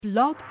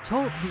Blog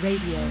Talk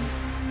Radio.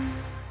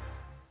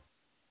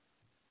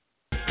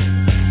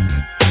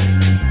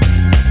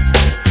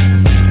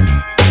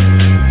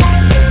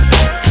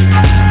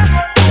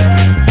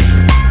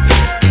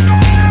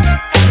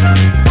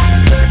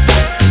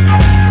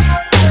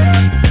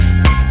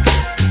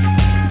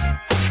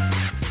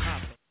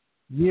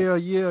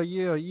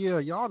 Yeah.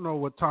 Y'all know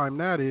what time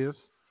that is.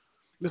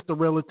 It's the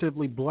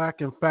Relatively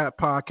Black and Fat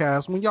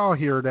podcast. When y'all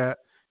hear that,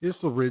 it's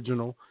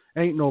original.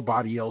 Ain't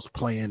nobody else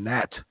playing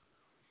that.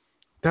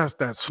 That's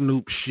that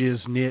Snoop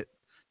Shiznit.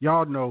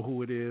 Y'all know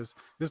who it is.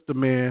 It's the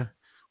man,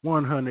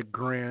 100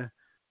 grand,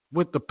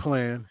 with the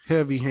plan,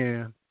 heavy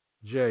hand.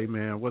 Jay,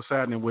 man, what's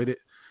happening with it?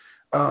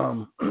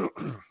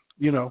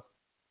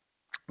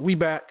 We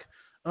back,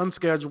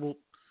 unscheduled.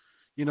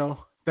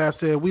 That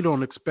said, we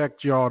don't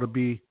expect y'all to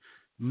be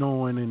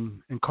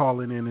knowing and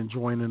calling in and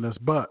joining us,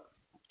 but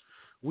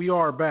we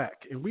are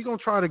back, and we're going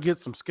to try to get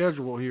some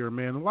schedule here,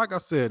 man. And like I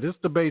said, it's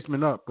the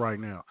basement up right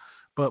now.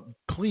 But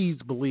please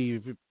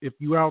believe, if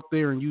you out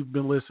there and you've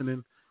been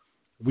listening,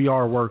 we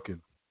are working.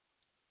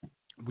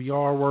 We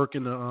are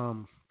working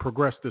to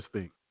progress this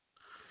thing.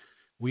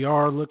 We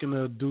are looking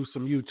to do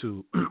some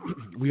YouTube.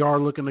 We are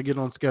looking to get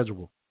on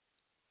schedule.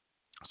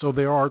 So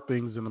there are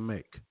things in the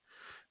make.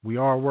 We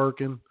are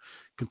working.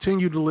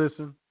 Continue to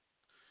listen.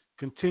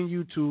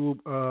 Continue to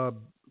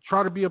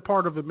try to be a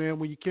part of it, man,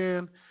 when you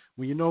can.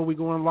 When you know we're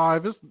going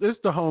live, it's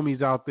the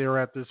homies out there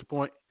at this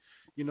point.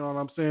 You know what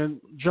I'm saying?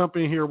 Jump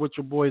in here with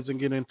your boys and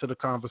get into the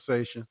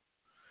conversation.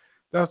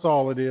 That's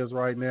all it is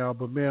right now.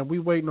 But, man, we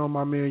waiting on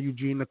my man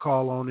Eugene to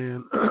call on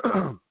in.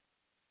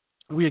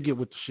 We'll get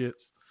with the shits.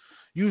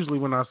 Usually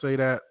when I say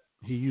that,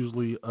 he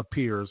usually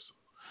appears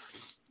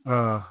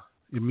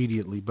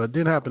immediately. But it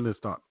didn't happen this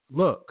time.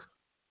 Look,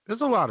 there's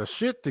a lot of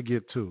shit to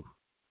get to.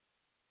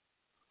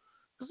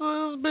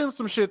 There's been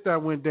some shit that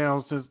went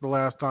down since the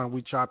last time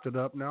we chopped it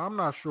up. Now, I'm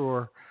not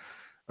sure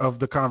of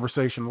the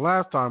conversation the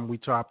last time we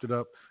chopped it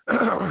up.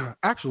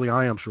 Actually,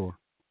 I am sure.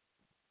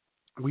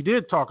 We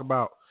did talk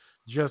about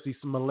Jussie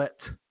Smollet.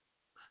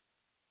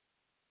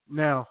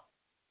 Now,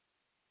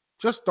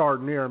 just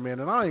starting there, man,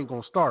 and I ain't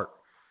going to start.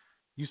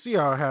 You see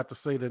how I had to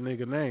say the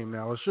nigga name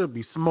now. It should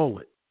be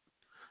Smollet.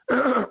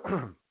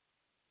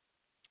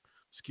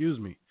 Excuse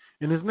me.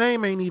 And his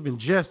name ain't even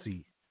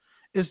Jesse.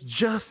 It's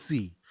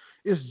Jussie.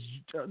 It's,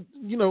 Jussie.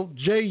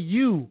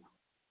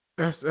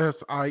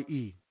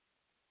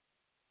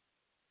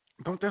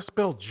 Don't that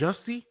spell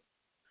Jussie?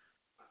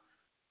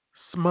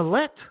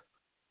 Smollett?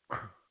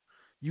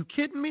 You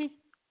kidding me?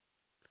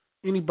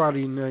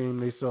 Anybody name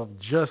themselves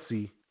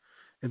Jussie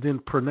and then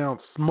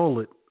pronounce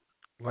Smollett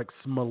like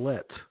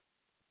Smollett.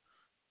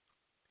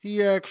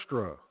 He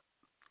extra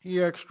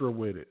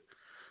with it.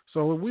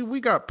 So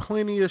we got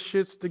plenty of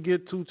shits to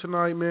get to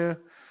tonight, man.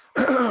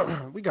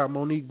 We got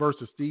Monique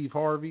versus Steve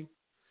Harvey.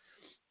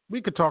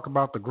 We could talk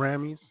about the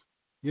Grammies,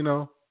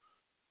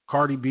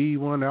 Cardi B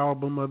won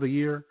Album of the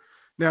Year.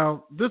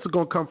 Now, this is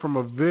going to come from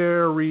a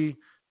very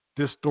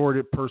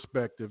distorted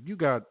perspective. You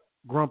got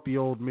grumpy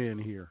old men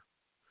here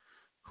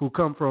who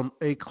come from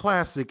a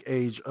classic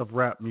age of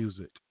rap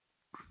music.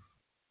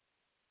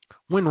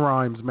 When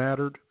rhymes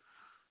mattered,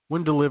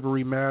 when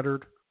delivery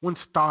mattered, when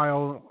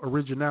style,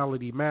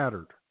 originality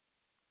mattered.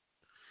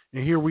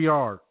 And here we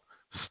are,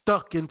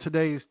 stuck in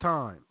today's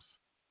times.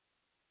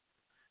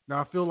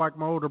 Now, I feel like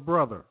my older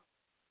brother.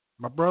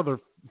 My brother,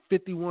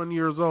 51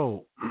 years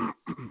old.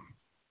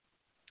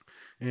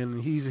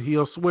 And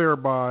he'll swear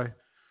by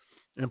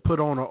and put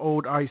on an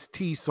old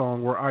Ice-T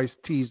song where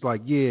Ice-T's like,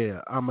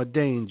 yeah, I'm a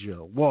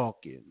danger,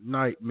 walking,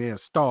 nightmare,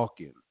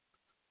 stalking.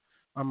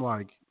 I'm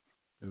like,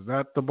 is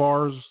that the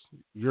bars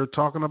you're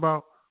talking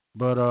about?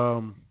 But,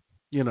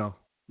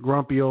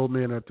 grumpy old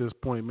men at this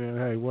point, man.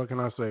 Hey, what can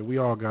I say? We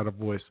all got a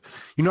voice.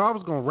 I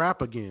was going to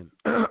rap again.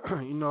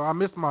 I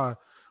missed my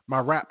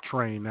rap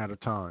train at a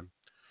time.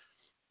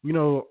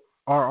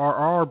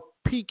 Our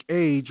peak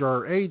age,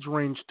 our age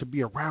range to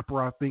be a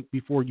rapper, I think,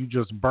 before you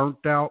just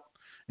burnt out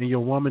and your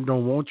woman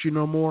don't want you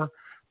no more,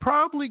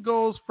 probably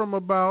goes from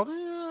about,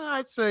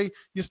 I'd say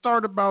you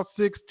start about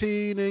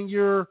 16 and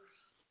you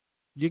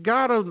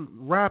got to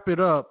wrap it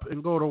up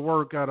and go to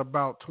work at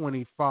about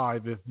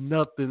 25 if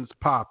nothing's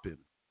popping.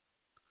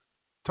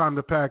 Time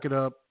to pack it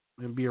up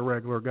and be a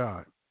regular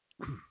guy.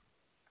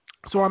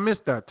 So I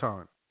missed that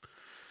time.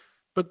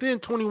 But then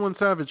 21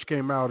 Savage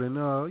came out, and,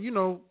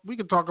 we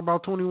could talk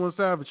about 21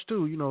 Savage,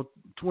 too.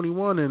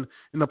 21 in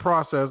the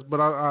process, but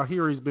I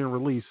hear he's been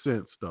released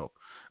since, though.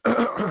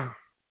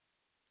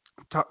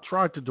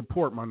 Tried to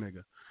deport my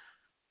nigga.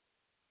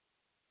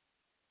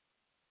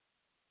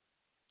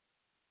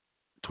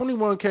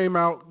 21 came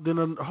out, then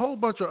a whole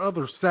bunch of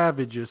other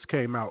Savages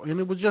came out, and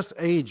it was just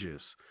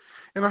ages.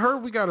 And I heard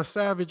we got a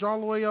Savage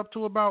all the way up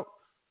to about,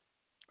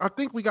 I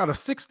think we got a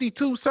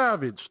 62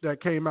 Savage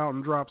that came out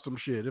and dropped some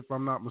shit, if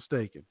I'm not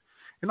mistaken.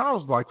 And I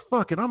was like,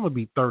 fuck it, I'm going to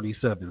be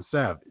 37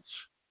 Savage.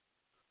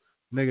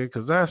 Nigga,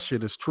 because that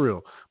shit is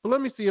trill. But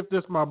let me see if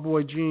this my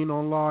boy Gene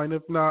online.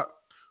 If not,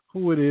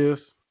 who it is.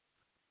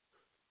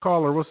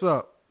 Caller, what's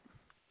up?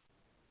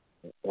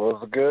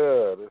 What's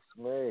good? It's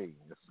me.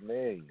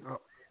 Me.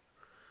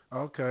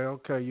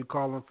 Okay. You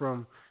calling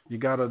from? You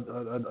got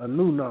a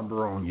new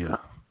number on you.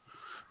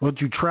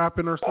 What, you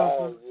trapping or something?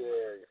 Oh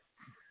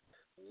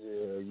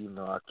yeah. You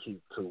know I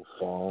keep two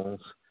phones.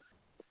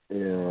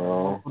 You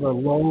know. One for the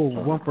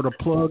low, one for the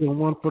plug, and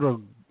one for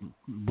the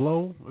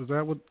blow. Is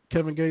that what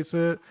Kevin Gates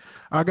said?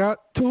 I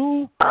got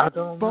two I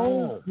don't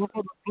phones, know. one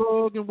for the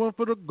plug and one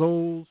for the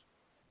goals.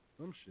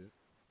 Some shit.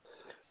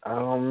 I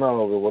don't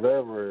know, but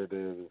whatever it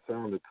is, it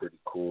sounded pretty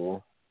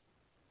cool.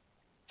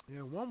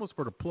 Yeah, one was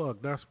for the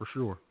plug, that's for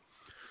sure.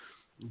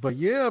 But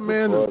yeah,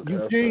 man,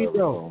 Eugene,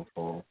 yo.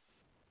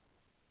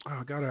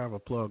 I gotta have a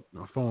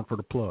phone for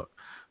the plug.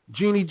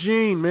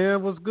 Gene,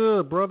 man, what's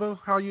good, brother?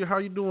 How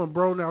you doing,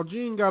 bro? Now,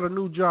 Gene got a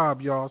new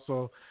job, y'all,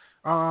 so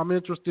I'm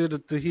interested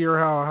to hear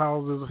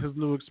how his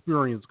new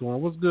experience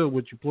going. What's good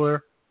with you,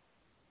 player?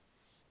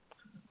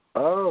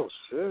 Oh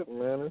shit,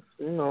 man!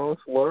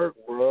 It's work,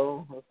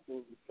 bro. It's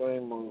the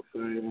same old.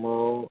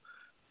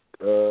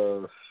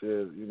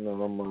 Shit,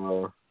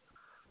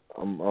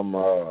 I'm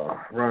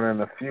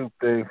running a few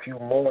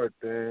more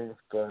things,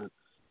 but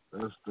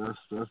that's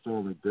the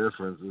only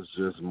difference. It's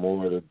just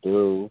more to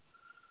do.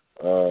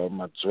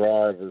 My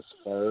drive is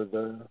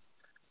further,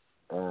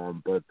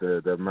 but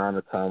the amount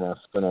of time I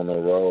spend on the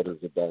road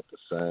is about the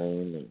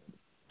same. And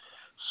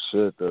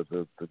shit,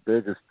 the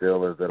biggest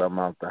deal is that I'm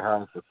out the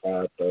house at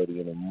 5:30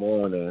 in the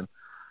morning,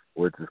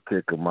 which is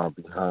kicking my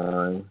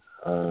behind.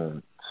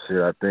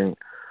 I think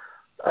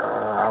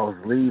I was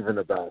leaving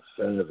about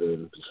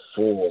 7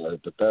 before,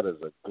 but that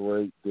is a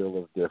great deal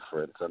of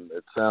difference. And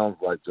it sounds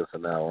like just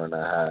an hour and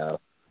a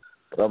half,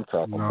 but I'm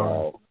talking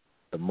about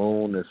the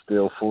moon is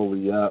still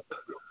fully up.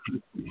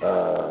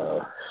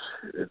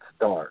 It's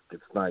dark.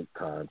 It's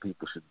nighttime.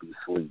 People should be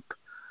asleep.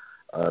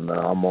 And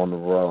I'm on the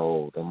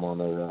road.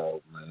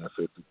 Man.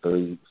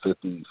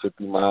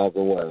 50 miles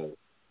away.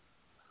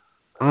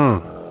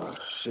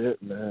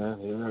 Shit, man.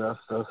 Yeah,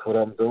 that's what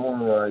I'm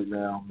doing right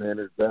now, man.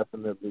 It's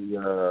definitely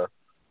a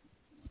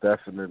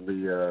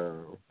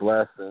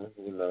blessing.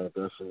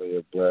 Definitely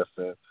a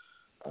blessing.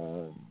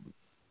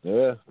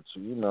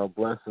 But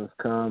blessings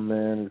come,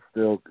 man. You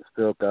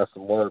still got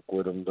some work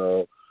with them,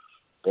 though.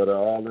 But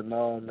all in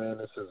all, man,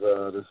 this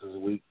is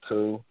week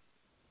 2,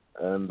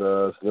 and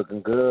it's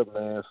looking good,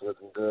 man. It's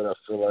looking good. I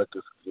feel like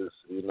it's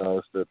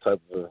the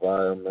type of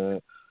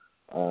environment.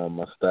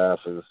 My staff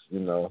is,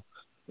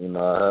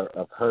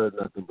 I've heard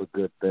nothing but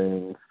good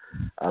things.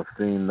 I've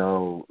seen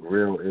no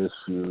real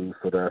issues,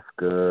 so that's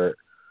good.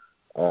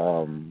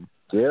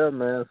 Yeah,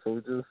 man.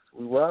 So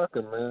we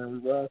rocking, man.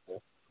 We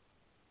rocking.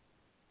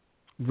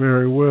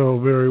 Very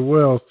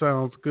well.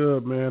 Sounds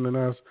good, man, and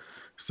it's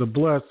a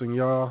blessing,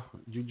 y'all.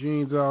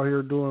 Eugene's out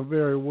here doing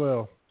very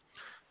well,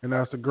 and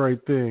that's a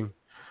great thing.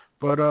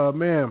 But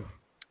man,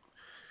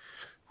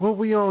 what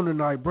we on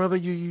tonight, brother?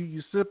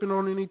 You sipping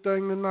on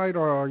anything tonight,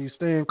 or are you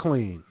staying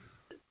clean?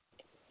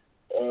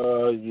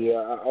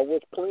 Yeah, I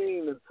was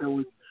clean until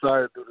we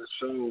decided to do the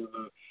show,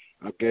 and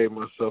I gave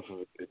myself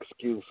an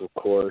excuse, of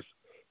course.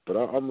 But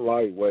I'm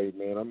lightweight,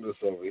 man. I'm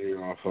just over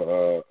here off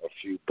a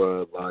few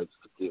Bud Lights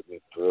to get me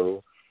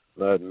through.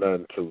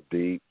 Nothing too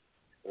deep.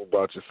 What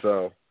about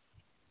yourself?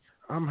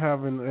 I'm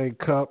having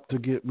a cup to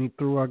get me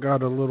through. I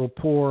got a little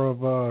pour of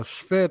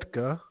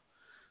Svedka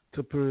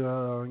to put,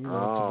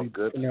 to be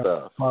good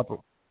stuff. Proper.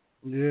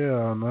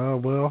 Yeah, no,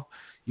 well,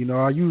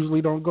 I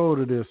usually don't go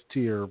to this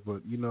tier,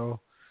 but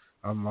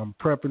I'm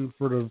prepping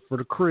for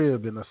the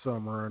crib in the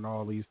summer and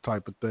all these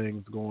type of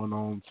things going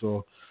on,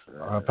 so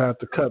I've had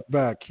to cut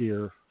back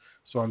here.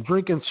 So I'm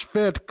drinking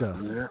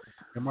Svedka,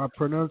 and my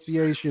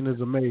pronunciation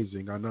is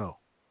amazing. I know.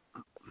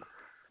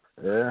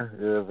 Yeah,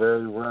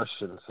 very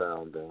Russian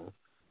sounding.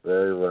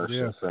 Very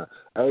Russian sound.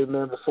 Hey,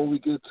 man, before we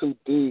get too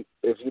deep,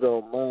 if you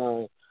don't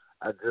mind,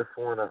 I just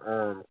want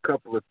to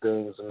couple of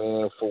things,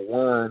 man. For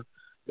one,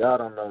 y'all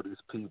don't know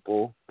these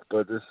people,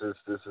 but this is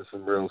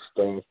some real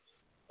stuff.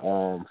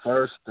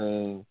 First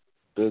thing,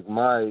 Big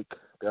Mike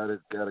got a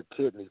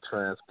kidney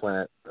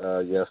transplant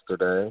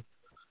yesterday,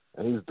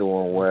 and he's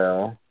doing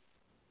well.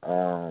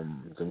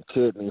 Some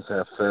kidneys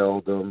have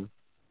failed him,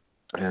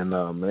 and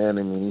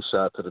he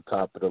shot to the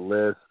top of the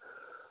list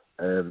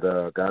and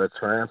got a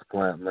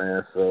transplant,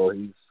 man. So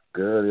he's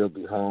good. He'll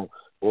be home.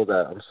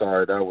 I'm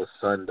sorry, that was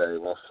Sunday,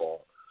 my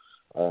fault.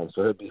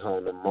 So he'll be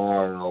home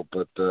tomorrow,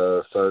 but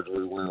the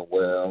surgery went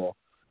well.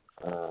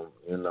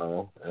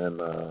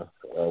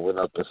 Went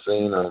up and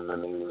seen him,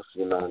 and he was,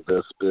 in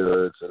good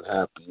spirits and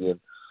happy, and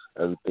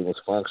everything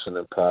was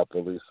functioning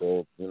properly.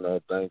 So,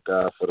 thank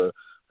God for the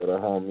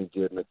homie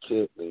getting a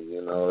kidney.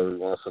 Every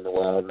once in a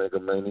while, nigga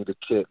may need a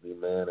kidney,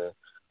 man, and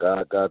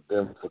God got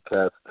them for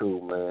cats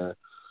too, man.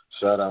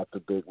 Shout out to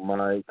Big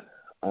Mike.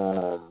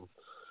 On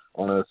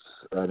a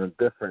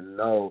different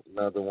note,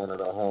 another one of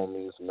the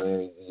homies,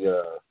 man,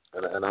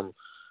 and I'm,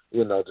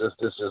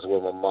 just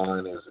where my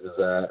mind is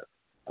at.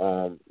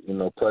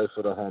 Play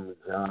for the homie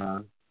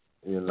John.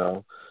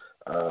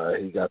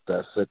 He got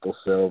that sickle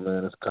cell,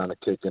 man. It's kind of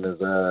kicking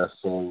his ass.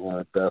 So we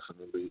want to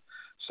definitely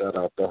shout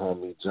out the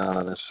homie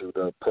John and shoot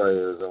up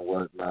prayers and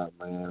whatnot,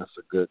 man. It's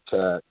a good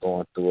cat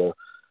going through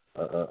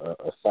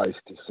a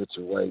feisty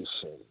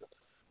situation.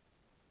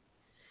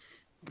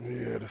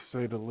 Yeah, to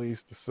say the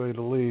least.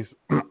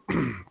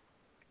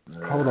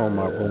 Hold on,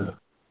 my brother.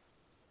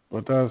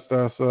 But that's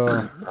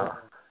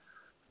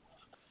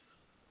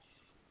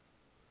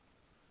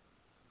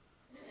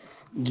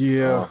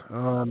yeah.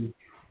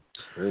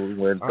 We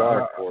went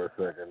dark for a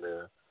second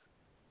there.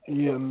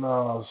 Yeah,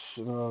 no,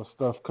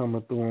 stuff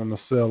coming through on the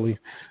celly.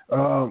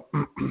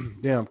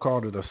 Damn,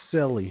 called it a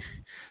celly.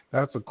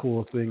 That's a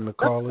cool thing to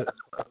call it.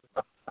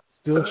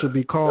 Still should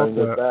be called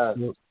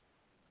that.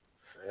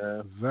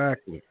 Yeah.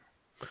 Exactly.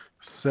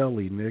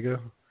 Celly, nigga.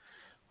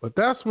 But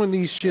that's when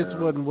these shits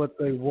wasn't what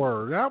they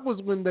were. That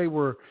was when they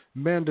were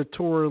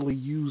mandatorily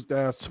used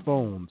as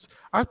phones.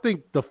 I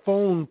think the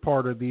phone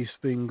part of these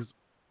things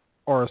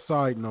are a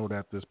side note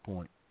at this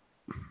point.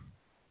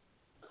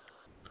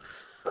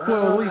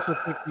 Well, at least a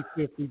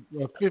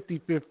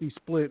 50-50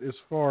 split as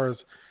far as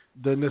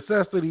the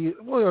necessity.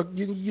 Well,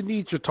 you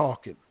need your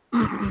talking.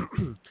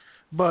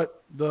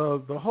 But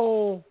the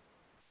whole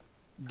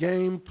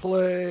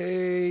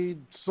gameplay,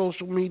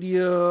 social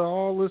media,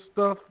 all this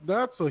stuff,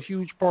 that's a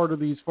huge part of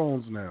these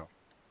phones now.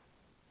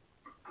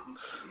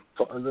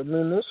 I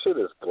mean, this shit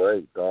is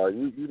great, dog.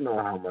 You know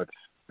how much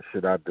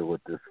shit I do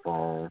with this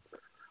phone.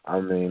 I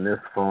mean, this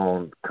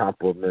phone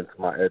complements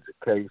my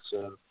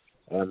education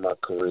and my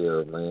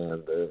career,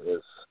 man.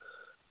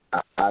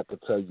 I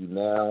could tell you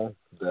now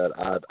that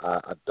I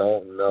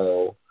don't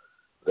know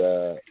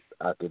that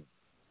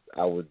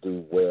I would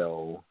do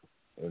well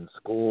in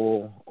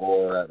school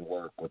or at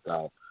work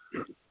without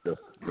the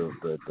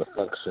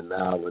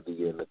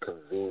functionality and the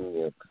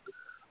convenience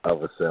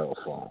of a cell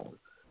phone.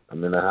 I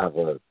mean, I have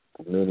a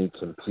mini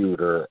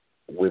computer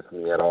with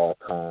me at all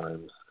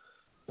times,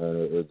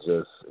 and it's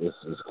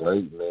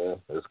great,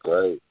 man. It's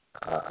great.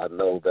 I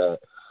know that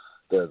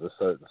there's a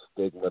certain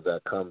stigma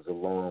that comes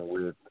along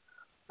with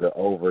the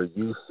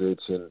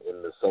overusage in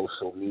the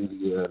social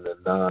media and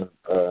the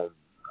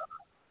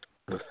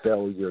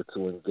failure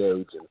to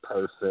engage in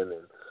person,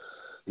 and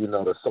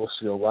the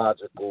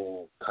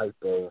sociological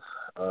type of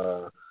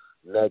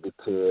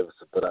negatives.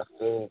 But I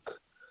think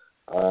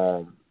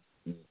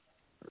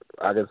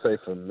I can say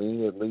for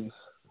me at least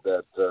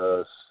that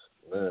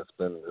man,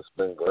 it's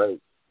been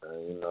great.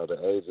 The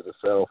age of the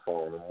cell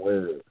phone, I'm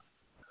with it.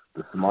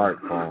 The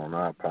smartphone,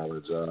 I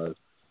apologize.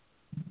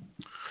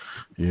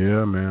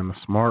 Yeah, man, the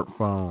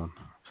smartphone.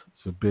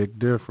 It's a big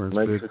difference.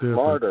 Makes it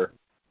smarter.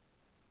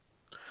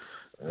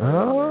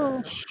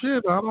 Oh,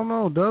 shit, I don't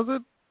know. Does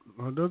it?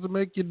 Or does it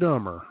make you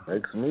dumber?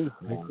 Makes me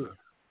smarter.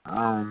 I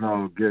don't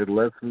know. It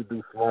lets me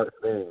do smart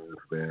things,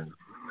 man.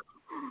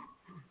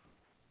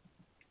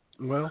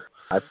 Well,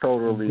 I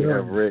totally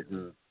have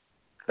written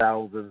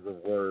thousands of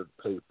word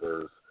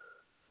papers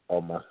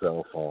on my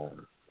cell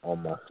phone,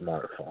 on my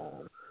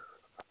smartphone.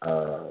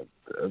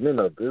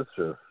 This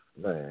just,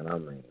 man,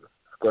 it's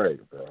great,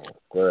 bro.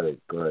 Great.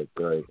 I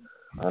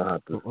don't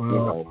have to,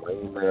 my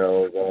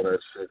emails, all that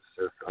shit's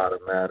just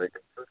automatic.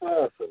 It's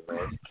awesome,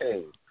 man. You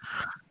can't.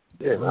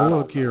 Yeah,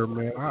 look here,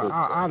 man.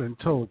 I done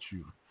told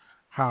you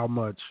how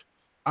much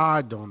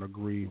I don't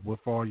agree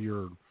with all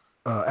your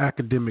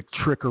academic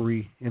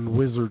trickery and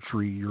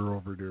wizardry you're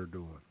over there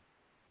doing.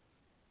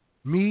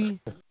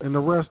 Me and the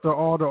rest of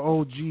all the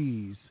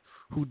OGs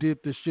who did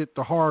this shit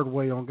the hard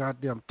way on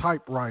goddamn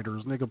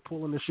typewriters, nigga,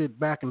 pulling the shit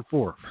back and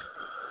forth.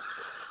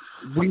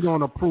 We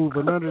don't approve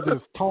of none of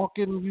this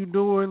talking you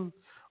doing,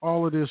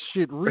 all of this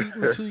shit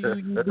reading to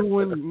you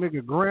doing,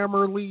 nigga,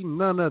 Grammarly,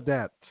 none of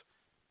that.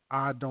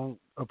 I don't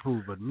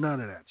approve of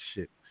none of that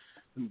shit.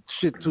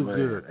 Shit too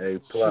good. A+.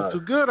 Shit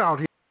too good out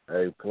here.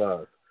 A+.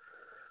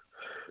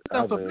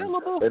 That's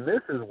available. And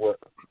this is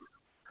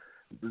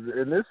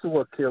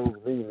what kills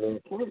me, man.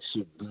 Kids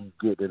should be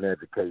getting an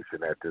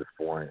education at this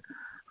point.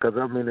 Because,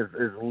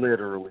 it's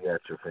literally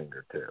at your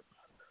fingertips.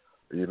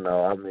 I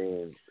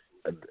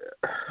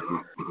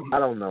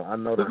don't know. I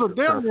know there's a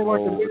damn near like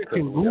a nigga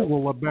can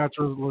Google a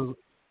bachelor's.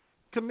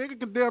 Nigga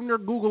can damn near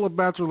Google a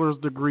bachelor's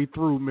degree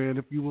through, man,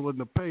 if you willing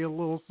to pay a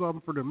little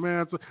something for the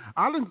man. So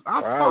I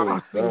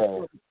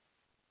thought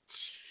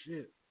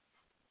shit.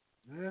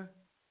 Yeah.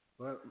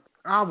 But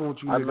I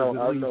want you niggas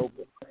to leave.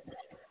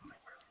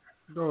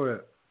 Go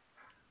ahead.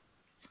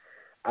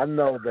 I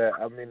know that.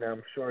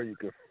 I'm sure you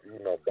could,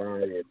 buy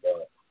it,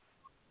 but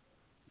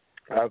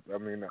I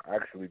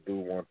actually do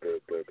want the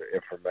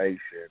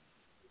information.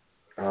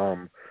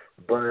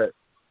 But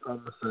I'm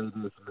gonna say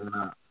this, man.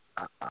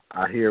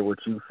 I hear what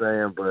you're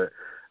saying, but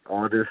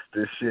all this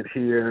shit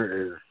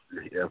here is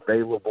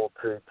available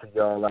to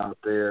y'all out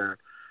there.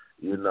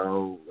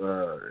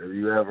 If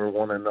you ever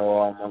want to know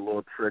all my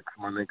little tricks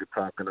my nigga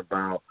talking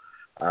about,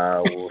 I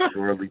will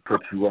surely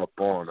put you up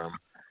on them.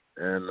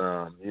 And,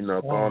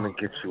 go on and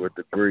get you a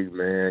degree,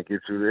 man.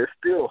 It's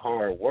still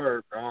hard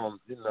work,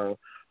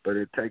 but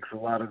it takes a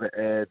lot of the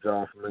edge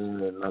off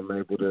me, and I'm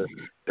able to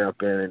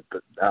jump in and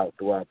out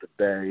throughout the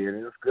day,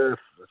 and it's good.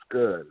 It's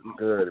good.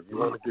 If you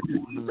want to get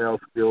your email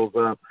skills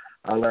up,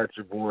 I'll let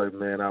your boy,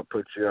 man. I'll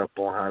put you up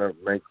on how to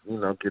make,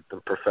 get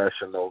them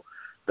professional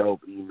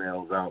dope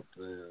emails out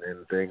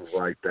and things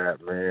like that,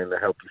 man, to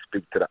help you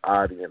speak to the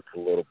audience a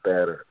little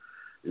better.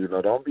 You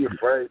know, don't be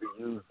afraid to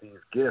use these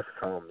gifts,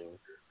 homie.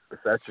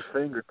 It's at your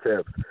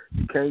fingertips.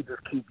 You can't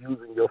just keep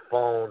using your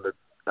phone to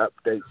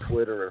update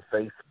Twitter and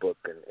Facebook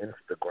and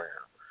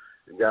Instagram.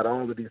 You got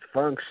all of these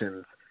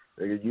functions.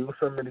 You use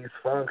some of these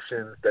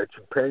functions that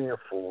you're paying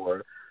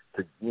for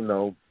to, you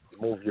know,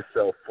 move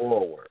yourself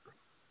forward.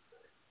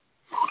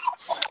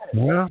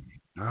 Yeah,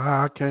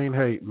 I can't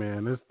hate,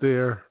 man. It's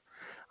there.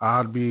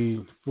 I'd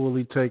be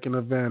fully taking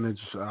advantage.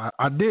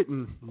 I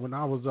didn't when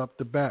I was up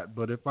to bat,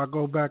 but if I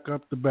go back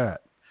up to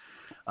bat,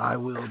 I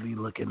will be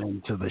looking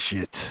into the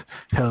shit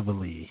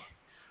heavily.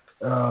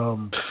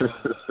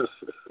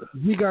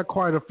 We got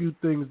quite a few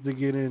things to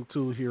get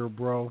into here,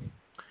 bro.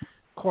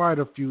 Quite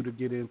a few to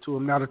get into.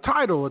 Now, the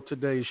title of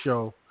today's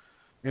show,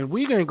 and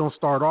we ain't going to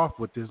start off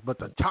with this, but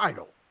the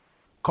title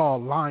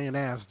called Lyin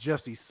Ass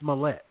Jussie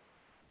Smollet.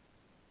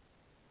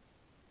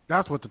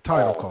 That's what the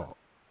title called.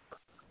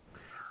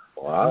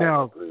 Wow.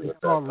 Now, it's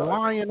called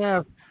Lyin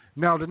Ass.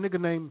 Now, the nigga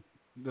named,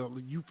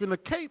 you finna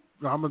cape.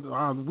 I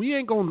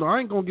ain't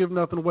gonna give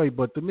nothing away,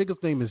 but the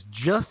nigga's name is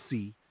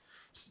Jussie.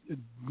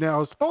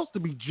 Now, it's supposed to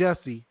be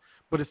Jesse,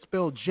 but it's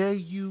spelled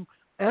Jussie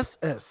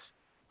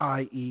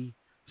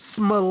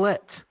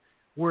Smollett,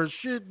 where it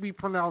should be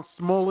pronounced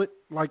Smollett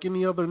like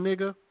any other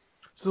nigga.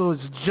 So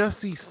it's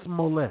Jussie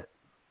Smollett.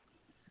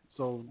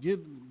 So get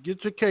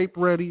your cape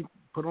ready,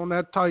 put on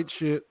that tight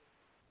shit,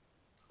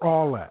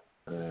 all that.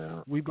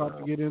 Yeah, we about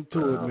to get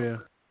into it, man.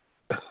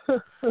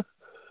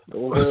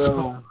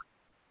 Well,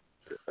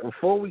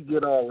 before we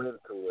get all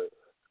into it,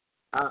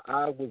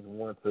 I was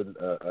once a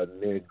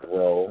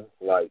Negro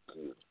like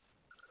you.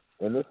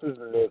 And this is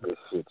nigga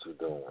shit you're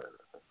doing.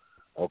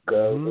 Okay?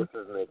 Mm-hmm. This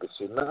is nigga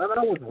shit. Now, and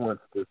I was once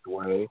this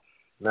way.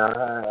 Now,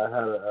 I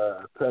had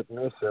a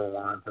technician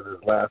once, and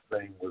his last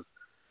name was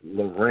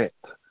Laurent.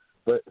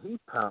 But he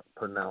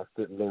pronounced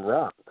it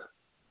Laurent.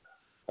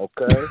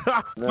 Okay?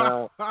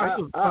 Now, I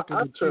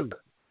took...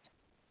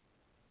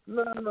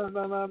 No.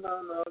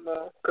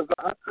 Because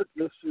I took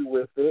issue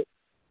with it.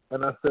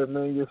 And I said,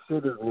 man, your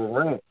shit is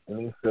Laurent. And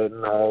he said,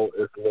 no,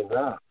 it's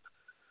Laurent.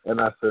 And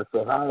I said,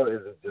 so how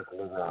is it just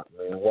Laurent,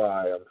 man?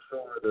 Why? I'm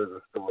sure there's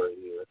a story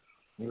here.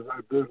 He was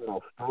like, there's no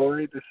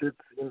story. The shit's,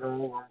 you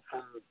know, I'm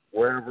from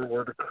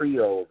where the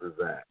Creoles is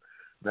at.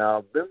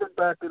 Now, remember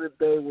back in the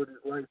day where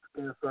these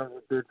light-skinned sons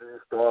of bitches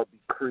used to all be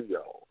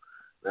Creole.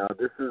 Now,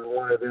 this is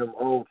one of them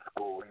old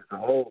school. He's an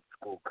old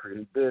school Creole.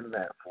 He's been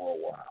that for a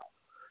while.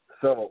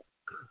 So,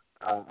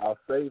 I'll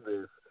say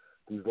this.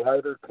 These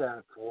lighter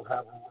cats will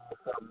have a little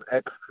something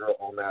extra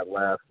on that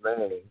last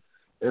name,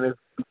 and it's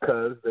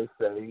because they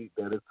say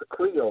that it's a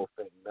Creole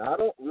thing. Now, I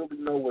don't really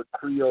know what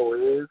Creole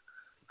is.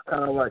 It's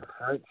kind of like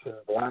French and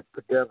black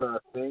together, I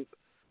think,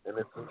 and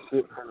it's some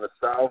shit from the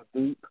South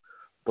deep.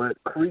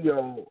 But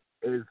Creole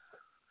is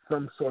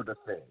some sort of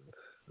thing.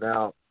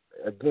 Now,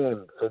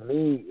 again, for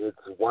me, it's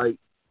white.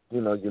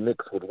 You know, you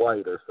mix with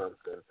white or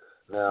something.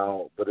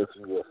 Now, but if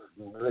you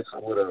mix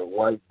with a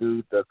white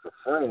dude that's a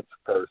French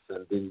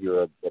person, then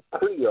you're a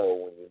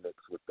Creole when you mix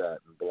with that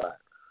and black.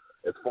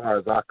 As far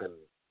as I can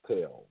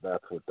tell,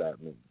 that's what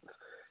that means.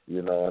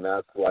 You know, and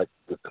that's like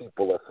the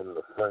people are from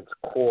the French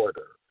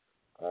Quarter,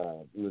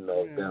 you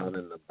know, down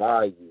in the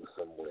bayou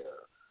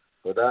somewhere.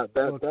 So that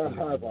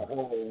has a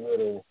whole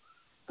little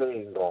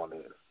thing on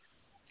it.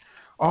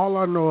 All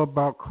I know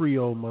about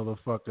Creole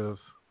motherfuckers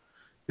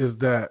is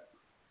that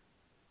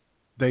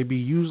they be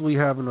usually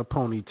having a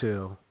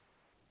ponytail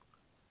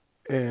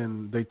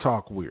and they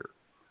talk weird.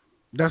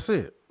 That's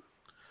it.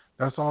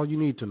 That's all you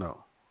need to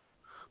know.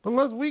 But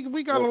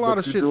we got a lot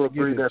of shit to get into. You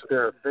do agree that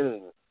they're a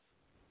thing?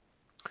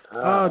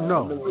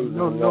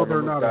 No,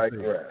 they're not a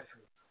thing.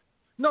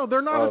 No,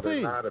 they're not a thing.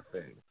 They're not a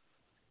thing.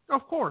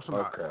 Of course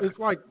not. Okay. It's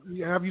like,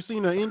 have you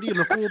seen a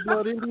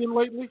full-blood Indian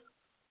lately?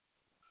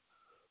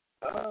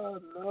 No,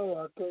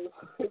 I can't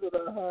say that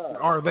I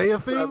have. Are they a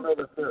thing? I know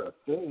that they're a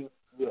thing,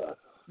 yes.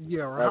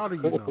 Yeah, or how do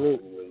you know?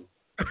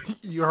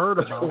 You heard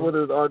about what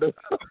is, are they?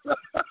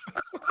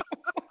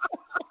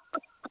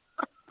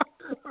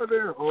 Are they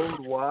an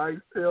old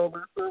wives' tale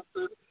or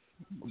something?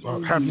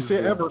 Have you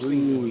ever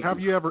seen one? Have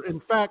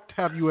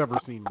you ever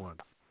seen one?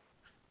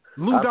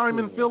 Lou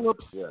Diamond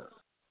Phillips? Yes.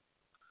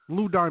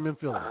 Lou Diamond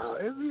Phillips.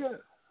 Is he?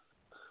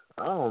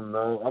 I don't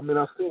know. I mean,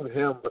 I've seen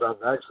him, but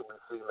I've actually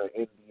seen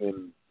an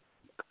Indian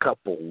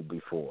couple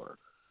before,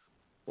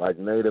 like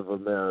Native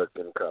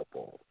American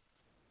couple.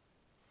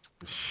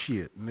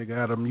 Shit, nigga,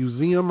 at a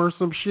museum or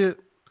some shit?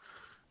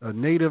 A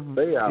Native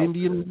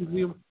Indian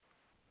museum?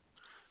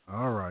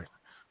 All right.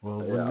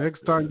 Well,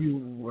 next time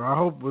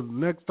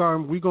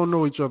we gonna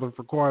know each other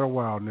for quite a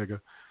while,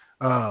 nigga.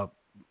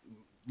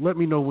 Let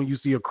me know when you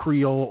see a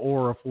Creole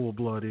or a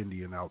full-blood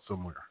Indian out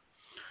somewhere.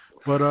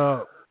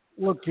 But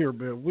look here,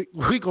 man,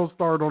 we gonna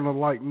start on a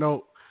light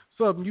note.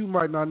 Something you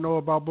might not know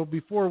about, but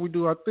before we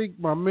do, I think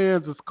my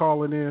man's is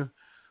calling in.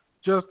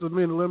 Just a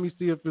minute, let me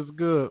see if it's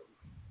good.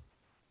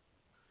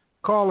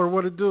 Caller,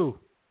 what it do?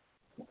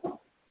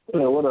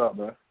 Yeah, what up,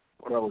 man?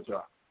 What up with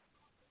y'all?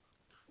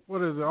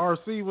 What is it?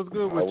 RC, what's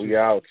good with you? We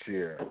out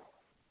here.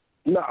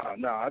 Nah,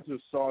 I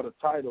just saw the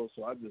title,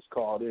 so I just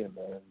called in,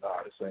 man.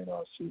 Nah, this ain't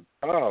RC.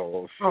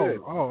 Oh, shit.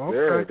 Oh, okay.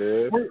 There it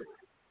is.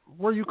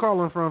 Where you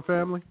calling from,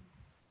 family?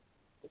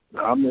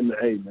 I'm in the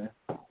A, man.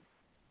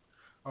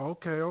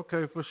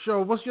 Okay, for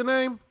sure. What's your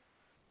name?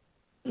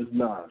 It's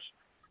Naj.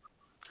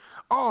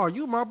 Oh,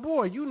 you my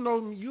boy. You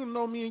know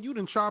me, and you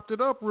done chopped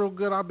it up real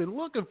good. I've been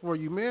looking for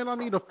you, man. I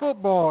need a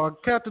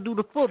cat to do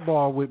the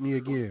football with me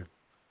again.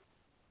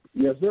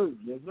 Yes, sir.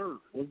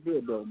 What's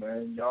good, though,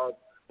 man? Y'all,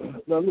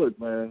 now look,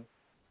 man,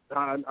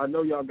 I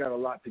know y'all got a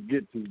lot to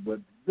get to, but,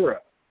 bruh,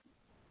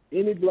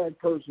 any black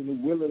person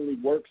who willingly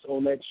works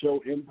on that show,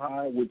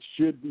 Empire, which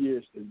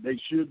they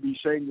should be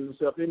ashamed of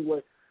themselves anyway,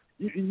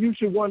 you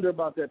should wonder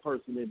about that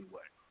person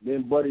anyway.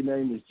 Then buddy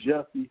name is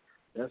Jussie.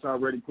 That's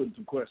already putting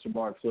some question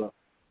marks up.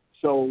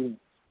 So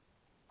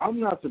I'm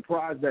not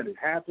surprised that it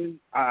happened.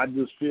 I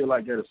just feel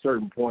like at a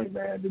certain point,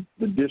 man,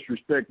 the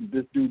disrespect that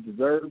this dude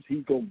deserves,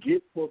 he's going to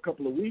get for a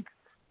couple of weeks.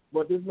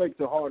 But this makes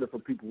it harder for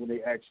people when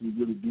they actually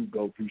really do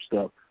go through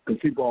stuff because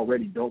people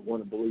already don't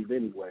want to believe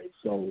anyway.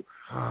 So,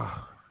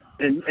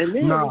 and then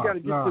we got to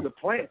get to the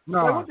plan.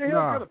 What the hell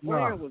kind of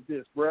plan was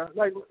this, bro?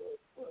 Like,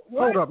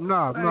 what? Hold up,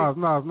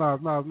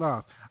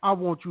 Nas. I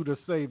want you to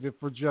save it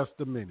for just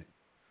a minute.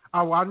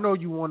 I know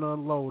you want to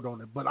unload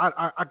on it, but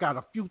I got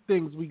a few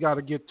things we got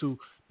to get to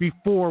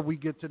before we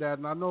get to that.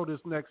 And I know this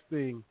next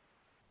thing,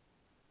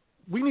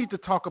 we need to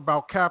talk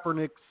about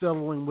Kaepernick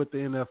settling with the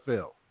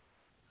NFL.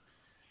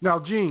 Now,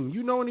 Gene,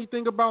 you know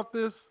anything about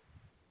this?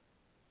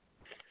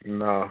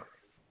 No.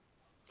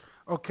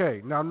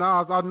 Okay. Now,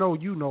 Nas, I know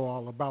you know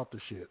all about the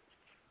shit.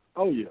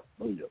 Oh, yeah.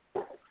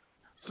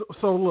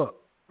 So look,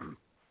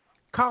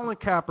 Colin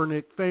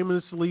Kaepernick,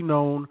 famously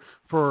known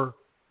for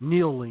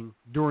kneeling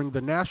during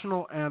the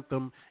national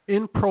anthem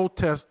in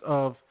protest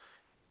of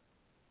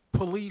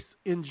police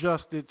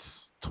injustice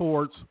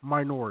towards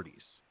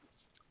minorities.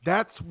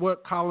 That's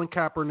what Colin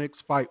Kaepernick's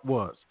fight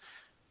was.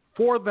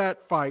 For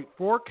that fight,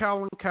 for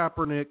Colin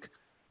Kaepernick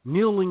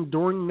kneeling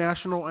during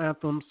national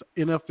anthems,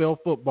 NFL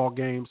football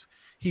games,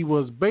 he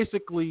was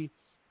basically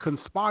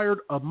conspired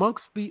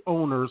amongst the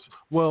owners.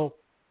 Well,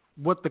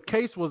 what the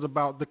case was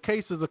about, the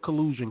case is a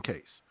collusion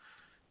case.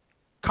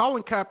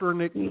 Colin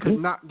Kaepernick could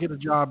not get a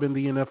job in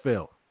the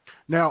NFL.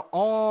 Now,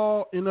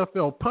 all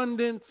NFL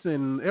pundits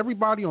and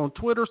everybody on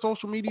Twitter,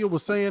 social media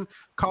was saying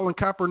Colin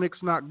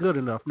Kaepernick's not good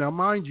enough. Now,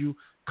 mind you,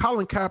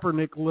 Colin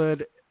Kaepernick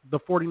led the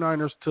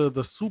 49ers to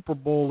the Super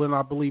Bowl in,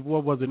 I believe,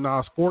 what was it,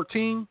 Nas,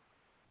 14?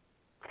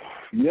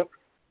 Yep.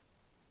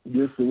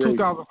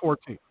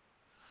 2014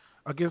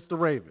 against the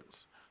Ravens.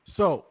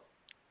 So,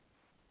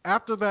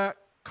 after that,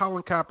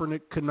 Colin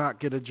Kaepernick could not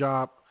get a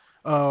job.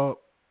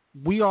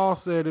 We all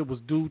said it was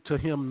due to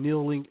him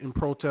kneeling in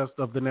protest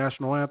of the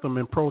national anthem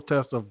and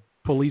protest of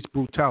police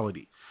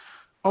brutality.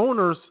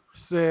 Owners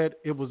said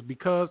it was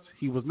because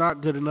he was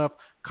not good enough.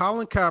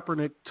 Colin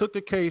Kaepernick took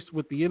a case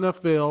with the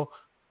NFL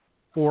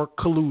for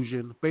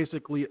collusion,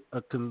 basically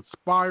the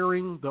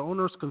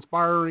owners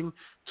conspiring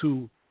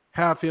to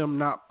have him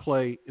not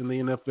play in the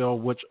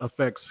NFL, which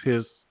affects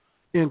his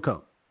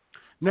income.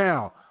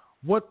 Now,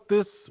 what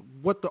the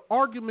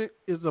argument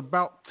is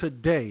about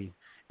today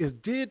is,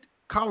 did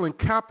Colin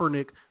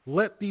Kaepernick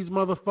let these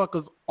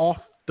motherfuckers off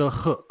the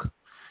hook?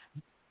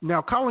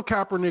 Now, Colin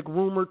Kaepernick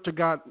rumored to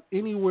got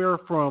anywhere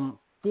from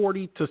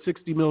 $40 to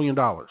 $60 million.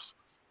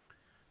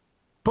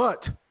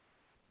 But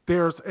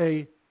there's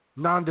a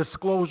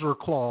non-disclosure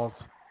clause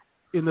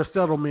in the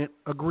settlement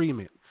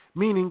agreement,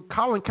 meaning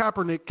Colin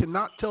Kaepernick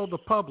cannot tell the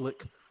public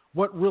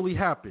what really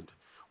happened.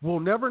 We'll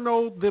never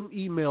know them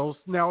emails.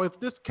 Now, if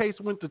this case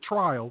went to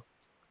trial,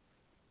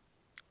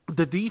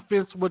 the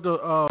defense would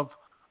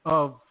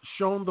have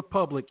shown the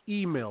public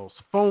emails,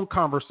 phone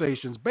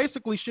conversations,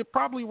 basically shit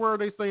probably where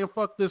they saying,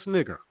 fuck this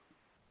nigger.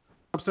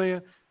 I'm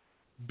saying,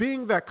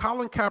 being that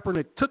Colin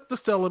Kaepernick took the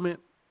settlement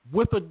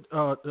with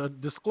a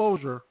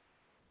disclosure,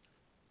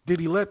 did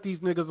he let these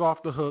niggas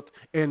off the hook?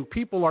 And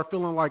people are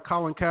feeling like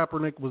Colin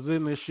Kaepernick was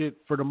in this shit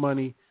for the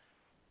money,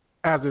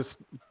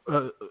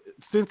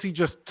 since he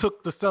just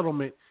took the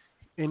settlement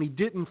and he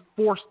didn't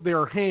force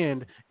their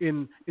hand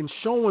in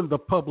showing the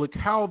public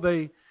how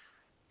they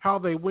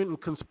went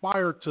and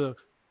conspired to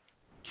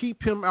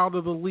keep him out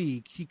of the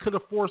league. He could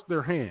have forced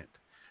their hand.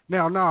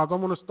 Now, Nas,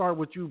 I'm going to start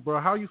with you, bro.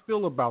 How you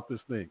feel about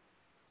this thing?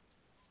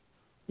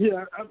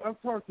 Yeah,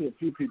 I've talked to a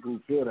few people who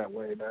feel that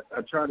way, and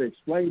I try to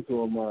explain to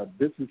them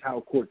this is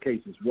how court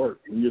cases work.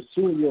 When you're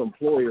suing your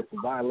employer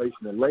for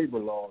violation of labor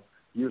laws,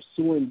 you're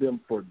suing them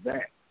for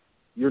that.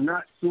 You're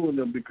not suing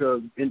them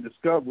because in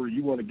discovery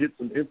you want to get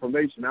some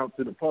information out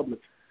to the public.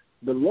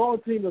 The law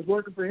team that's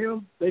working for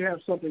him, they have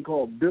something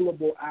called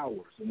billable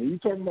hours. And when you're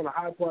talking about a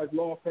high-priced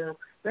law firm,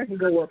 that can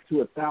go up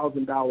to $1,000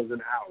 an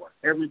hour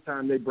every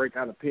time they break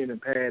out a pen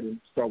and pad and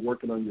start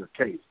working on your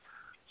case.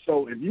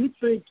 So if you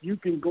think you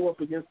can go up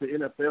against the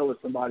NFL or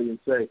somebody and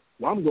say,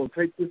 well, I'm going to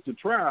take this to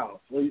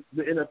trial, well,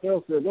 the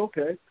NFL says,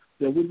 okay,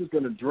 then we're just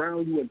going to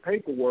drown you in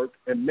paperwork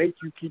and make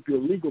you keep your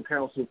legal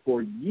counsel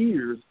for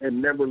years and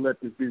never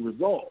let this be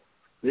resolved.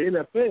 The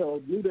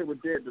NFL knew they were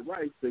dead to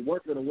rights. They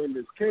weren't going to win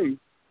this case,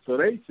 so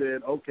they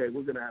said, okay,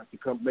 we're going to have to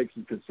come make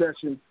some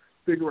concessions,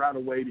 figure out a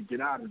way to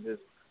get out of this.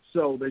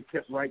 So they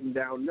kept writing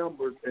down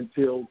numbers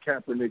until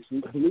Kaepernick's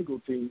legal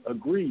team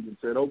agreed and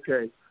said,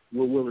 okay,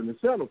 we're willing to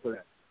settle for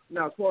that.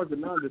 Now, as far as the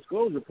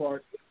non-disclosure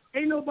part,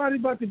 ain't nobody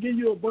about to give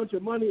you a bunch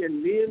of money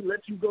and then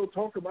let you go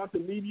talk to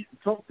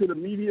the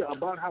media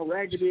about how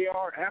ragged they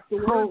are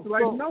afterwards.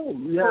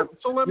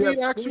 So let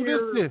me ask you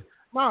this then.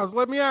 Miles,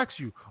 let me ask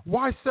you,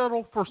 why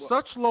settle for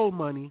such low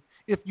money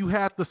if you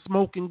had the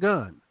smoking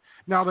gun?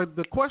 Now,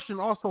 the question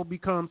also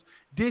becomes,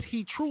 did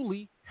he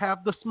truly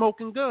have the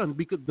smoking gun?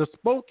 Because the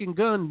smoking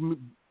gun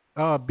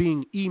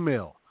being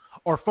email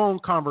or phone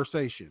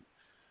conversation,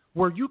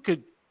 where you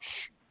could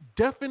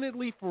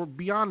definitely, for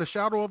beyond a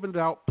shadow of a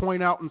doubt,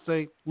 point out and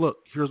say, look,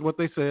 here's what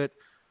they said,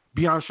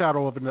 beyond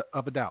shadow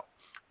of a doubt.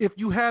 If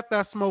you had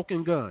that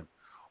smoking gun,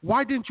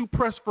 why didn't you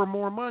press for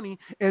more money?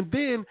 And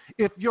then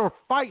if your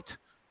fight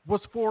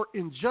was for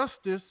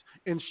injustice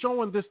and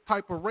showing this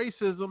type of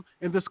racism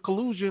and this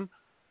collusion,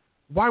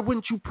 why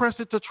wouldn't you press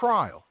it to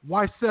trial?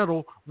 Why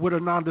settle with a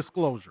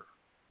non-disclosure?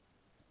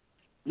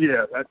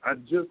 Yeah, I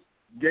just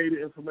gave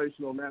the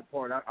information on that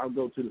part. I'll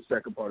go to the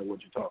second part of what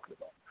you're talking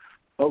about.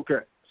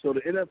 Okay, so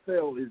the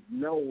NFL is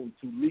known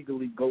to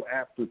legally go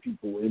after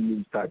people in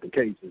these type of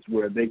cases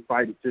where they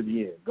fight it to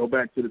the end. Go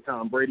back to the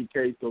Tom Brady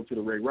case, go to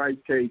the Ray Rice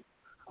case,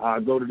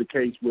 go to the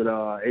case with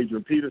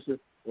Adrian Peterson.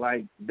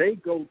 Like, they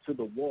go to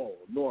the wall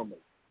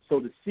normally. So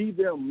to see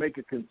them make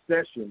a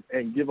concession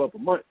and give up a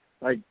money,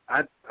 like,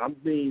 I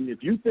mean, if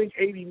you think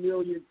 $80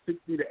 million,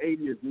 60 to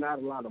 80 is not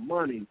a lot of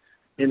money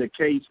in a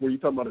case where you're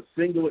talking about a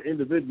single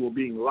individual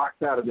being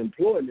locked out of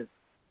employment,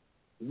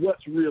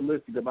 what's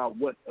realistic about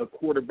what a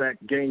quarterback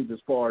gains as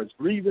far as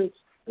grievance,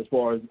 as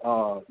far as,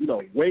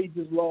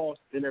 wages lost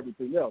and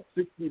everything else,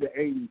 60 to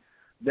 80.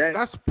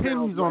 That's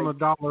pennies on the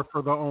dollar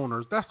for the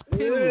owners. That's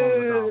pennies on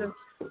the dollar.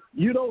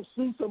 You don't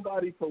sue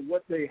somebody for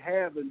what they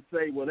have and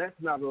say, well, that's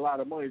not a lot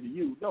of money to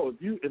you. No,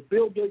 if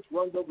Bill Gates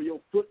runs over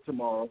your foot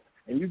tomorrow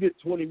and you get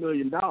 $20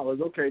 million,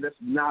 okay, that's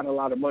not a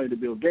lot of money to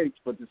Bill Gates,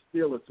 but it's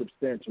still a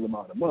substantial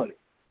amount of money.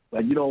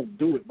 Like, you don't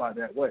do it by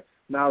that way.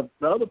 Now,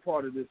 the other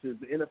part of this is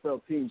the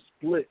NFL teams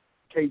split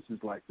cases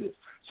like this.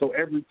 So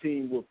every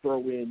team will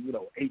throw in,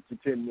 8 to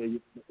 10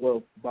 million,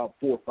 well, about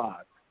 4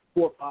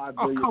 or 5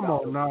 million. Oh, come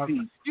on, now.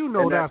 You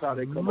know that's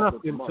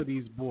nothing to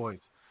these boys.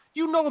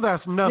 You know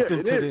that's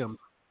nothing to them.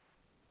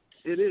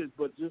 It is,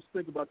 but just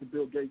think about the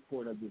Bill Gates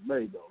point I just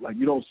made, though. Like,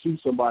 you don't sue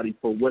somebody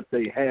for what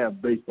they have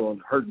based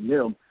on hurting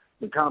them.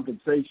 The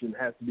compensation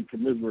has to be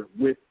commensurate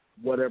with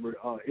whatever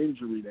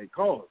injury they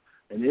caused.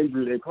 And the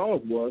injury they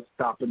caused was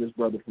stopping his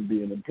brother from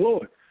being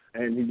employed,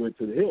 and he went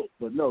to the hilt.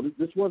 But no,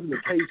 this wasn't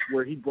a case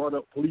where he brought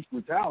up police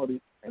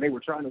brutality, and they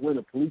were trying to win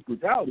a police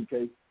brutality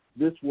case.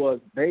 This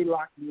was, they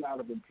locked me out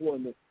of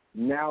employment.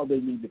 Now they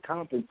need to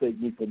compensate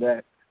me for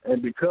that.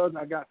 And because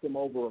I got them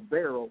over a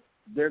barrel,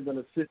 they're going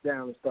to sit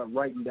down and start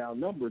writing down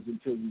numbers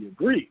until we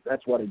agree.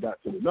 That's why they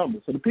got to the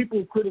numbers. So the people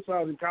who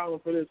criticizing Colin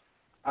for this,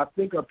 I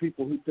think, are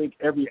people who think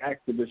every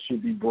activist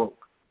should be broke,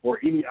 or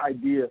any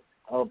idea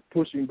of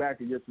pushing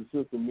back against the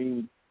system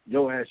means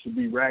your ass should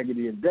be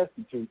raggedy and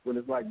destitute. But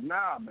it's like,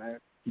 nah, man.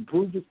 He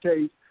proved his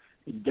case.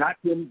 He got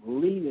them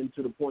leaning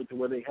to the point to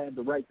where they had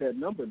to write that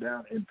number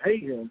down and pay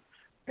him.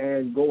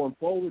 And going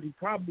forward, he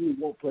probably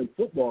won't play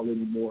football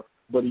anymore.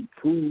 But he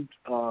proved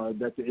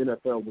that the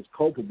NFL was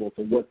culpable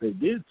for what they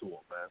did to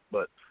him, man.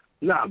 But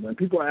nah, man,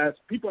 people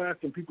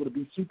asking people to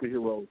be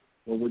superheroes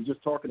when we're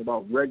just talking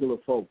about regular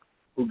folk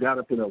who got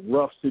up in a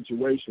rough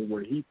situation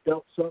where he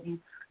felt something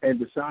and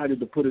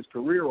decided to put his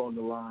career on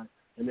the line,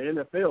 and the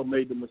NFL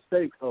made the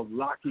mistake of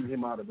locking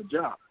him out of a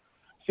job.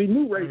 See,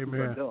 new racists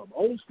are dumb.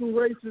 Old school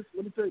racists,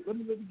 let me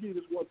give you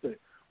this one thing.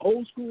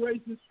 Old school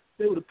racists,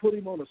 they would have put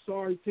him on a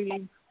sorry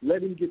team,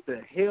 let him get the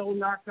hell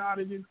knocked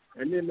out of him,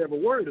 and then never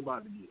worried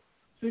about it again.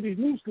 See, these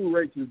new school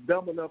racists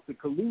dumb enough to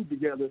collude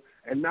together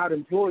and not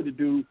employ the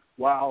dude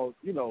while,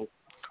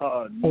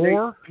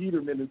 Nate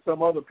Peterman and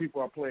some other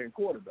people are playing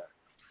quarterback.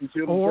 You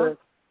see what I'm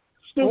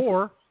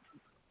saying?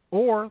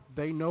 Or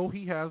they know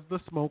he has the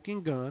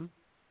smoking gun,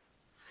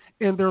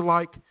 and they're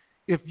like,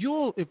 if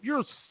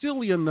you're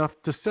silly enough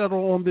to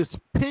settle on this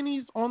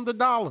pennies on the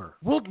dollar,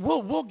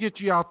 we'll get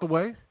you out the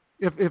way.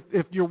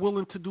 If you're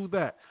willing to do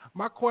that.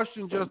 My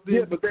question just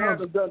is, but they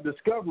haven't done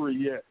discovery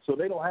yet, so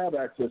they don't have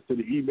access to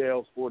the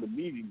emails or the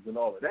meetings and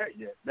all of that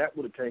yet. That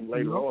would have came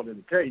later on in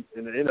the case,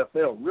 and the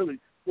NFL really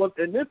well.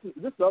 And this is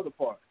the other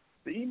part.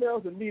 The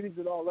emails and meetings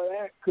and all of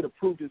that could have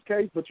proved his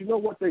case, but you know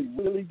what they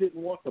really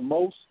didn't want the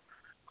most?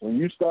 When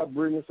you start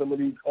bringing some of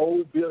these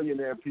old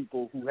billionaire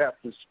people who have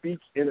to speak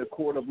in a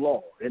court of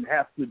law and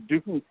have to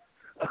do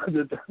and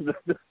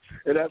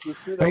have to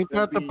sit Ain't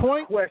up that and the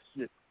point?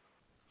 Questioned.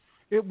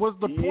 It was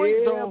the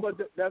point, though. But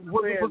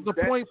was the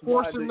point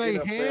forcing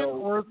their hand,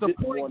 or is the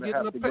point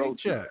getting a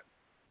paycheck?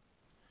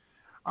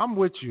 I'm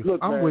with you.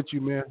 Look, I'm man, with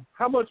you, man.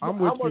 How much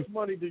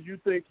money do you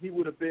think he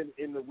would have been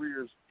in the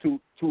rears to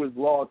his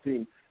law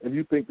team if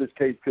you think this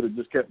case could have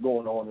just kept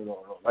going on and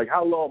on and on? Like,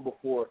 how long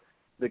before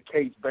the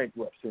case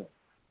bankrupts him?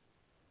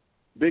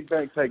 Big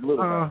banks take little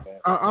banks, man.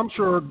 I'm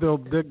sure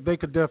they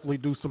could definitely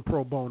do some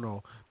pro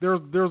bono.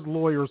 There's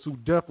lawyers who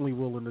definitely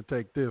willing to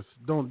take this.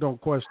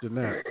 Don't question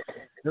that.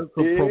 There's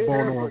some pro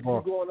bono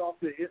involved.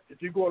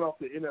 If you're going off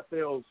the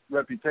NFL's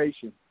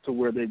reputation to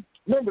where they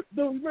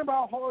remember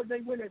how hard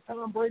they went at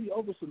Tom Brady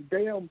over some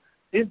damn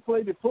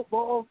inflated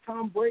football.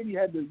 Tom Brady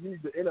had to use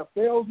the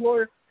NFL's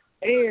lawyer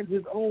and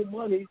his own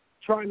money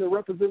trying to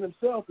represent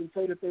himself and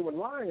say that they were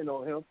lying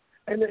on him.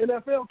 And the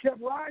NFL kept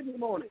riding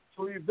him on it.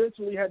 So he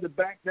eventually had to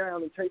back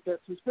down and take that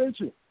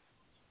suspension.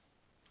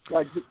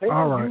 Like, they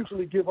don't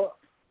usually give up.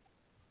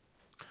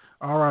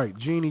 All right,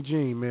 Jeannie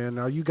Jean, man.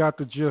 Now, you got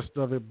the gist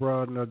of it,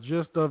 bro. Now, the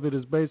gist of it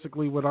is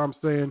basically what I'm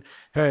saying.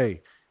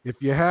 Hey, if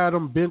you had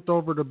them bent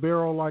over the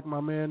barrel like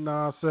my man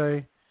Nas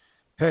say,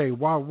 hey,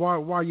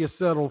 why you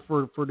settle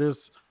for this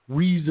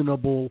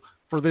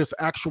for this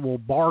actual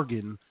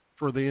bargain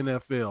for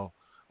the NFL?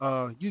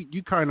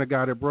 You kind of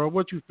got it, bro.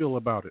 What you feel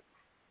about it?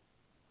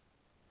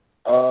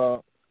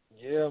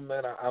 Yeah,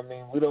 man. I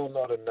mean, we don't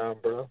know the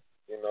number.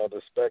 You know,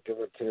 the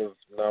speculative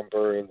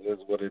number is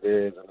what it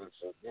is, and it's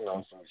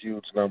some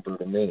huge number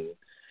to me.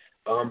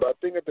 But I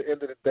think at the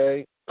end of the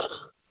day,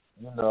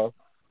 no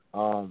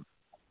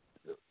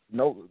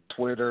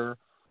Twitter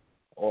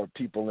or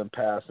people in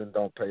passing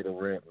don't pay the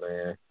rent,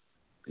 man.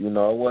 You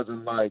know, it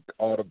wasn't like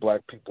all the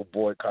black people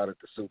boycotted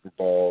the Super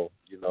Bowl,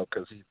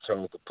 because he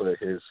chose to put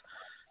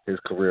his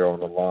career on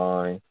the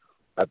line.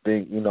 I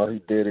think, he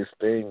did his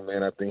thing,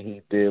 man. I think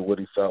he did what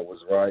he felt was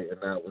right,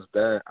 and that was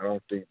that. I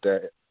don't think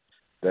that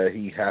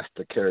he has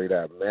to carry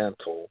that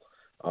mantle,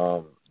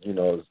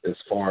 as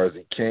far as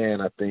he can.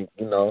 I think,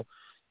 he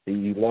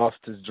lost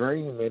his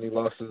dream, man. He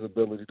lost his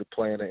ability to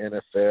play in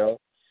the NFL,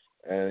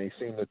 and he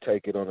seemed to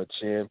take it on the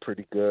chin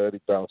pretty good. He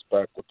bounced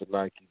back with the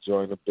Nike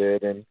joint a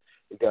bit, and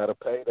he got a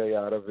payday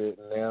out of it,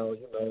 and now,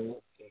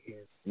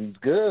 he's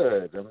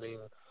good. I mean,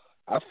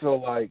 I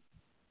feel like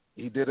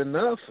he did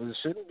enough. There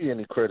shouldn't be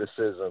any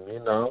criticism,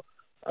 There's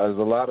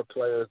a lot of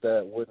players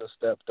that wouldn't have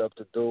stepped up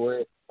to do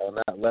it on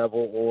that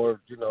level or,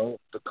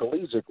 the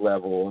collegiate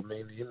level. I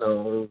mean, it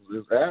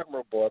was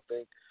admirable. I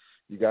think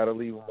you got to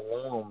leave him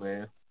alone,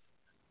 man.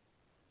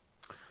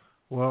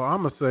 Well,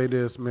 I'm going to say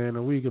this, man,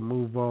 and we can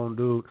move on,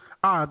 dude.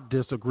 I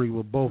disagree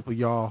with both of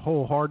y'all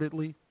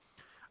wholeheartedly.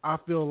 I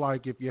feel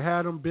like if you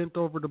had them bent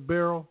over the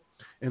barrel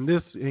and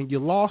you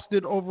lost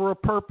it over a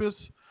purpose,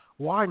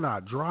 why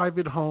not drive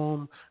it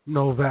home,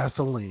 no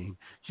Vaseline?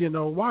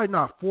 Why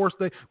not force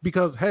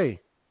because, hey,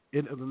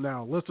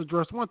 now let's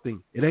address one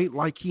thing. It ain't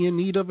like he in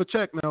need of a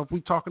check. Now, if we're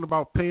talking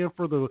about paying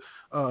for the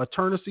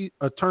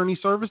attorney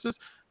services,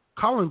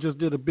 Colin just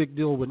did a big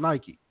deal with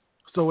Nike.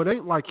 So it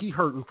ain't like he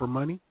hurting for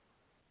money.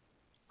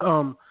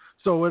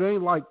 So it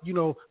ain't like,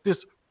 this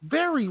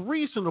very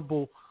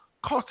reasonable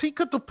cost. He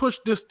could have pushed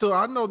this to,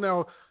 I know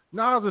now,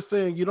 Nas is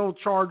saying you don't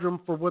charge them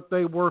for what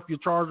they worth. You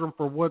charge them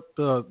for what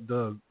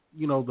the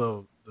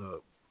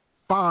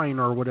fine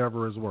or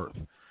whatever is worth.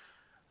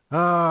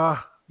 I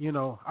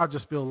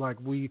just feel like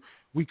we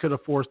could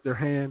have forced their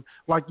hand.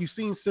 Like you've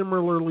seen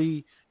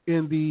similarly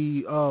in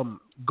the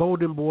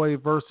Golden Boy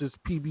versus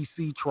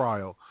PBC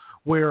trial,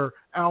 where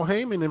Al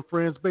Heyman and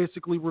friends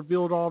basically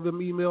revealed all them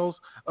emails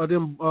of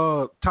them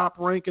Top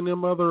Rank and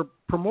them other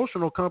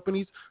promotional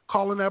companies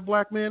calling that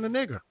black man a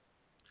nigger.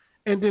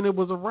 And then it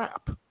was a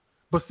wrap.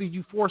 But see,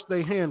 you forced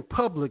their hand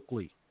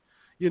publicly,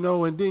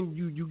 and then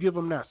you give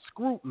them that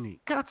scrutiny.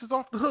 Cats is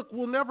off the hook.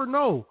 We'll never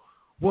know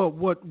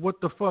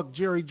what the fuck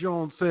Jerry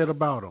Jones said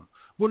about him.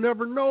 We'll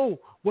never know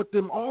what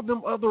all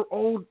them other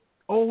old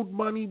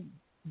money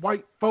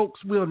white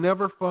folks will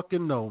never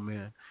fucking know,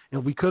 man.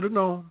 And we could have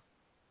known.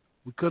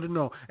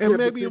 And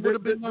maybe it would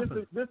have been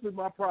nothing. This is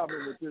my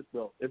problem with this,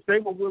 though. If they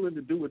were willing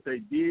to do what they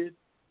did,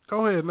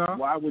 go ahead now.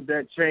 Why would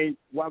that change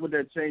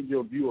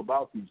your view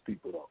about these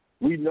people, though?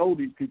 We know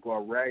these people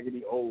are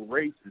raggedy old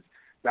racists.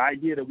 The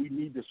idea that we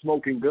need the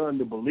smoking gun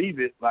to believe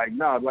it, like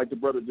the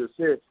brother just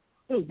said,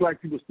 there's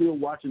black people still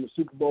watching the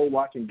Super Bowl,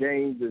 watching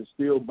games, and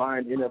still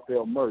buying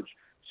NFL merch.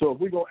 So if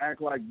we're going to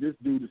act like this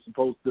dude is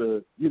supposed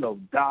to,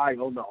 die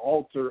on the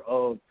altar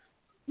of,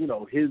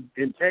 his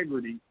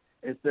integrity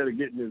instead of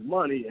getting his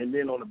money, and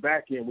then on the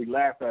back end we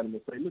laugh at him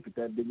and say, look at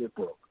that big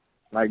broke.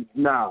 Like,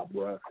 nah,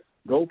 bro.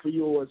 Go for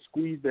yours,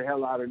 squeeze the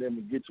hell out of them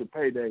and get your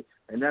payday.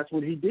 And that's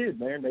what he did,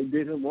 man. They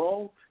did him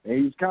wrong,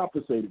 and he's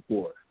compensated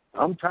for it.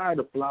 I'm tired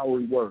of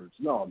flowery words.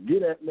 No,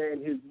 get that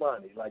man his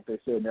money, like they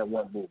said in that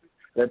one movie,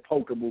 that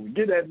poker movie.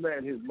 Get that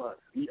man his money.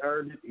 He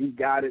earned it, he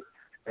got it,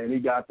 and he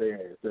got their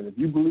ass. And if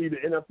you believe the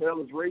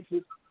NFL is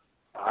racist,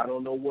 I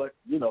don't know what,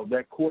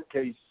 that court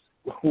case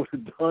would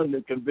have done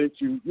to convince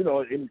you,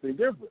 anything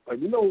different. Like,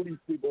 we know who these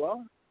people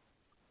are.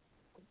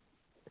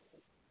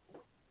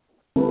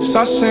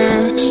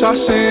 Saucing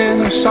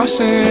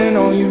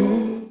on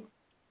you.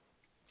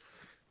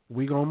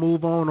 We gonna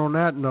move on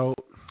that note.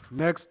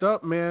 Next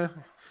up, man,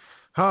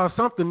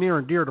 something near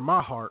and dear to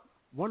my heart.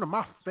 One of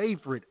my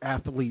favorite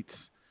athletes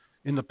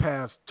in the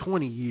past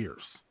 20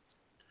 years,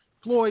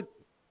 Floyd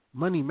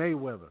Money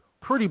Mayweather,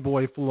 Pretty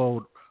Boy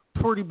Floyd,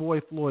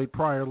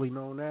 priorly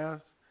known as.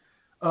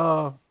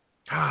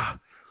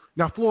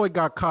 Now, Floyd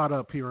got caught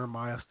up here in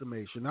my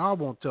estimation. Now, I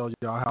won't tell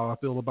y'all how I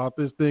feel about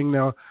this thing.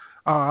 Now,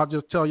 I'll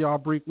just tell y'all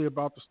briefly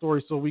about the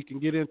story so we can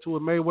get into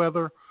it.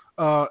 Mayweather,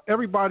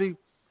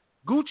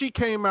 Gucci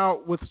came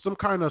out with some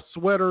kind of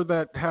sweater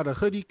that had a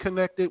hoodie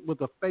connected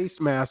with a face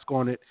mask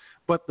on it,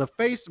 but the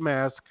face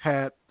mask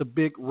had the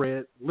big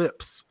red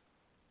lips.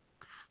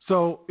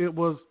 So it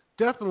was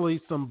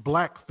definitely some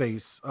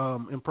blackface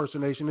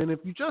impersonation. And if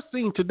you just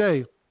seen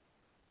today,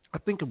 I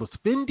think it was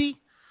Fendi,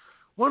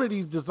 one of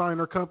these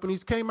designer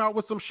companies came out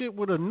with some shit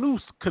with a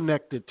noose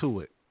connected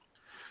to it.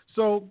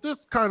 So this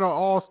kind of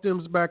all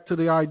stems back to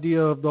the idea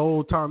of the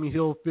old Tommy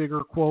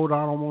Hilfiger quote,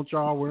 I don't want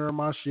y'all wearing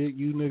my shit,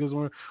 you niggas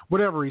wearing,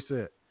 whatever he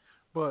said.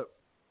 But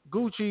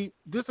Gucci,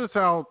 this is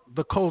how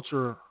the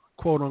culture,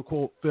 quote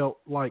unquote, felt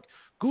like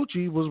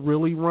Gucci was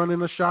really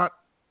running a shot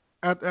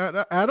at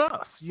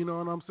us, you know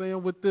what I'm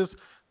saying, with this,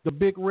 the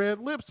big red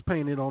lips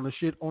painted on the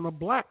shit on a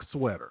black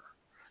sweater.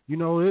 You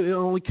know, it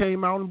only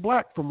came out in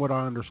black from what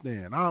I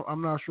understand.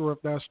 I'm not sure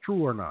if that's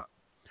true or not.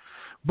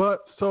 But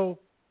so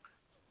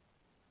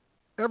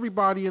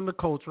everybody in the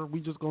culture,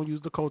 we just going to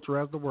use the culture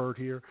as the word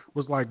here,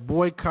 was like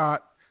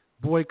boycott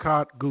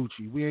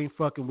Gucci. We ain't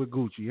fucking with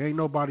Gucci. Ain't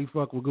nobody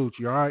fuck with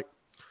Gucci, all right?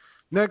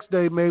 Next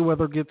day,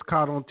 Mayweather gets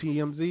caught on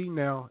TMZ.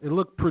 Now, it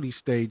looked pretty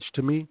staged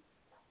to me.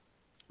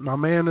 My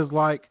man is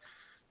like,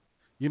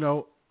 you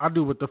know, I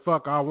do what the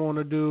fuck I want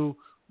to do.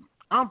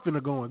 I'm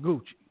finna go in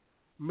Gucci.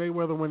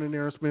 Mayweather went in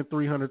there and spent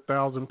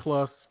 $300,000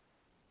 plus,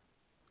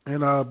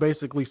 and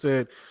basically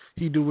said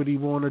he do what he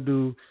want to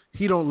do.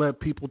 He don't let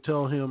people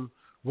tell him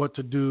what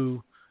to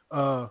do.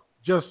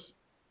 Just,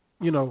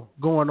 you know,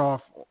 going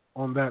off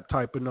on that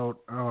type of note.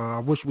 I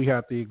wish we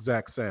had the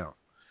exact sound.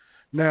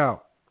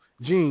 Now,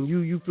 Gene,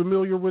 you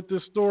familiar with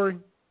this story?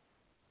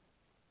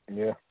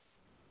 Yeah.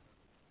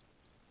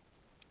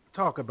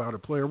 Talk about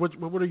it, player. What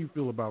do you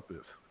feel about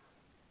this?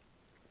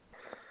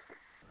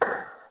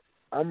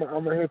 I'm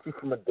going to hit you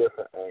from a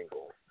different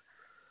angle.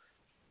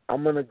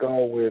 I'm going to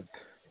go with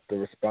the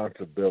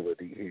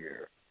responsibility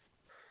here.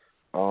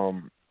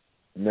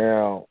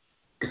 Now,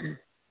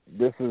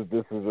 this is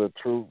a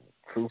true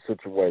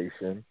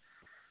situation.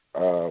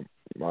 One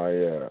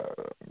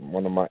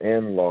of my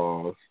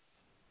in-laws,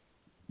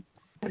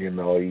 you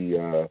know, he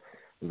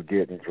was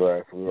getting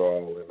dressed. We were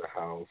all in the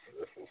house.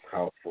 This was a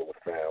house full of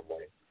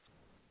family.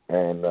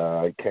 And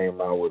he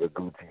came out with a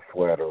Gucci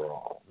sweater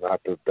on.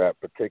 Not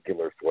that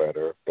particular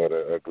sweater, but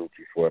a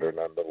Gucci sweater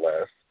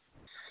nonetheless.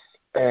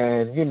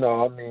 And, you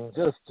know, I mean,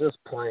 just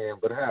playing,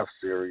 but half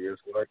serious.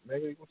 Like,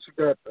 nigga, what you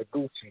got a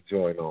Gucci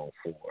joint on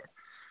for?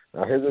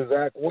 Now, his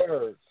exact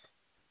words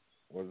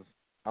was,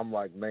 I'm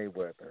like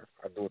Mayweather.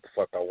 I do what the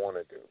fuck I want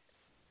to do.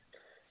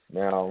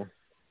 Now,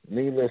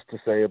 needless to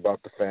say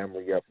about the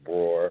family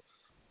uproar,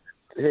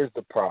 here's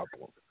the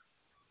problem.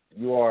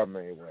 You are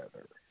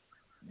Mayweather.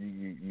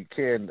 You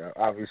can,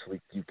 obviously,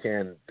 you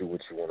can do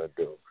what you want to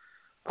do.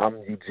 I'm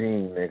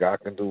Eugene, nigga. I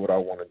can do what I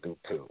want to do,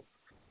 too.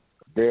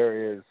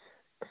 There is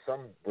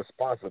some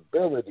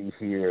responsibility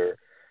here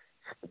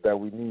that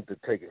we need to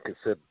take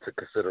into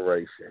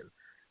consideration,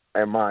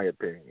 in my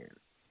opinion.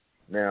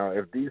 Now,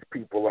 if these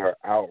people are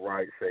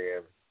outright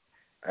saying,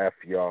 F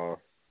y'all,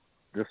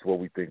 this is what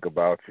we think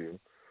about you,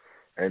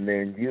 and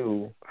then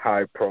you,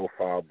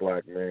 high-profile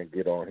black man,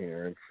 get on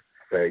here and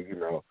say, you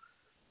know,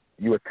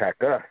 you attack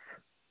us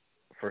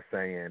for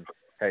saying,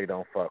 hey,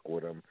 don't fuck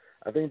with him.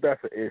 I think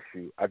that's an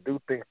issue. I do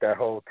think that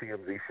whole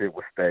TMZ shit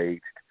was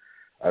staged.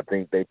 I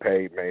think they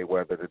paid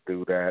Mayweather to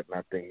do that, and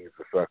I think he's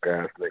a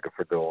suck-ass nigga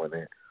for doing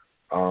it.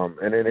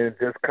 And then it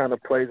just kind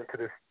of plays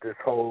into this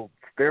whole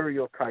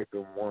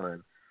stereotyping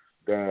one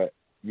that,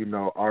 you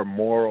know, our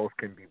morals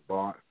can be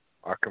bought,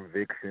 our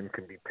conviction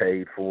can be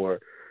paid for.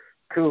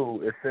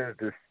 Two, it sends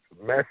this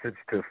message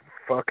to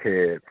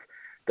fuckheads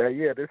that,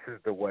 yeah, this is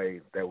the way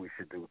that we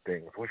should do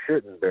things. We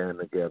shouldn't band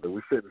together.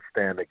 We shouldn't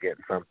stand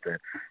against something,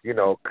 you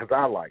know, because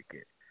I like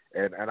it.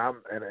 And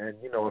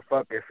you know, if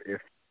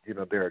you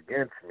know, they're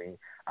against me,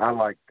 I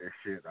like this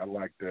shit. I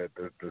like the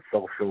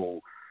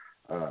social,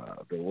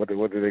 what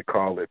do they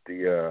call it?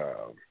 The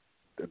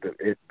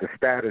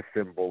status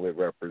symbol it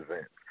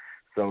represents.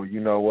 So you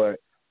know what?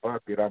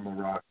 Fuck it, I'm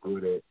gonna rock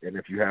with it. And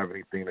if you have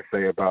anything to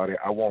say about it,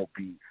 I won't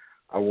be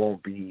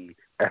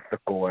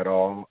ethical at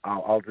all.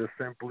 I'll just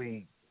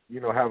simply, you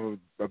know, have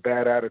a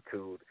bad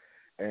attitude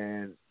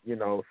and, you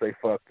know, say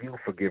fuck you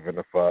for giving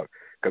a fuck,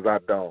 because I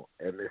don't.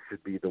 And this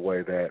should be the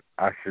way that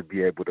I should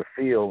be able to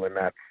feel, and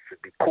that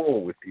should be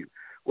cool with you.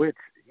 Which,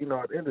 you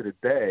know, at the end of the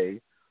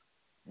day,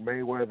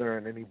 Mayweather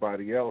and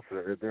anybody else,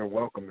 they're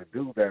welcome to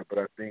do that. But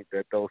I think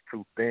that those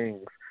two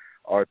things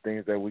are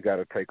things that we got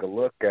to take a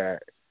look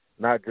at,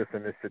 not just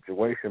in this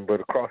situation,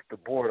 but across the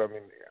board. I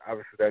mean,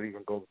 obviously that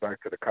even goes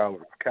back to the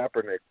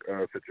Kaepernick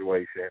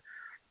situation,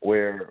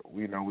 where,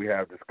 you know, we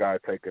have this guy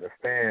taking a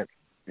stance.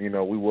 You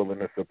know, we're willing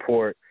to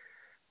support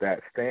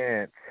that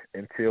stance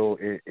until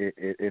it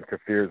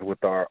interferes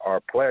with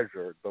our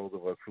pleasure. Those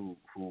of us who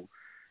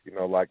you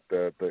know, like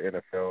the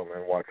NFL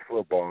and watch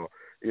football,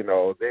 you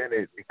know, then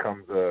it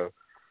becomes a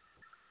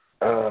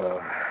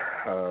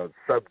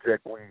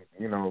subject we,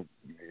 you know,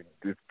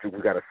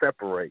 we got to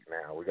separate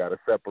now. We got to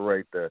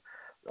separate the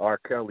R.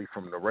 Kelly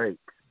from the rape,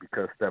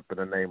 because "Step in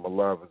the Name of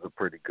Love" is a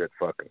pretty good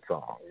fucking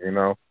song, you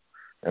know.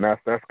 And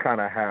that's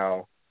kind of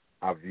how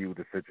I view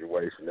the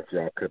situation. If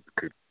y'all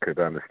could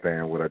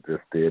understand what I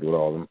just did with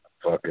all them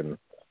fucking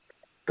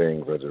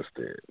things I just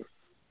did.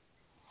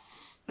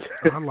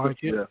 I like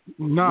it. Yeah.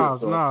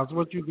 Nas,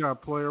 what you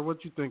got, player?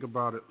 What you think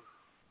about it?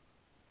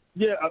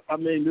 Yeah, I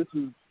mean, this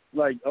is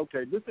like,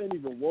 okay, this ain't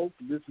even woke.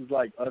 This is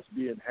like us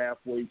being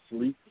halfway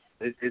asleep.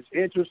 It's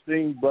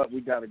interesting, but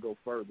we got to go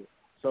further.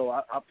 So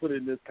I put it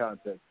in this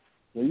context.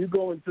 When you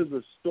go into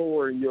the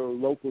store in your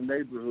local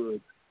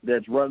neighborhood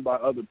that's run by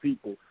other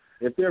people,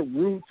 if they're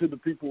rude to the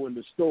people in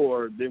the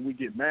store, then we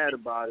get mad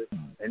about it,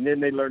 and then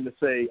they learn to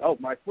say, "Oh,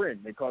 my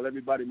friend." They call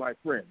everybody my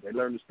friend. They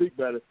learn to speak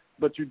better,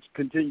 but you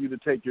continue to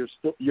take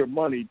your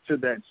money to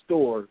that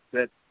store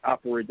that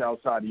operates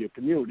outside of your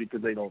community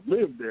because they don't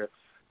live there.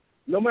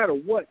 No matter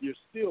what, you're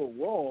still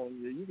wrong.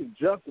 You can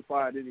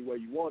justify it any way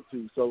you want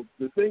to. So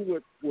the thing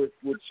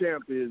with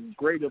Champ is,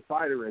 great a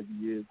fighter as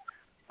he is,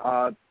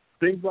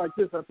 things like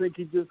this, I think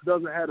he just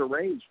doesn't have a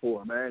range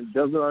for, man.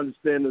 Doesn't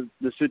understand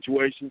the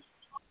situations,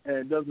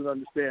 and doesn't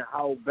understand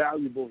how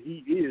valuable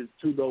he is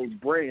to those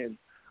brands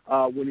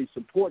when he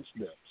supports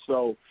them.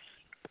 So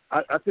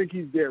I think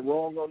he's dead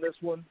wrong on this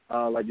one.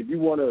 Like, if you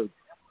want to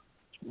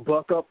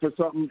buck up for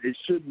something, it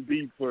shouldn't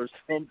be for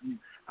something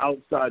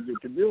outside your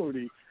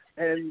community.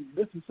 And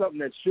this is something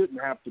that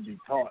shouldn't have to be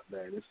taught,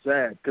 man. It's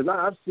sad, because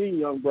I've seen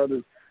young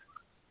brothers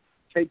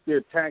take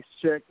their tax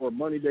check or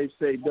money they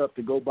saved up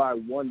to go buy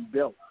one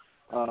belt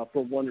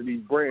from one of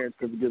these brands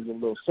because it gives them a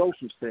little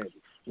social standing.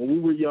 When we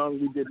were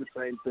young, we did the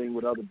same thing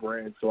with other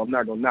brands, so I'm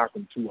not going to knock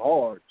them too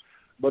hard.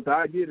 But the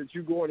idea that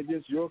you're going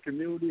against your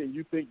community and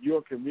you think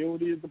your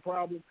community is the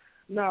problem,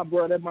 nah,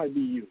 bro, that might be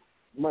you.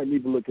 You might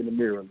need to look in the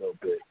mirror a little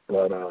bit.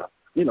 But,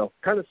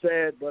 kind of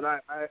sad, but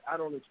I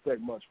don't expect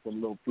much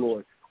from Lil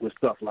Floyd with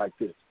stuff like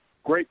this.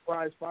 Great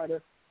prize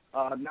fighter,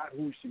 not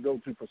who you should go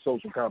to for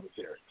social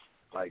commentary.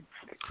 Like,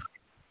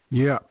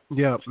 yeah,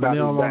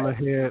 nail on the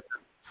head.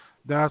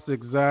 That's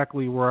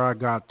exactly where I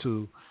got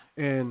to.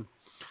 And,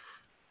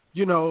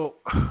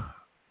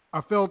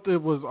 I felt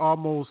it was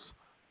almost,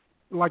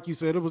 like you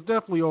said, it was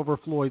definitely over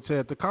Floyd's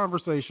head. The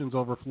conversation's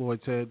over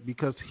Floyd's head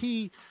because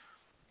he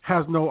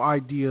has no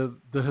idea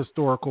the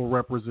historical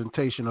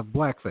representation of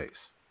blackface.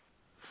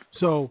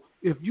 So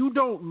if you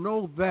don't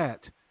know that,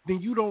 then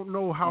you don't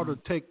know how to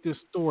take this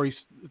story.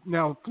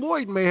 Now,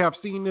 Floyd may have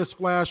seen this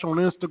flash on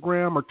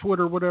Instagram or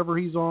Twitter, whatever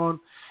he's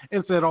on,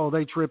 and said, "Oh,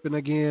 they tripping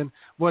again,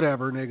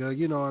 whatever, nigga."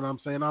 You know what I'm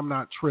saying? I'm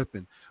not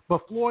tripping.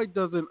 But Floyd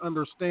doesn't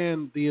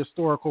understand the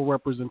historical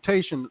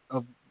representation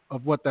of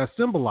what that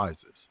symbolizes.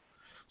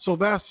 So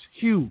that's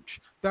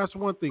huge. That's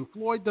one thing.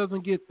 Floyd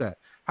doesn't get that.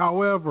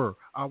 However,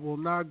 I will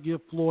not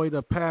give Floyd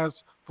a pass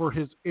for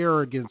his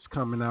arrogance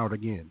coming out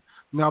again.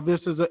 Now,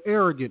 this is an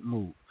arrogant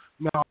move.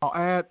 Now, I'll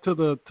add to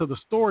the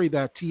story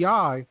that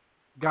T.I.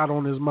 got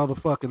on his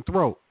motherfucking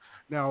throat.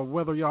 Now,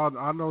 whether y'all,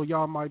 I know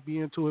y'all might be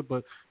into it,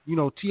 but,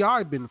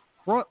 T.I. been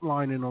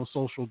frontlining on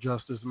social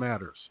justice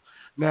matters.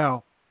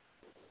 Now,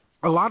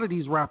 a lot of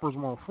these rappers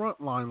won't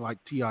frontline like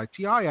T.I.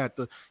 T.I. at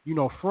the,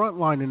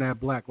 frontlining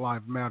at Black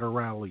Lives Matter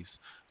rallies,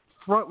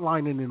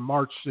 frontlining in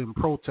marches and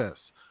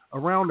protests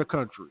around the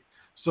country.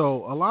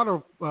 So a lot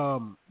of,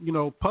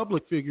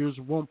 public figures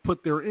won't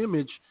put their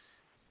image,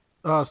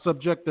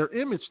 subject their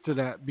image to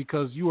that,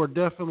 because you are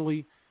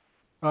definitely,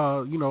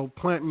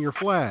 planting your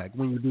flag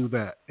when you do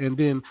that. And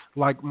then,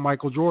 like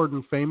Michael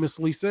Jordan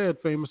famously said,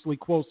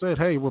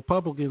 "Hey,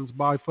 Republicans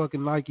buy fucking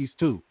Nikes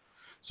too."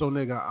 So,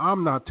 nigga,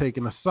 I'm not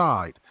taking a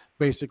side.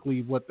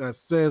 Basically, what that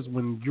says,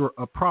 when you're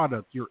a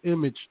product, your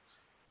image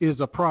is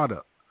a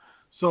product.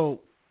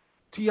 So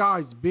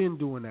T.I.'s been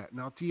doing that.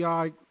 Now,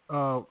 T.I.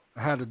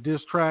 had a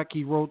diss track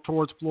he wrote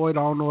towards Floyd.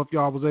 I don't know if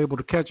y'all was able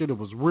to catch it. It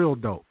was real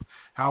dope.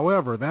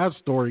 However, that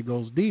story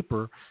goes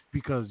deeper,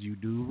 because you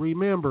do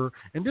remember,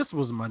 and this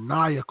was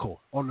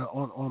maniacal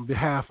on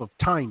behalf of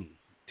Tiny,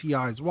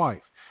 T.I.'s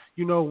wife.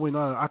 When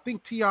I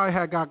think T.I.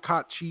 had got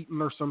caught cheating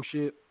or some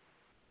shit,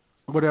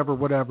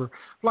 whatever,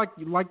 like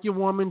your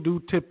woman do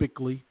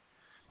typically,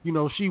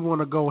 she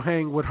want to go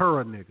hang with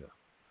her a nigga.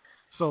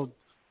 So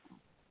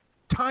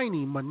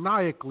Tiny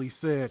maniacally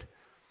said,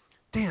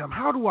 "Damn,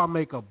 how do I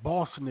make a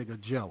boss nigga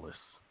jealous?"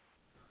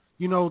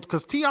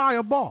 Because T.I.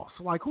 a boss.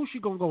 Like, who's she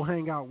going to go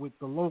hang out with?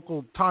 The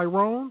local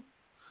Tyrone?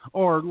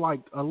 Or,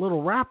 like, a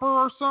little rapper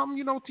or something?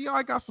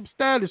 T.I. got some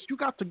status. You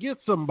got to get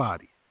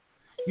somebody.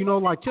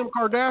 Like Kim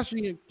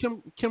Kardashian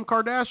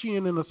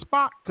in a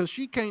spot, because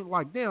she can't,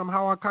 like, damn,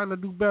 how I kind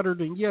of do better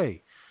than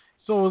Ye.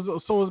 So is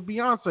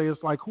Beyonce.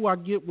 It's like, who I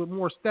get with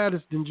more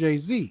status than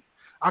Jay-Z.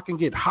 I can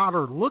get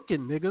hotter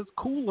looking niggas,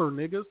 cooler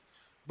niggas,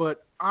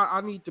 but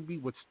I need to be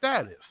with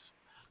status.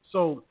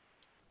 So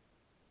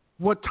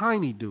what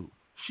Tiny do?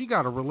 She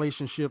got a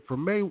relationship with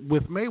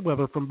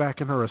Mayweather from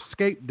back in her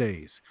Escape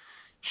days.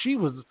 She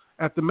was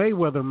at the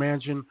Mayweather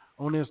mansion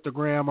on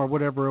Instagram or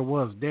whatever it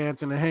was,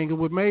 dancing and hanging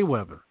with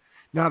Mayweather.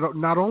 Now,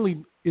 not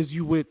only is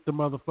you with the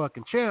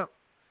motherfucking champ,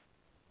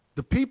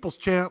 the people's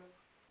champ,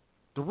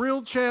 The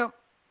real champ,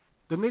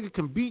 the nigga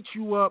can beat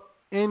you up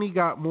and he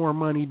got more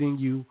money than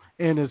you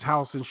and his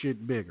house and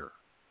shit bigger.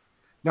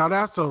 Now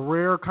that's a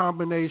rare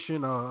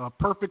combination, a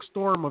perfect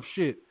storm of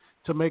shit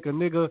to make a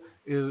nigga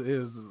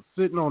is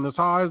sitting on as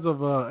high as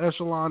of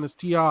echelon as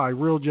T.I.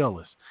 real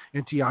jealous.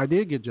 And T.I.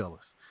 did get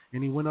jealous.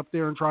 And he went up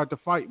there and tried to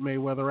fight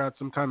Mayweather at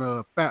some kind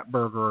of fat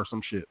burger or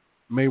some shit.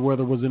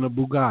 Mayweather was in a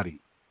Bugatti.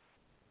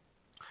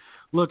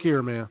 Look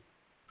here, man.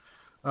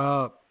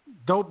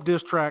 Dope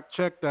diss track.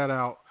 Check that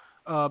out.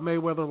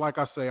 Mayweather, like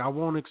I say, I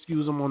won't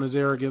excuse him on his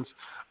arrogance.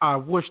 I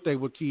wish they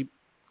would keep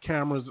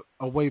cameras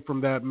away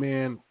from that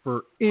man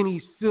for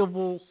any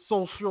civil,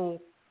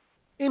 social,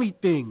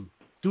 anything.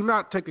 Do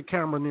not take a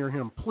camera near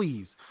him,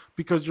 please,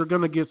 because you're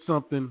going to get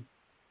something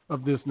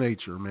of this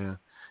nature, man.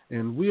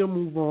 And we'll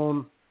move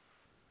on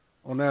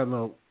that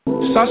note.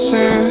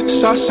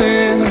 Saucing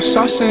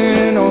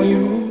on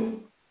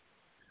you.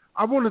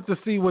 I wanted to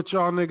see what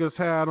y'all niggas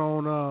had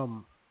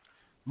on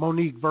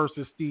Monique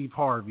versus Steve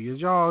Harvey. Is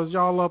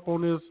y'all up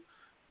on this?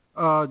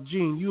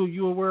 Gene,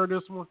 you aware of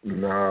this one?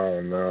 No,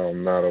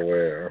 I'm not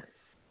aware.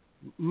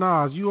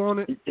 Nas, you on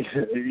it?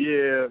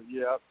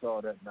 Yeah, I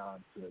saw that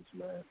nonsense,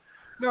 man.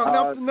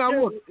 Now,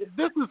 look,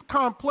 this is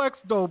complex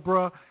though,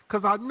 bruh,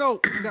 because I know.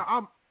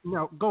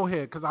 Now, go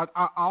ahead, because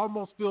I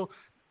almost feel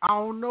I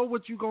don't know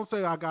what you gonna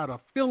say. I got a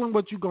feeling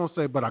what you gonna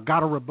say, but I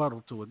got a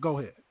rebuttal to it. Go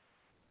ahead.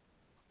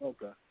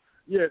 Okay.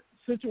 Yeah,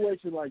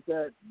 situation like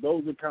that,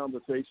 those are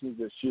conversations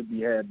that should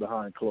be had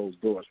behind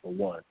closed doors, for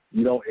one.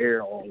 You don't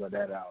air all of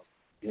that out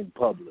in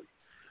public.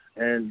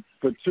 And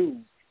for two,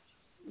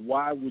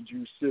 why would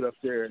you sit up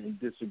there and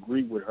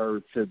disagree with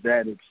her to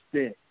that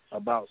extent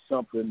about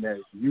something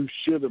that you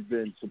should have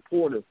been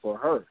supportive for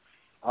her?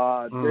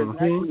 There's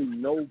actually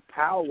no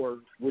power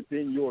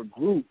within your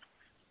group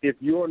if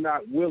you're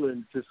not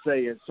willing to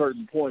say at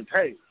certain points,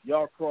 hey,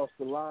 y'all crossed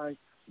the line.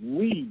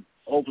 We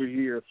over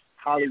here,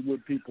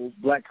 Hollywood people,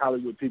 black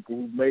Hollywood people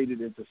who've made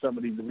it into some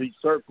of these elite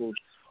circles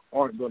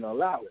aren't going to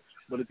allow it.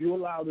 But if you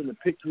allow them to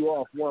pick you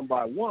off one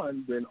by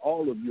one, then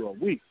all of you are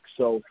weak.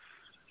 So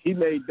he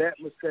made that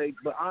mistake.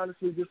 But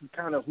honestly, this is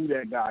kind of who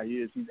that guy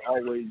is. He's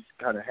always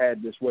kind of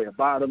had this way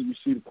about him. You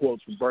see the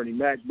quotes from Bernie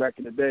Mac back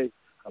in the day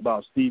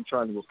about Steve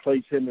trying to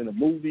replace him in a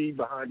movie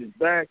behind his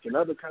back and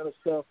other kind of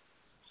stuff.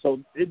 So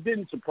it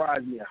didn't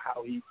surprise me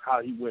how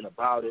he went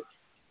about it.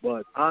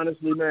 But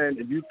honestly, man,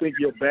 if you think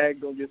your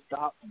bag gonna get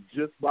stopped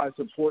just by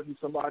supporting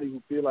somebody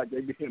who feel like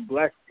they being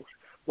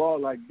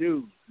blackballed, like,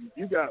 dude,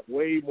 you got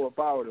way more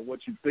power than what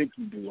you think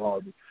you do,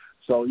 Harvey.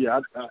 So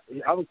yeah,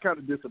 I was kind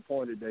of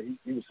disappointed that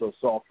he was so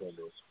soft on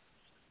this.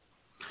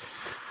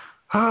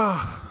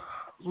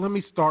 Let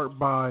me start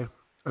by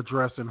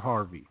addressing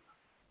Harvey.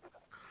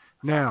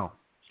 Now,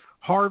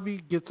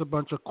 Harvey gets a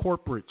bunch of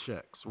corporate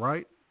checks,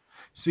 right?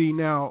 See,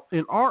 now,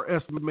 in our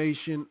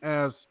estimation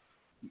as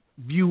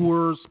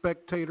viewers,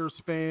 spectators,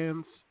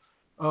 fans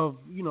of,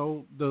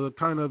 the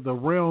kind of the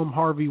realm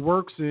Harvey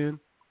works in,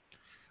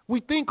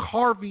 we think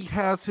Harvey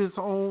has his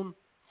own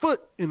foot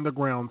in the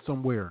ground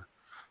somewhere.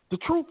 The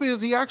truth is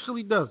he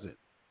actually doesn't.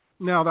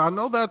 Now, I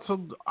know that's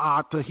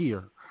odd to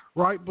hear,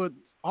 right? But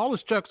all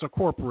his checks are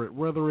corporate,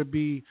 whether it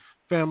be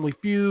Family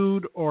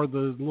Feud or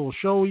the little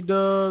show he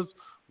does,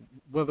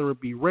 whether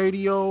it be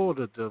radio or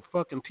the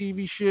fucking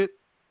TV shit,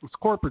 it's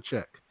corporate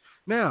check.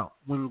 Now,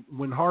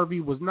 when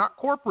Harvey was not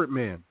corporate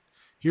man,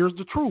 here's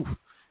the truth.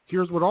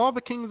 Here's what all the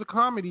kings of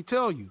comedy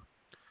tell you.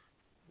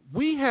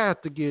 We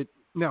had to get,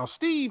 now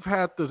Steve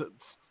had to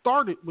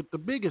start it with the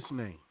biggest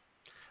name.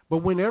 But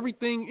when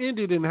everything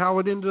ended and how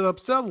it ended up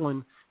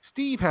settling,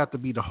 Steve had to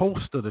be the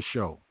host of the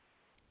show.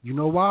 You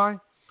know why?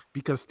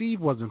 Because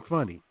Steve wasn't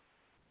funny.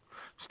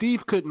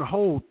 Steve couldn't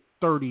hold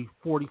 30,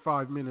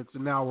 45 minutes,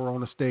 an hour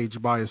on a stage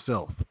by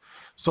himself.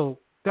 So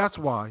that's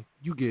why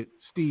you get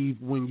Steve,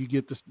 when you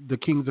get the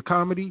Kings of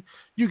Comedy,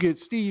 you get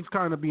Steve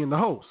kind of being the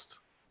host.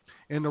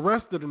 And the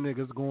rest of the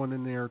niggas going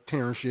in there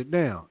tearing shit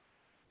down.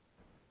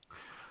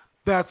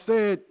 That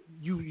said,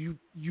 you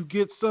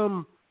get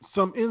some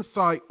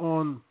insight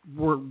on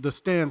where the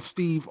stance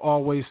Steve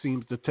always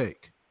seems to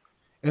take.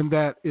 And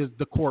that is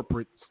the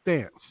corporate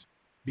stance.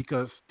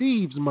 Because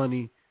Steve's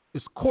money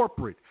is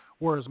corporate,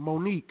 whereas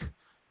Monique,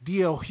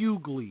 D.L.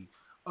 Hughley,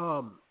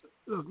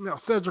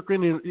 now Cedric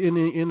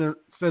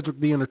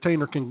the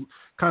Entertainer can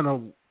kind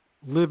of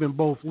live in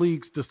both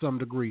leagues to some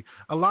degree.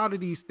 A lot of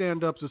these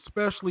stand-ups,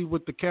 especially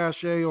with the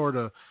cachet or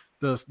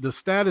the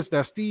status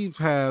that Steve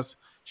has,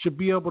 should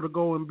be able to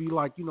go and be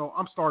like,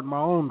 I'm starting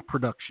my own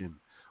production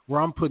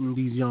where I'm putting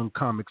these young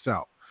comics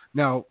out.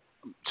 Now,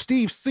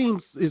 Steve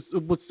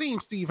would seem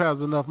Steve has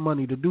enough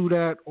money to do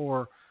that,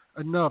 or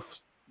enough,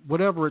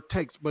 whatever it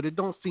takes, but it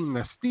don't seem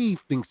that Steve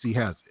thinks he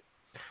has it.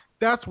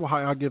 That's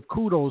why I give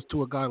kudos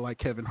to a guy like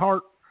Kevin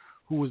Hart,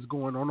 who is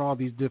going on all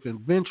these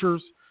different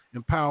ventures,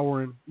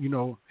 empowering,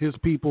 his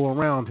people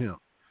around him.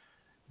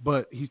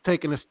 But he's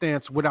taking a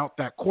stance without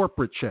that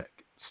corporate check.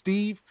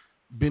 Steve,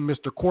 been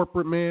Mr.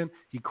 Corporate Man.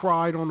 He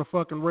cried on the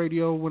fucking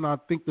radio when I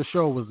think the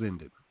show was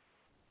ended.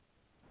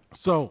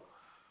 So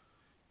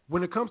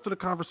when it comes to the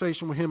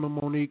conversation with him and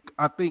Monique,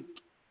 I think,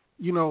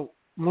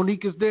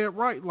 Monique is dead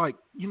right. Like,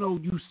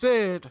 you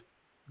said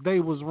they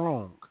was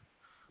wrong.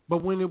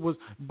 But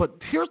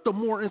here's the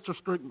more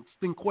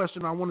interesting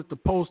question I wanted to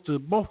pose to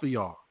both of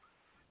y'all.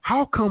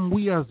 How come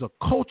we as a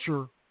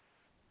culture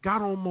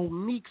got on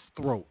Monique's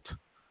throat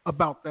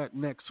about that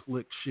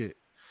Netflix shit?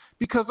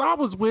 Because I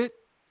was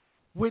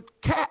with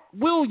Cat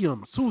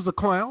Williams, who's a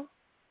clown,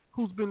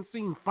 who's been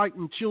seen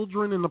fighting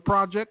children in the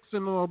projects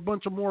and a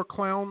bunch of more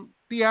clown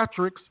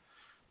theatrics.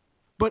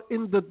 But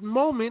in the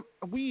moment,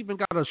 we even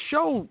got a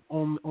show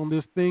on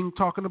this thing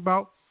talking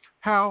about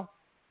how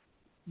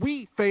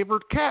we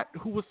favored Cat,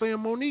 who was saying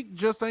Monique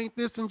just ain't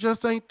this and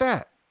just ain't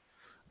that.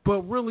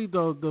 But really,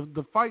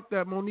 the fight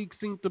that Monique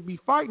seemed to be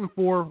fighting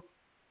for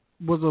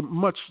was a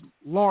much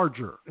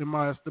larger, in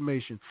my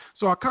estimation.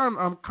 So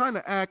I'm kind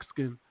of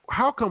asking,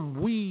 how come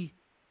we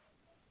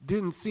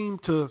didn't seem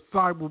to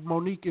side with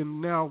Monique, and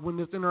now when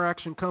this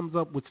interaction comes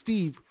up with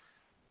Steve,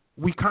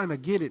 we kind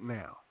of get it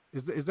now?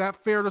 Is that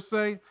fair to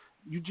say?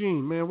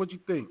 Eugene, man, what you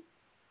think?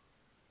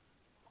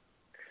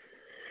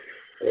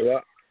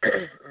 Well, I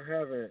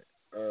haven't,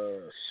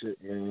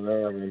 man, I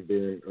haven't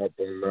been up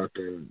on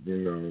nothing,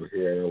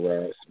 here in the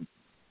last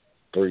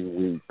 3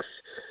 weeks.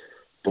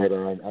 But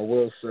I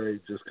will say,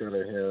 just kind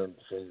of hearing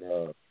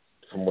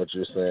from what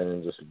you're saying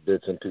and just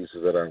bits and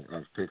pieces that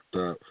I've picked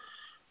up.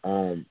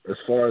 As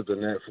far as the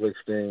Netflix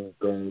thing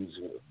goes,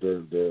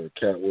 the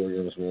Cat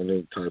Williams,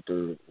 Monique type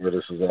of where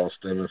this is all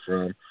stemming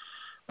from,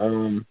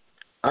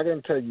 I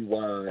can tell you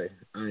why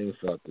I ain't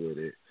fuck with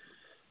it.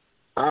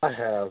 I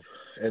have,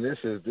 and this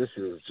is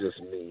just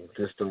me.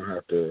 This does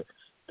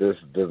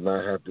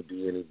not have to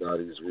be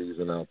anybody's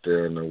reason out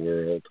there in the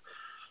world.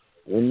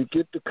 When you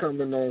get to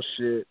coming on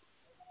shit,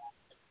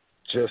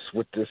 just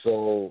with this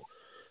old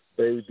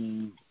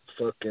baby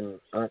fucking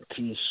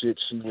auntie shit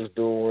she was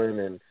doing,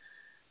 and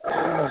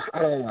I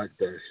don't like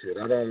that shit.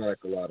 I don't like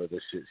a lot of the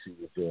shit she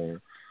was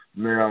doing.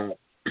 Now,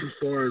 as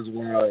far as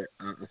why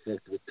I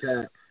fucked with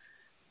Cat,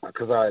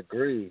 because I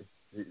agree,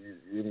 I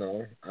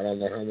don't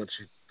know how much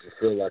you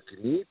feel like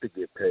you need to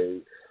get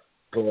paid,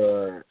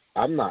 but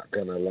I'm not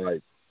going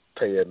to,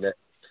 pay a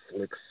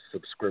Netflix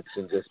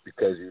subscription just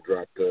because you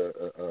dropped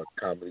a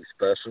comedy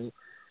special.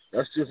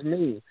 That's just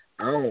me.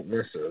 I don't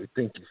necessarily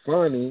think you're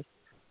funny,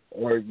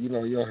 or, you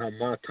don't have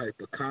my type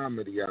of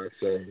comedy, I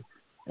say.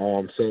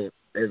 So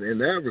in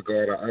that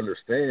regard, I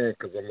understand,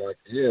 because I'm like,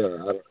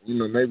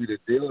 maybe the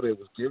deal they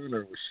was giving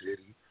her was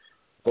shitty,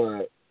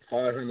 but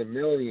 $500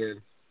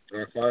 million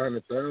or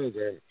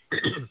 $500,000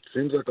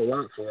 seems like a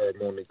lot for a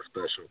Monique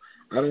special.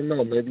 I don't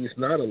know. Maybe it's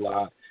not a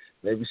lot.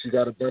 Maybe she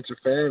got a bunch of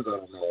fans I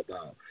don't know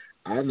about.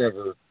 I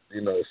never,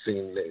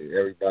 seen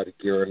everybody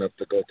gearing up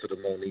to go to the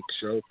Monique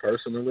show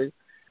personally,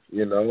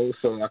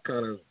 so I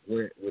kind of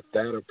went with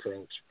that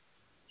approach.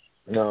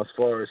 Now, as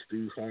far as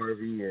Steve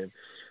Harvey and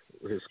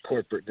his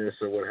corporateness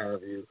or what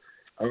have you,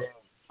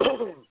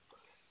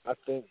 I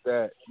think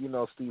that,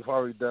 Steve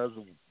Harvey does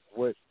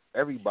what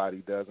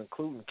everybody does,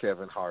 including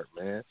Kevin Hart,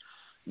 man.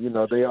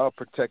 They all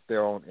protect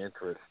their own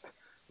interest.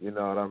 You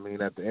know what I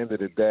mean? At the end of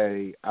the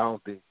day,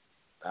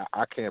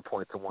 I can't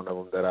point to one of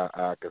them that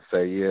I can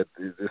say, yeah,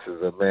 this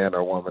is a man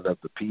or woman of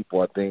the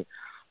people. I think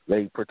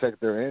they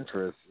protect their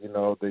interests.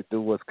 They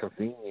do what's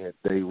convenient.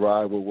 They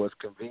ride with what's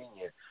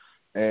convenient.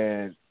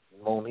 And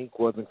Monique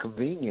wasn't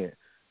convenient,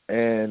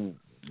 and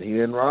he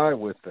didn't ride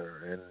with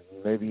her. And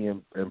maybe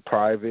in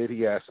private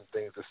he has some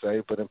things to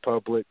say, but in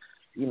public,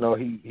 he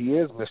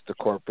is Mr.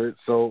 Corporate,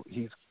 so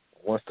he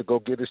wants to go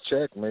get his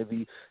check.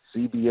 Maybe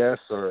CBS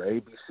or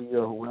ABC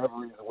or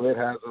whoever he's with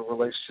has a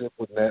relationship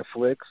with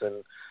Netflix,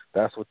 and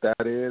that's what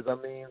that is. I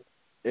mean,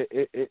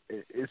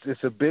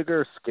 it's a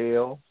bigger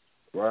scale,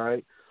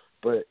 right?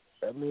 But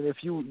I mean, if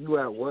you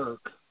at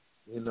work,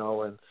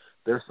 and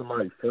there's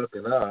somebody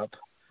fucking up,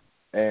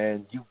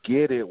 and you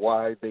get it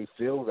why they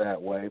feel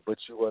that way, but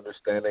you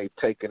understand they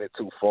taking it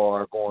too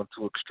far, going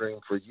too extreme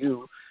for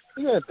you,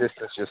 you gotta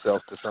distance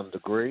yourself to some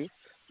degree.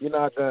 You're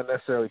not going to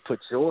necessarily put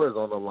yours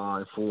on the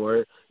line for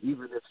it,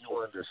 even if you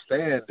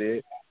understand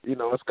it.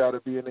 It's got to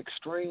be an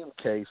extreme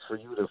case for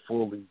you to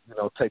fully,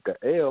 take a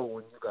L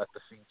when you got to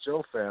feed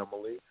your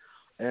family.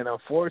 And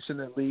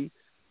unfortunately,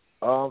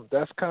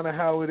 that's kind of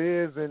how it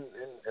is in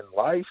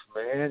life,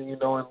 man.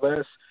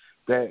 Unless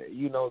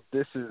that,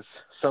 this is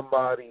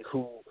somebody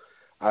who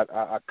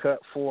I cut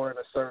for in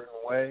a certain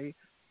way,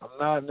 I'm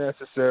not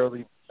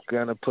necessarily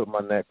gonna put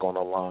my neck on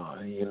the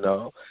line,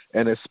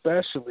 and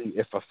especially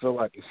if I feel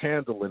like he's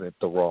handling it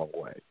the wrong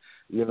way,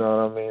 you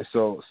know what I mean?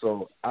 So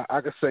I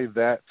can say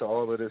that to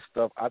all of this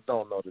stuff. I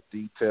don't know the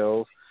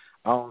details.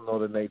 I don't know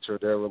the nature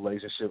of their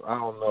relationship. I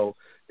don't know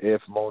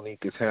if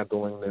Monique is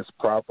handling this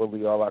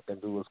properly. All I can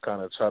do is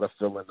kind of try to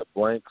fill in the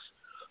blanks.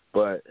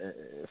 But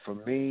for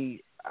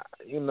me,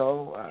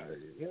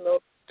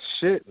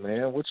 shit,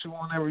 man, what you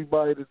want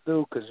everybody to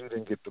do because you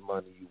didn't get the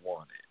money you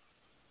wanted?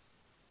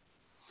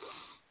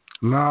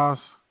 Nas.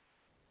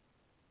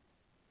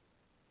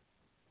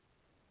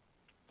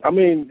 I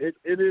mean,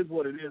 it is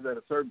what it is at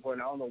a certain point.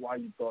 I don't know why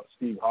you thought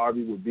Steve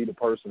Harvey would be the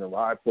person to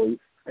ride for you.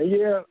 And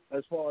yeah,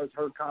 as far as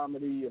her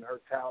comedy and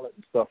her talent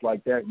and stuff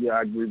like that, yeah,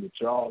 I agree with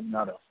y'all. I'm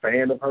not a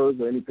fan of hers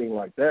or anything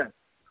like that.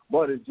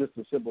 But it's just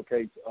a simple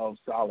case of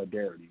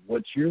solidarity.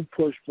 What you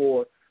push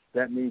for,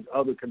 that means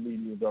other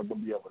comedians are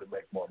going to be able to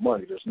make more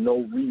money. There's no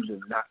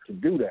reason not to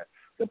do that.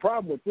 The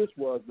problem with this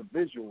was the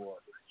visual of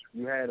it.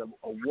 You had a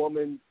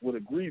woman with a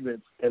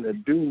grievance and a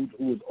dude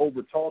who was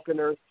over-talking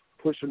her,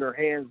 pushing her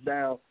hands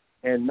down,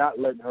 and not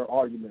letting her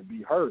argument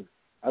be heard.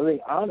 I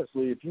think,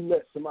 honestly, if you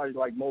let somebody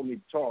like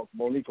Monique talk,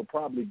 Monique will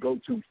probably go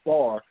too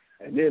far,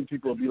 and then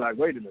people will be like,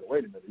 wait a minute,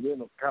 you're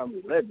a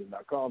comedy legend. Now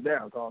calm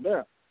down.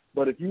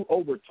 But if you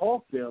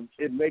over-talk them,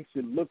 it makes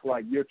it look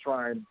like you're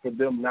trying for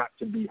them not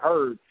to be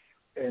heard,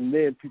 and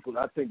then people,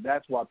 I think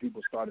that's why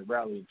people started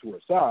rallying to her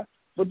side.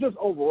 But just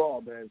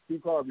overall, man,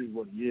 Steve Harvey is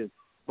what he is.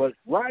 But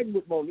riding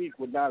with Monique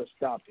would not have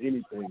stopped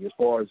anything as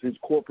far as his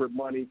corporate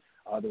money,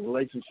 the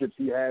relationships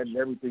he had and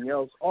everything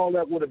else. All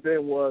that would have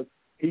been was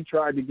he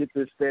tried to get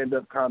this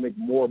stand-up comic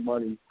more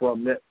money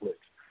from Netflix.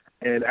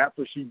 And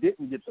after she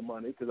didn't get the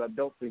money, because I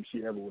don't think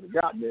she ever would have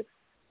gotten it,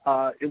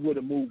 it would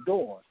have moved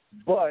on.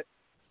 But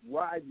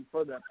riding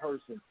for that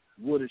person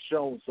would have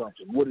shown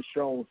something, would have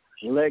shown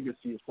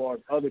legacy as far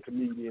as other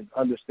comedians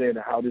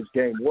understanding how this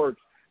game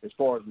works as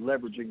far as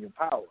leveraging your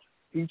power.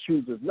 He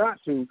chooses not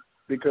to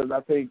because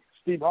I think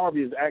Steve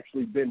Harvey has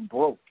actually been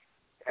broke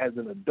as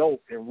an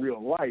adult in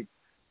real life,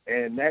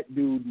 and that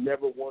dude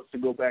never wants to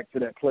go back to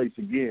that place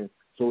again.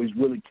 So he's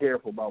really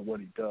careful about what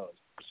he does.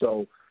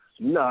 So,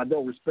 no, I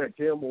don't respect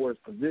him or his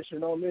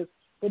position on this.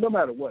 But no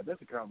matter what,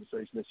 that's a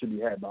conversation that should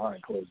be had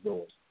behind closed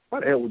doors. Why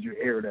the hell would you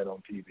air that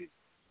on TV?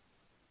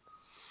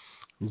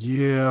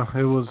 Yeah,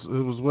 it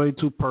was way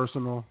too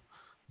personal.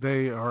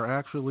 They are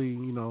actually,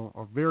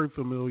 are very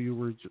familiar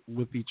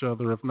with each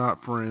other, if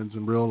not friends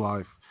in real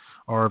life,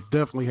 or have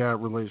definitely had a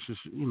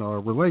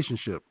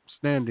relationship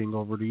standing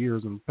over the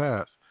years in the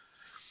past.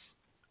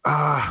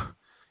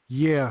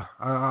 Yeah,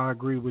 I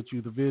agree with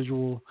you. The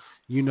visual,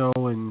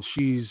 and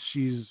she's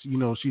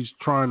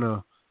trying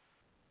to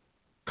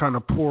kind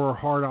of pour her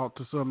heart out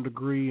to some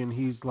degree, and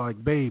he's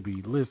like,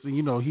 baby, listen,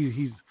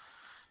 he's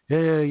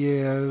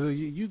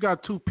you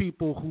got two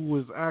people who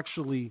was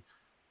actually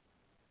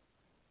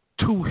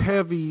too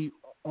heavy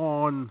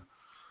on,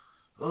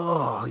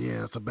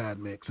 it's a bad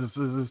mix.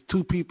 It's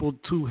two people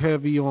too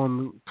heavy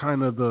on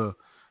kind of the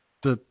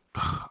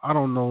I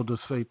don't know to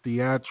say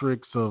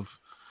theatrics of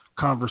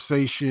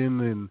conversation,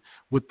 and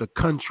with the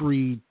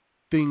country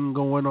thing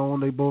going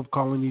on, they both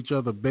calling each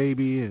other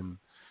baby, and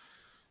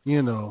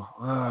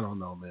I don't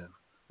know, man.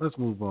 Let's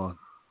move on.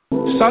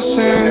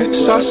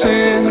 Sussing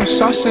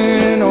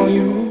on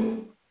you.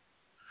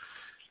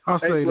 I'll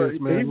say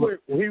this, man.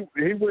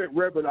 He went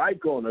Reverend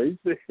Ike on her. He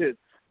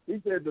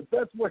said the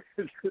best way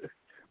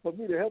for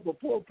me to help a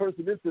poor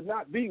person is to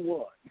not be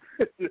one.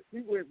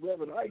 He went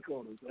Reverend Ike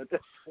on us.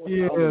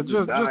 Yeah, I was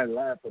just dying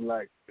laughing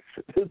like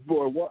this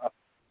boy. Wow.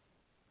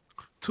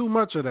 Too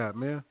much of that,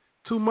 man.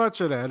 Too much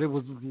of that. It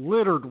was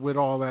littered with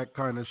all that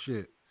kind of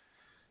shit.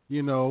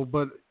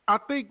 But I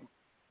think,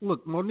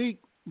 look, Monique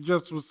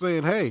just was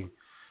saying, hey,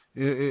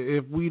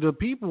 if we the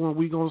people and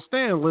we gonna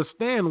stand, let's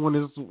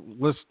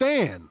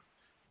stand.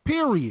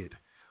 Period.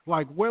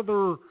 Like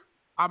whether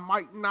I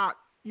might not,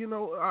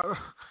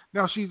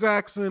 now she's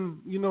asking,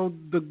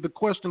 the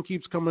question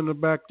keeps coming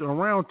back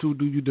around to,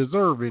 do you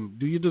deserve it?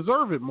 Do you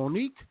deserve it,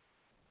 Monique?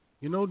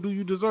 Do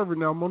you deserve it?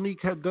 Now,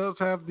 Monique does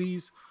have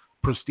these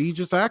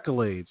prestigious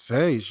accolades.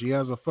 Hey, she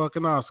has a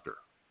fucking Oscar.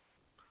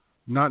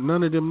 None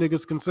of them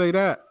niggas can say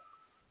that.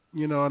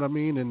 You know what I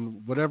mean?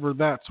 And whatever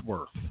that's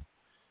worth.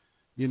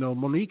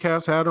 Monique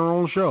has had her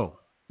own show.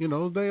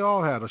 They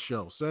all had a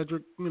show.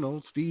 Cedric,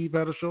 Steve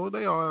had a show.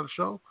 They all had a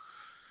show.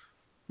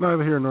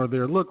 Neither here nor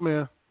there. Look,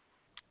 man,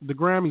 the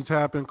Grammys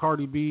happened.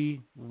 Cardi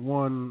B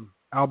won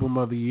Album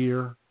of the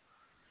Year.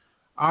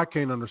 I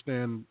can't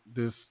understand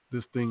this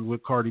thing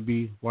with Cardi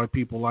B, why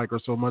people like her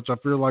so much. I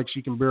feel like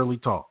she can barely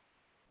talk,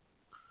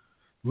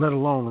 let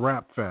alone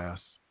rap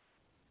fast.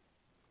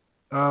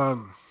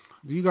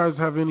 Do you guys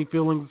have any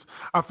feelings?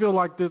 I feel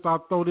like this.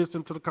 I'll throw this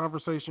into the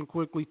conversation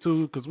quickly,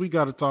 too, because we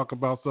got to talk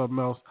about something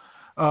else.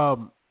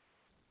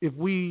 If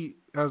we,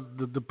 as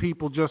the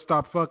people, just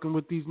stop fucking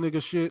with these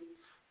nigga shit,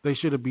 they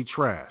should have be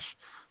trash.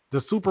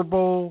 The Super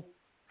Bowl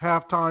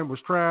halftime was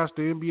trash.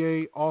 The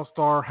NBA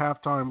All-Star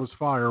halftime was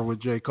fire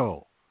with J.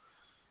 Cole.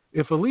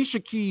 If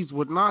Alicia Keys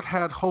would not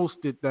have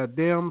hosted that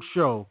damn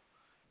show,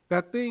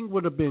 that thing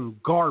would have been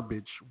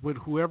garbage with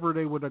whoever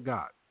they would have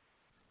got.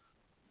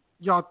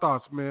 Y'all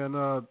thoughts,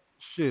 man?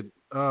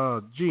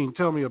 Gene,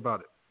 tell me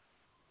about it.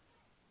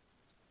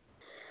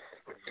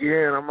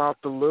 Again, I'm out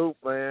the loop,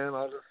 man.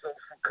 I'll just send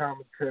some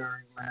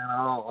commentary, man.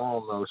 I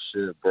don't know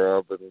shit, bro.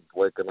 I've been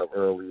waking up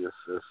early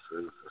as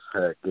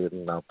heck,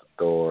 getting out the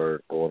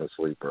door, going to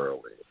sleep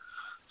early.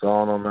 So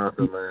I don't know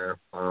nothing,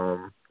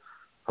 man.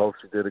 Hope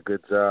she did a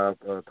good job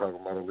talking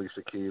about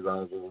Alicia Keys.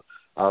 I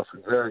was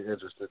very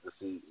interested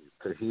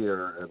to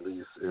hear at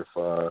least if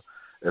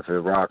it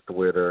rocked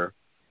with her.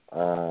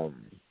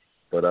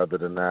 But other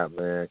than that,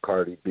 man,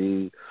 Cardi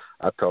B,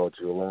 I told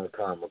you a long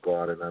time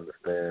ago I didn't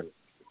understand,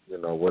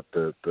 what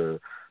the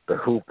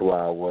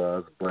hoopla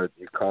was, but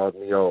you called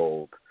me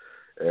old,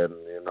 and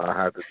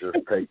I had to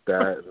just take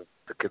that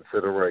into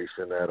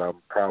consideration that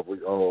I'm probably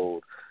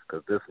old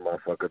because this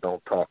motherfucker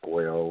don't talk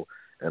well,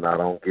 and I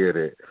don't get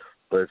it.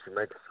 But she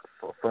makes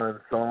fun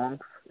songs.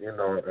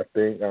 I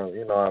think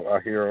I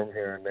hear them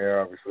here and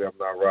there. Obviously, I'm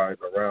not riding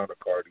around a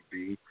Cardi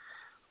B,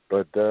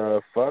 but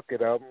fuck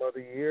it, album of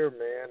the year,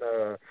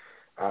 man.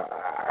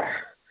 I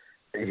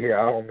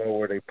don't know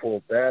where they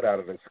pulled that out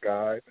of the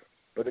sky.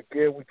 But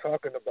again, we're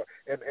talking about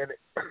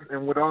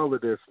and with all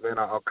of this, man,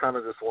 I kind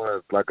of just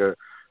want to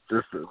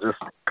just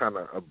kind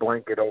of a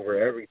blanket over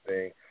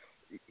everything.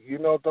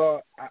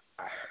 Dog,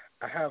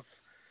 I have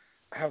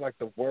like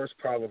the worst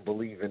problem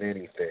believing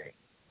anything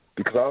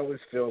because I always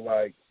feel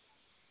like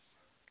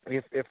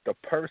if the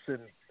person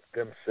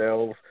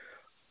themselves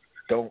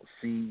don't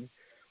see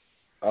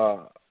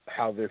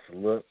how this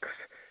looks,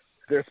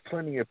 there's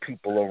plenty of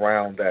people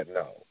around that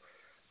know.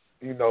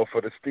 For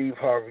the Steve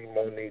Harvey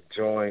Monique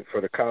joint, for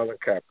the Colin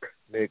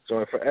Kaepernick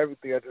joint, for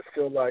everything, I just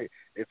feel like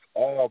it's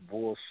all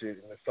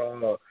bullshit and it's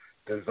all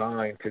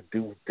designed to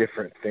do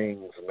different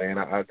things, man.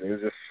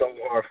 It's just so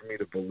hard for me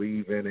to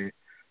believe in it.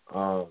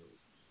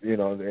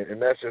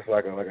 And that's just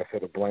like I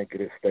said, a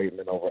blanketed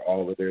statement over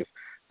all of this.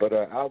 But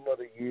album of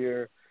the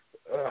year,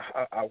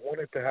 I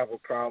wanted to have a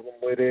problem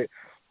with it,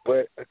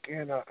 but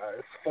again,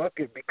 it's fuck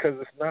it because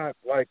it's not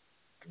like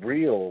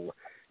real.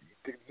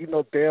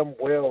 Damn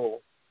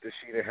well that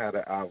she didn't have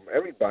an album.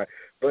 Everybody,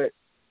 but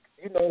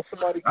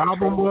somebody.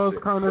 Album was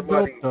kind of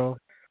dope though.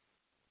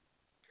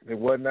 It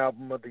wasn't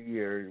album of the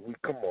year.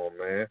 Come on,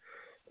 man.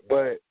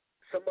 But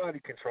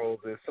somebody controls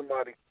this.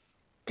 Somebody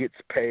gets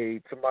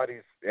paid.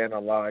 Somebody's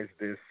analyzed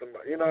this.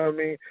 Somebody, you know what I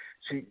mean?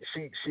 She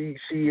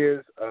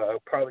is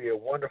probably a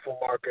wonderful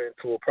marketing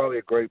tool. Probably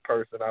a great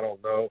person. I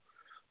don't know.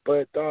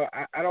 But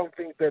I don't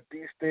think that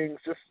these things.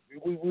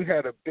 We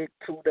had a big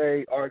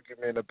 2-day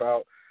argument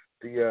about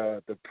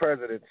the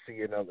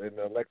presidency and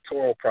the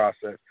electoral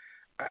process.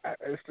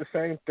 It's the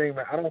same thing,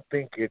 man. I don't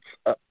think it's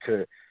up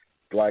to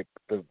like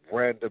the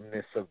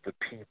randomness of the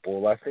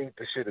people. I think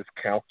the shit is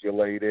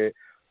calculated,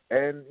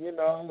 and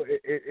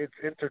it's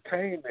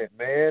entertainment,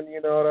 man.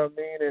 You know what I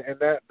mean? And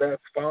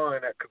that's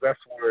fine because that's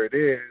where it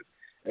is,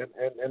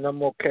 and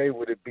I'm okay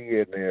with it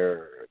being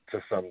there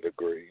to some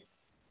degree.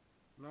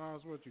 No,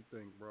 that's what you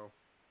think, bro.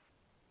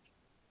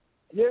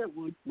 Yeah,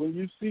 when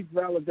you seek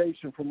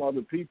validation from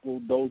other people,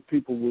 those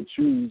people will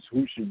choose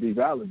who should be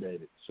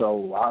validated.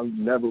 So I've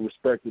never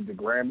respected the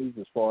Grammys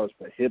as far as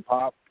for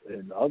hip-hop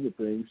and other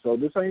things. So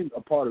this ain't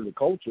a part of the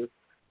culture.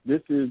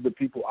 This is the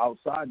people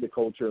outside the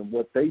culture and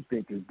what they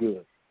think is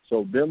good.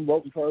 So them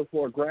voting for her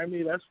for a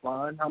Grammy, that's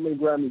fine. How many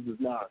Grammys does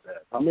Nas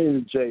have? How many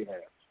does Jay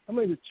have? How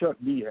many does Chuck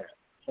D have?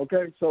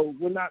 Okay, so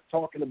we're not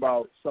talking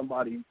about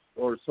somebody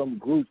or some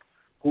group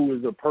who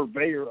is a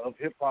purveyor of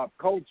hip-hop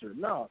culture.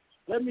 No.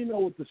 Let me know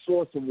what the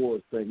Source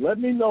Awards think. Let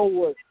me know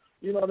what,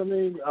 you know what I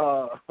mean,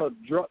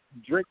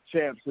 drink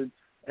champs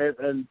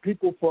and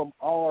people from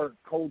our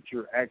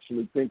culture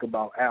actually think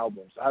about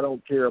albums. I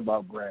don't care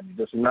about Grammy.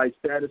 That's a nice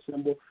status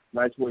symbol,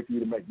 nice way for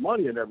you to make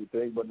money and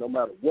everything, but no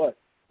matter what,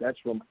 that's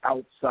from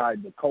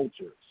outside the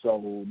culture.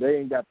 So they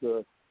ain't got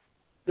the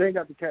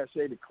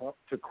cachet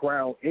to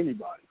crown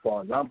anybody, as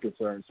far as I'm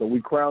concerned. So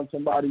we crown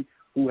somebody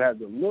who has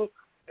a look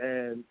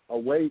and a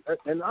way,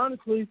 and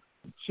honestly,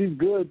 she's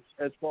good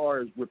as far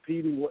as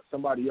repeating what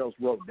somebody else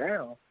wrote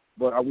down,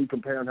 but are we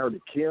comparing her to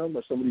Kim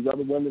or some of these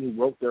other women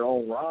who wrote their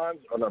own rhymes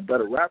or are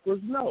better rappers?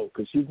 No,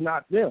 because she's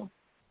not them.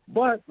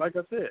 But like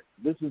I said,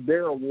 this is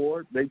their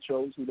award. They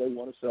chose who they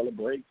want to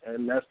celebrate,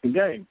 and that's the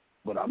game.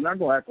 But I'm not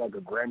going to act like a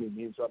Grammy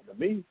means something to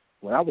me.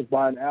 When I was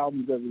buying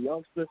albums as a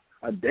youngster,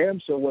 I damn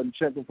sure wasn't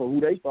checking for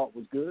who they thought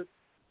was good.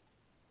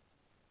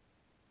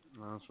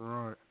 That's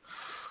right.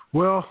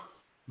 Well,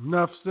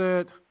 enough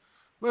said.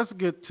 Let's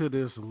get to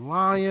this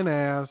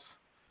Lyin-ass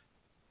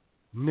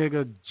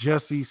nigga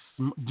Jussie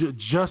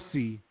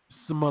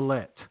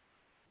Smollet.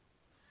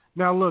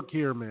 Now, look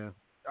here, man.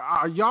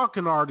 Y'all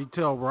can already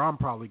tell where I'm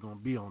probably going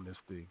to be on this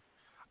thing.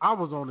 I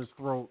was on his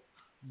throat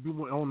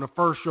on the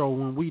first show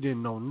when we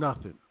didn't know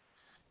nothing.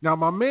 Now,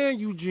 my man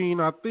Eugene,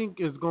 I think,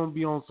 is going to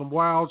be on some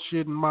wild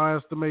shit in my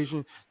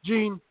estimation.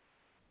 Gene,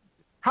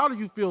 how do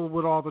you feel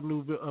with all the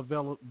new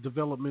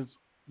developments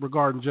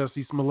regarding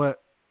Jussie Smollet?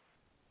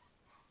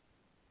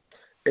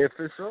 If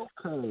it's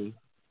okay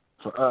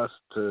for us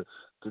to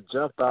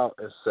jump out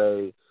and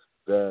say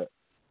that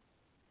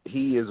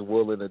he is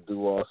willing to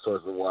do all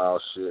sorts of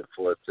wild shit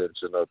for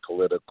attention or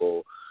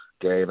political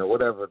gain or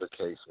whatever the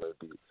case may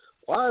be,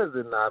 why is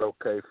it not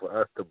okay for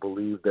us to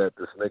believe that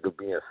this nigga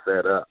being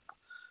set up?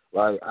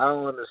 Like, I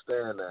don't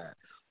understand that.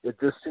 It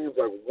just seems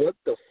like what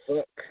the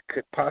fuck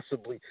could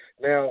possibly...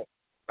 Now,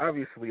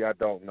 obviously I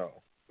don't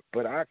know,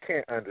 but I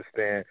can't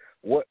understand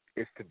what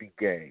is to be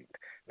gained.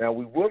 Now,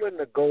 we willing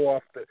to go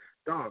off the...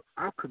 Dog,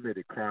 I've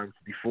committed crimes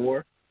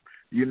before,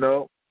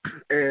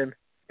 and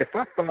if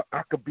I thought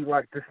I could be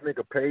like this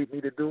nigga paid me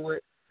to do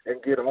it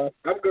and get off,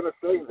 I'm going to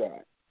say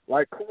that.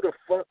 Like, who the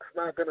fuck's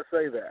not going to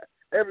say that?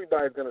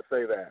 Everybody's going to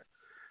say that.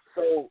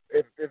 So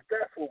if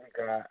that's what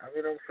we got, I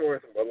mean, I'm sure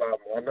it's a lot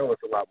more. I know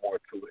it's a lot more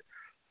to it.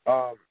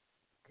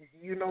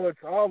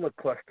 It's all a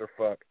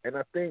clusterfuck, and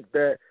I think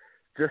that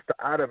just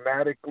to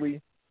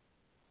automatically,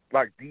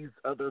 like, these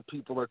other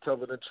people are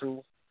telling the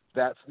truth,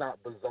 that's not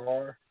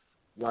bizarre.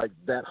 Like,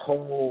 that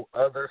whole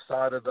other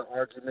side of the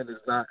argument is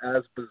not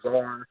as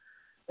bizarre,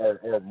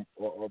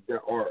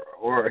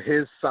 or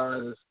his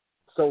side is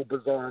so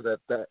bizarre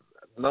that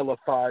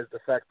nullifies the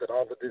fact that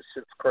all of this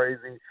shit's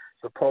crazy.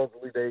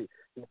 Supposedly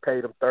he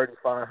paid them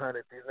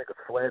 $3,500. These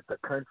niggas fled the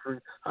country.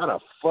 How the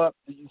fuck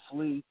do you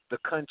flee the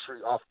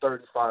country off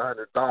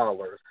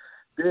 $3,500?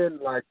 Then,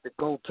 like, they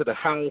go to the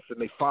house and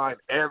they find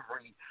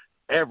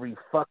every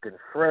fucking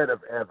shred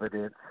of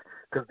evidence,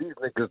 because these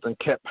niggas done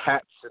kept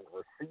hats and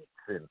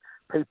receipts and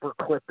paper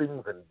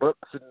clippings and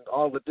books and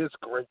all of this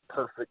great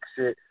perfect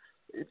shit.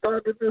 It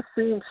just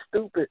seems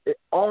stupid.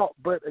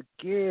 But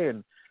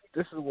again,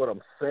 this is what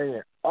I'm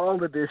saying.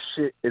 All of this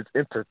shit is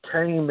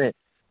entertainment.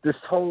 The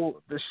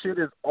shit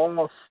is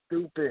all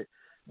stupid.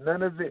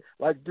 None of it,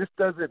 like, this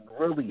doesn't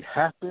really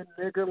happen,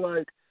 nigga.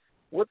 Like,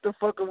 what the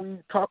fuck are we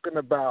talking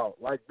about?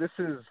 Like, this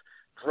is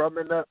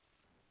drumming up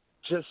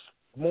just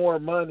more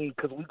money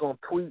because we going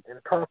to tweet and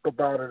talk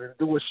about it and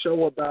do a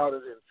show about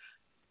it, and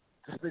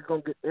this nigga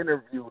going to get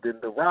interviewed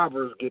and the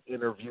robbers get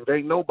interviewed.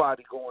 Ain't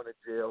nobody going to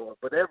jail,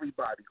 but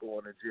everybody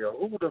going to jail.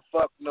 Who the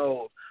fuck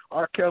knows?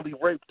 R. Kelly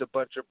raped a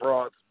bunch of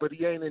broads, but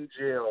he ain't in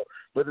jail,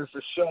 but it's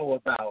a show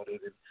about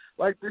it. And,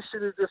 like, this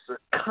shit is just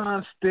a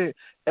constant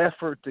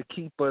effort to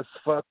keep us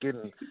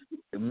fucking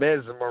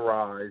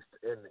mesmerized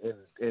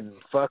and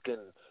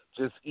fucking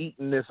just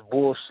eating this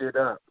bullshit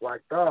up.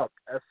 Like, dog,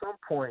 at some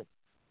point,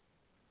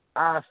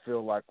 I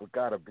feel like we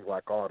gotta be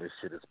like, all this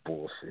shit is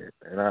bullshit.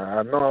 And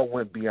I know I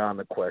went beyond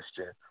the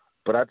question,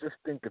 but I just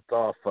think it's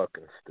all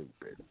fucking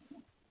stupid.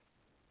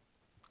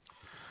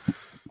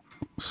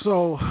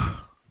 So,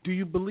 do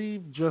you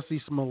believe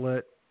Jussie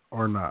Smollet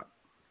or not?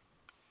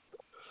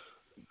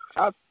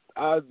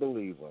 I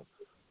believe him.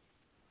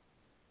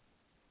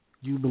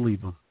 You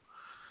believe him.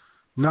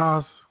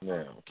 Nas,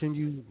 Yeah. Can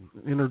you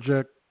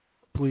interject,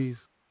 please?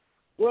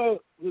 Well,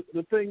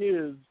 the thing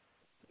is,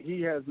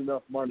 he has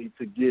enough money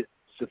to get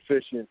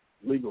sufficient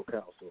legal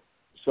counsel.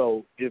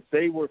 So if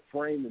they were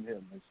framing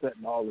him and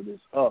setting all of this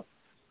up,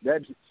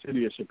 that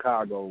city of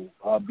Chicago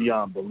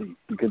beyond belief,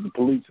 because the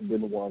police have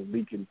been the ones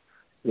leaking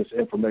this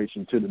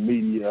information to the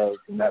media,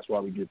 and that's why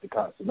we get the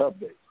constant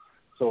updates.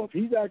 So if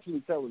he's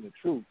actually telling the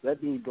truth,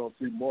 that dude's going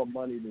to see more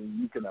money than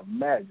you can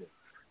imagine.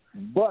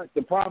 But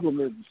the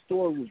problem is the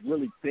story was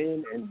really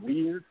thin and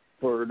weird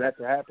for that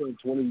to happen,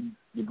 20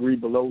 degree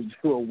below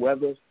zero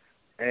weather.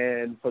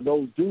 And for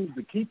those dudes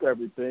to keep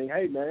everything,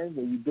 hey, man,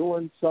 when you're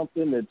doing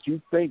something that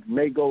you think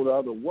may go the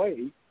other way,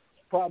 it's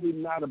probably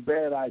not a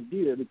bad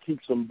idea to keep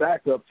some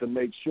backup to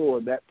make sure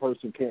that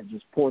person can't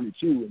just point at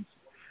you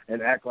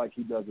and act like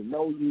he doesn't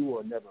know you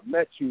or never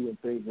met you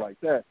and things like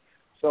that.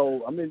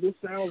 So, I mean, this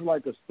sounds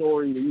like a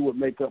story that you would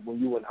make up when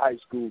you were in high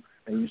school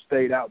and you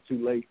stayed out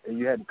too late and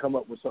you had to come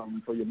up with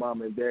something for your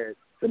mom and dad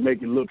to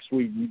make it look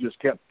sweet. You just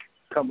kept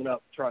coming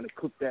up trying to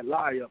cook that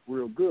lie up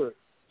real good.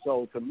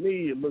 So to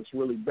me, it looks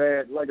really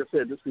bad. Like I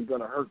said, this is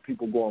going to hurt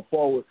people going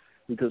forward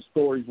because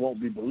stories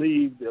won't be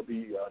believed. They'll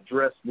be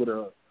addressed with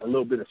a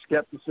little bit of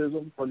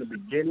skepticism from the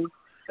beginning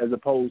as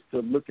opposed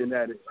to looking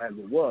at it as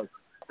it was.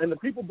 And the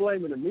people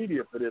blaming the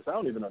media for this, I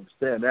don't even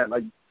understand that.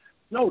 Like,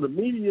 no, the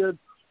media,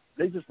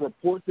 they just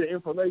report the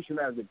information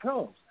as it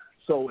comes.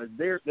 So as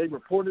they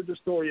reported the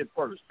story at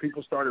first.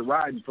 People started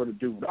riding for the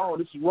dude. Oh,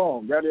 this is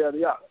wrong, yada, yada,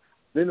 yada.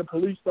 Then the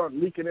police start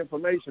leaking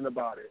information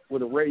about it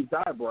with a raised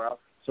eyebrow.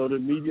 So the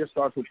media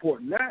starts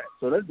reporting that.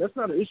 So that's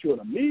not an issue of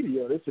the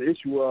media. It's an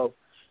issue of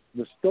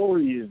the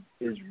story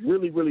is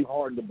really, really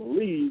hard to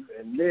believe.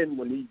 And then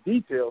when these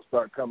details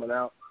start coming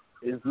out,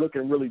 it's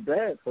looking really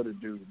bad for the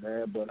dude,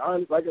 man. But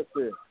like I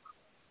said,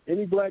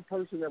 any black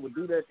person that would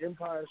do that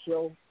Empire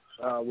show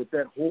with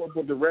that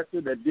horrible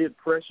director that did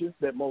Precious,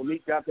 that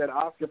Monique got that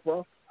Oscar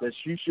from, that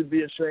she should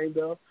be ashamed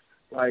of,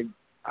 like,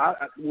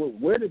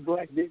 where did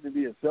black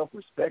dignity and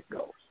self-respect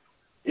go?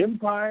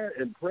 Empire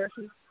and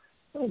Precious?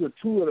 Those are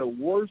two of the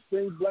worst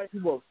things black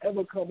people have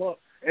ever come up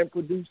and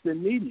produced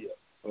in media.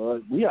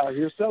 We out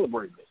here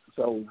celebrating it.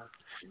 So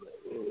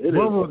it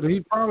is. He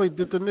probably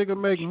did. The nigga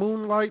make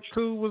Moonlight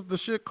too? Was the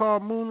shit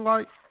called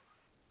Moonlight?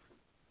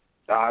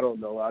 I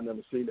don't know. I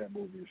never seen that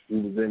movie. If he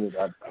was in it,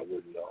 I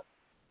wouldn't know.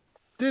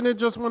 Didn't it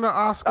just win an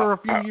Oscar a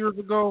few years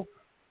ago?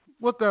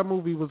 What that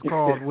movie was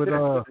called? With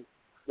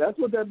That's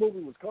what that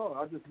movie was called.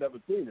 I just never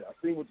seen it. I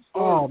seen what the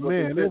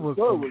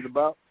story, was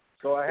about.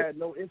 So I had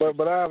no interest.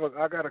 But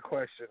I got a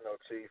question though,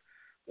 Chief.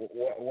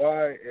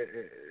 Why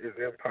is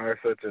Empire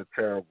such a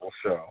terrible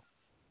show?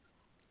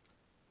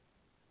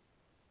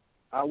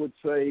 I would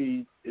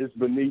say it's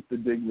beneath the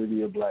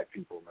dignity of black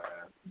people,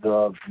 man.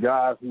 The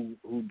guy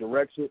who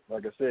directs it,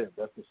 like I said,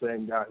 that's the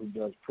same guy who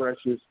does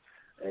Precious,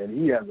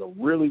 and he has a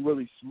really,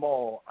 really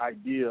small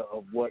idea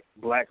of what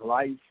black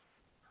life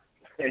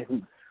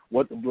and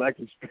what the black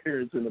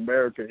experience in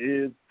America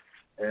is,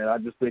 and I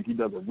just think he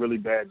does a really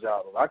bad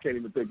job of it. I can't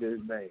even think of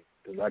his name.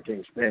 because I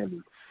can't stand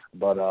him.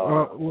 But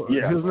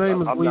his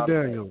name is Lee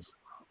Daniels.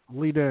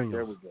 Lee Daniels.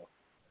 There we go.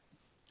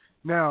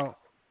 Now,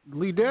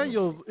 Lee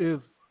Daniels is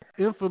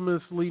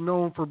infamously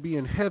known for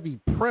being heavy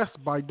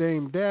pressed by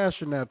Dame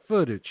Dash in that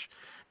footage.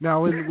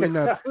 Now, in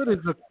that footage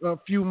a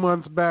few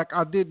months back,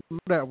 I didn't know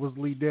that was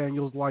Lee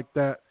Daniels like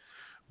that.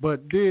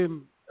 But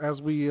then,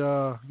 as we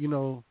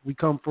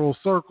come full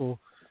circle,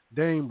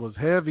 Dame was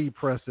heavy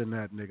pressing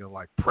that nigga,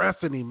 like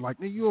pressing him, like,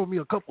 you owe me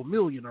a couple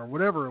million or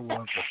whatever it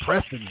was for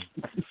pressing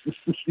him,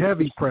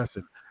 heavy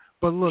pressing.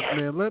 But look,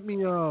 man, let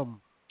me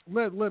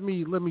let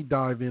me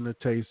dive in a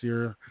taste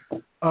here.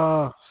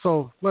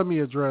 So let me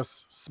address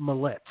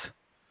Smollet,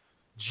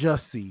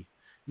 Jussie.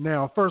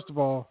 Now, first of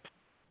all,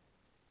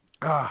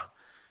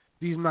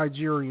 these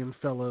Nigerian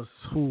fellas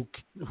who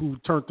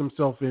turned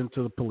themselves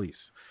into the police.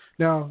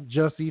 Now,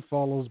 Jussie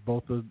follows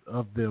both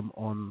of them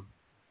on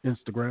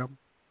Instagram.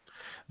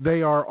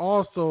 They are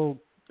also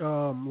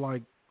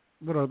like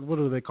what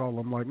do they call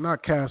them? Like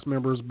not cast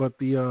members, but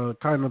the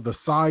kind of the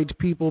side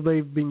people.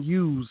 They've been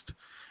used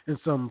in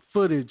some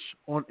footage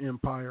on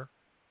Empire.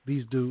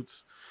 These dudes.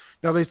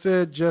 Now they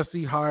said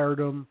Jussie hired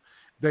them.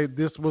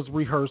 This was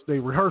rehearsed. They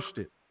rehearsed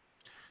it.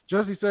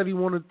 Jussie said he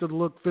wanted to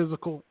look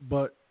physical,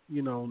 but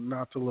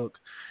not to look.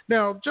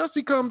 Now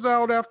Jussie comes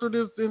out after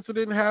this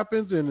incident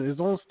happens and is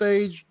on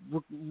stage,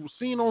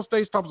 seen on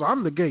stage. Talks,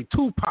 I'm the gay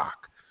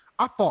Tupac.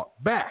 I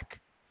fought back.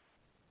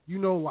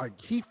 Like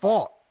he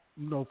fought,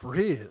 for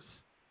his,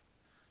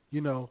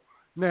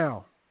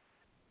 Now,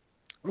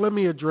 let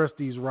me address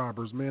these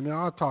robbers, man.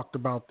 Now, I talked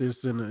about this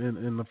in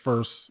the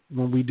first,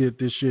 when we did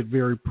this shit,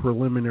 very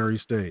preliminary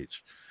stage.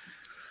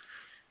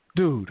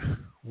 Dude,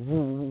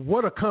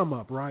 what a come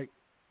up, right?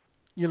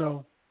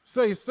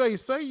 Say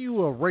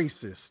you a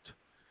racist,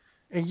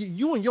 and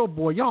you and your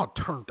boy, y'all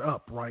turned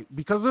up, right?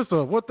 Because it's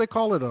what they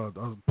call it,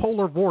 a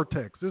polar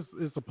vortex.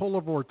 It's a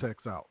polar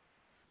vortex out.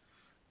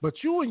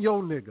 But you and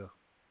your nigga,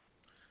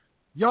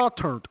 y'all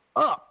turned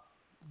up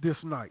this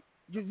night.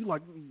 You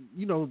like,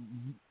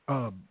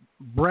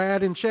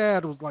 Brad and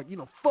Chad was like,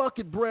 fuck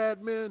it,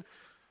 Brad, man.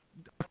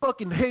 I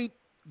fucking hate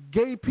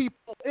gay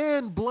people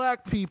and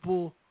black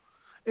people.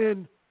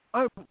 And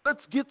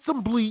let's get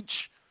some bleach.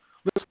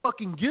 Let's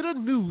fucking get a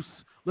noose.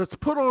 Let's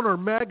put on our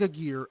MAGA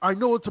gear. I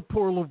know it's a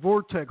polar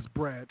vortex,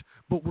 Brad,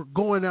 but we're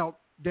going out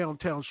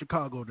downtown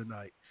Chicago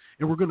tonight.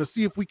 And we're going to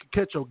see if we can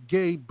catch a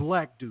gay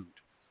black dude.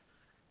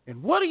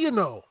 And what do you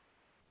know?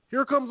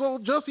 Here comes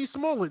old Jussie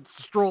Smollet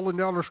strolling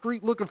down the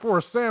street looking for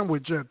a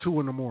sandwich at 2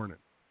 a.m.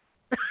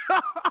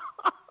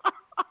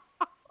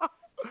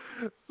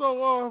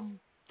 So,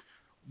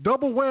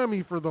 double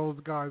whammy for those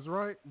guys,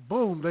 right?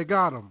 Boom, they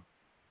got him.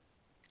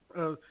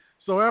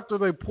 So after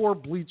they pour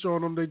bleach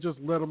on them, they just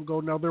let them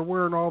go. Now they're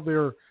wearing all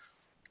their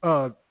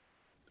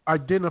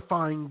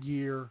identifying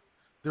gear.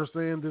 They're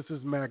saying this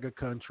is MAGA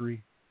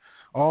country.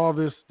 All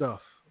this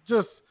stuff.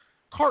 Just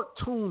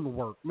cartoon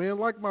work, man.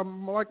 Like my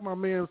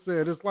man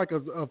said, it's like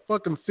a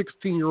fucking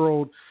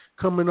 16-year-old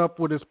coming up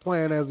with his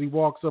plan as he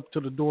walks up to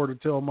the door to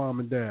tell mom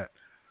and dad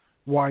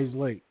why he's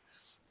late.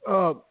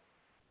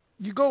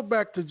 You go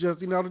back to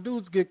Jussie. Now the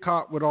dudes get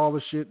caught with all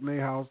the shit in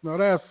their house. Now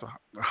that's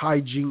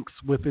hijinks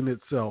within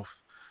itself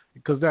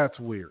because that's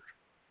weird.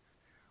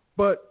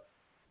 But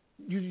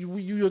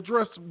you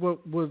address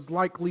what was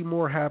likely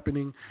more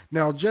happening.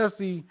 Now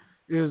Jussie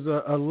is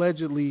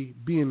allegedly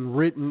being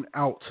written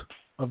out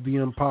of the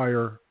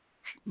Empire,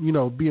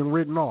 being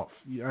written off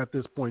at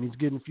this point. He's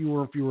getting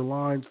fewer and fewer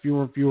lines,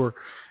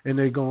 and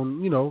they're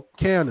going,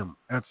 can him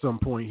at some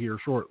point here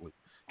shortly.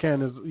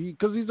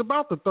 Because he's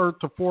about the third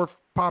to fourth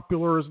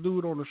popularist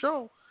dude on the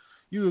show.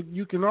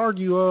 You can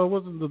argue,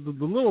 wasn't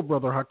the little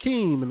brother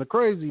Hakeem and the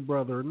crazy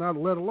brother, not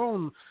let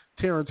alone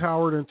Terrence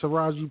Howard and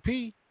Taraji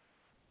P.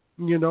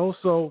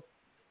 So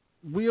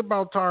we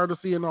about tired of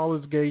seeing all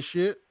this gay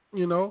shit,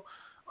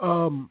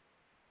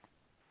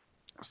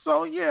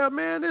 So yeah,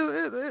 man.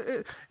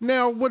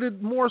 Now, what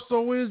it more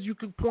so is, you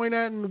can point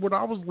at, and what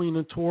I was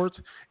leaning towards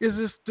is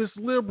this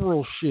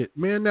liberal shit,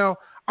 man. Now,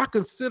 I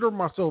consider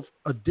myself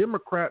a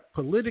Democrat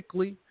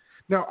politically.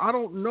 Now, I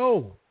don't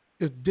know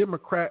if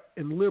Democrat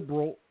and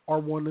liberal are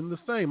one and the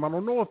same. I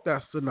don't know if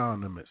that's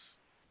synonymous.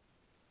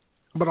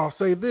 But I'll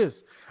say this: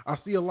 I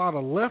see a lot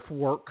of left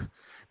work.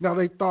 Now,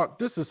 they thought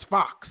this is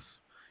Fox,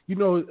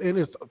 and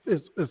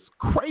it's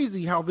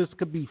crazy how this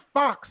could be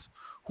Fox,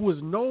 who is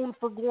known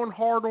for going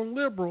hard on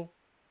liberal,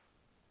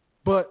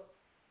 but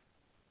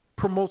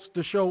promotes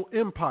the show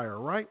Empire,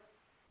 right?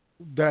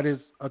 That is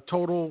a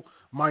total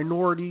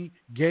minority,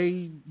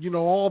 gay,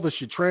 all the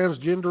shit,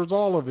 transgenders,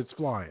 all of it's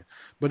flying.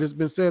 But it's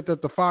been said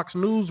that the Fox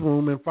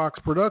newsroom and Fox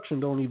production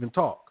don't even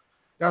talk.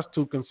 That's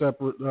two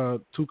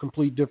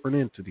complete different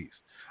entities.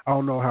 I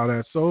don't know how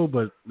that's so,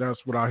 but that's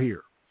what I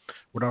hear,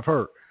 what I've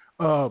heard.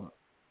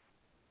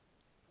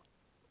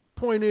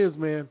 Point is,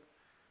 man,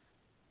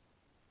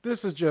 this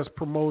is just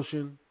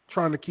promotion,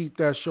 trying to keep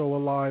that show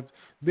alive.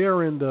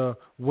 They're in the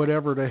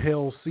whatever the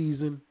hell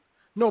season.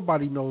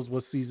 Nobody knows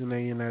what season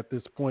they in at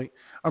this point.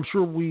 I'm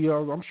sure we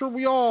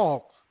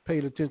all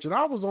paid attention.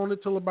 I was on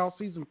it till about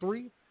season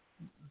 3.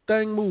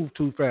 Thing moved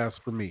too fast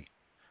for me.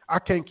 I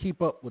can't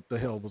keep up with the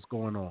hell what's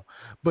going on.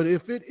 But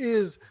if it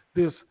is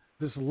this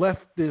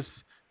leftist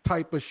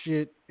type of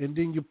shit, and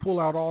then you pull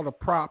out all the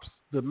props,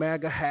 the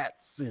MAGA hats,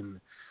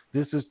 and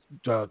this is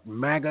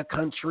MAGA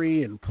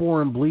country, and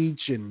pouring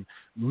bleach and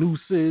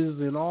nooses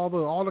and all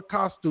the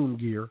costume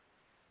gear,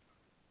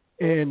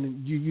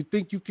 and you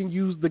think you can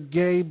use the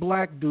gay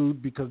black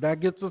dude because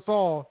that gets us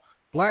all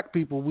black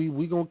people.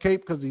 We gonna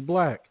cape because he's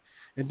black,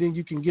 and then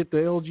you can get the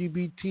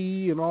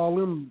LGBT and all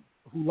them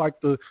who like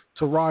to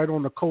ride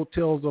on the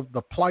coattails of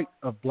the plight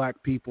of black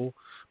people,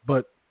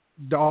 but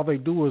all they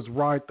do is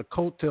ride the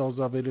coattails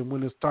of it, and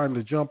when it's time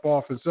to jump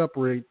off and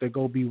separate, they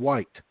go be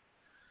white.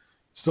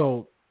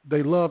 So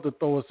they love to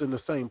throw us in the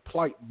same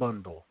plight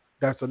bundle.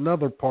 That's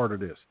another part of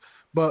this.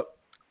 But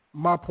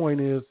my point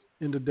is,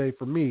 in the day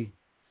for me,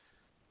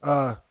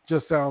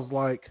 just sounds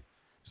like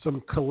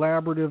some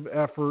collaborative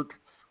effort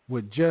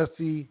with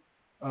Jussie,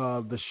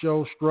 the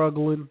show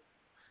struggling,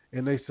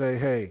 and they say,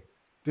 hey,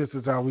 this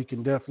is how we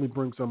can definitely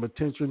bring some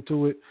attention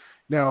to it.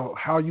 Now,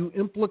 how you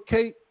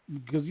implicate,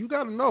 because you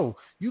got to know,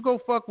 you go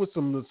fuck with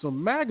some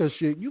MAGA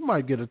shit, you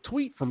might get a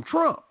tweet from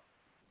Trump.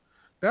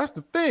 That's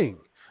the thing.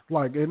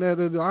 Like, and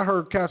then I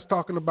heard cats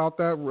talking about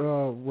that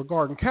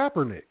regarding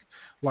Kaepernick.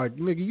 Like,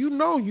 nigga, you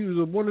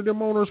one of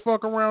them owners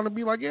fuck around and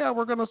be like, yeah,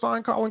 we're gonna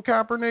sign Colin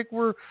Kaepernick.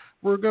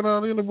 We're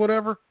gonna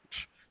whatever.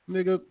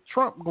 Nigga,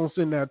 Trump gonna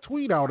send that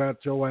tweet out at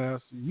your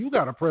ass. You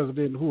got a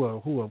president who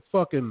will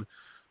fucking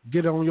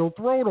get on your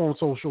throat on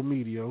social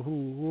media,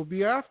 who will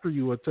be after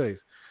you a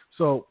taste.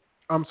 So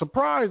I'm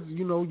surprised,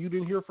 you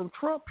didn't hear from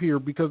Trump here,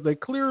 because they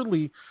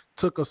clearly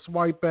took a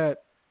swipe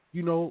at,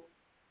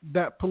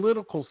 that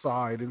political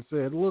side and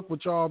said, look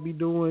what y'all be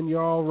doing,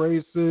 y'all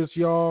racist,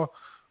 y'all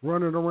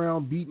running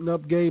around beating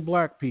up gay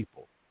black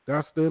people.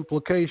 That's the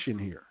implication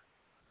here.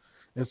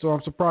 And so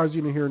I'm surprised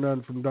you didn't hear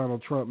nothing from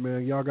Donald Trump,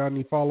 man. Y'all got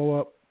any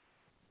follow-up?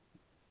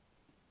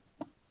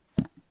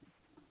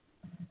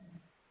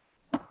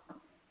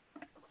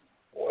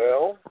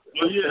 Well,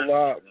 yeah. A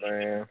lot,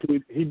 man.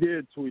 He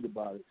did tweet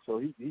about it. So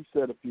he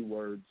said a few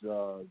words,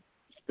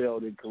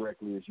 spelled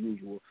incorrectly as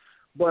usual.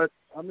 But,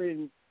 I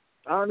mean,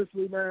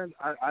 honestly, man,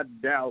 I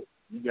doubt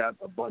you got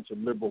a bunch of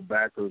liberal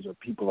backers or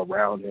people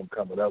around him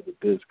coming up with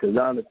this, because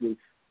honestly,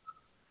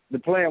 the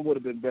plan would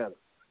have been better.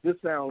 This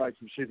sounds like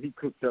some shit he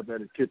cooked up at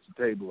his kitchen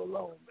table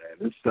alone, man.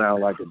 This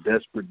sounds like a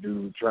desperate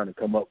dude trying to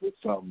come up with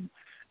something,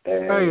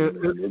 and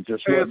it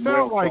just wasn't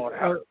well thought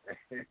out.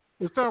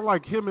 It sounds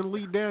like him and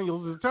Lee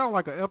Daniels. It sounds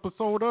like an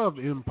episode of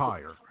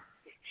Empire.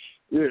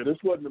 Yeah, this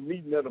wasn't a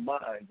meeting of the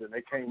minds, and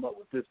they came up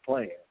with this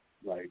plan.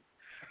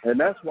 And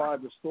that's why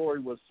the story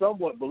was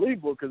somewhat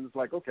believable, because it's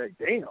like, okay,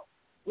 damn,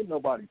 would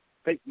nobody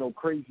fake no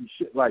crazy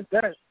shit like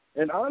that?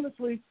 And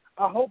honestly,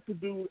 I hope the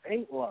dude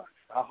ain't lying.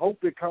 I hope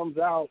it comes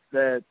out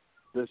that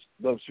the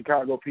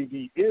Chicago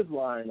PD is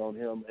lying on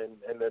him,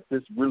 and that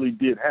this really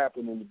did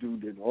happen and the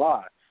dude didn't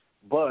lie.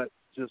 But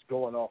just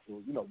going off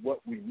of what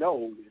we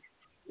know,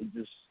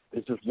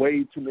 it's just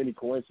way too many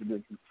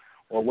coincidences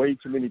or way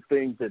too many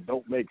things that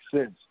don't make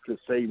sense to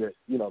say that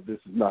this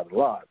is not a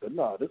lie. But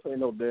no, this ain't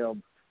no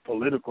damn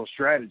political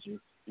strategy.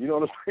 You know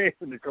what I'm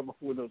saying? To come up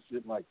with no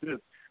shit like this.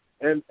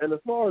 And as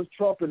far as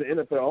Trump and the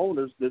NFL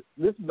owners, this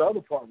is the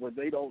other part where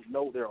they don't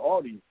know their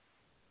audience.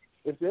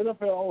 If the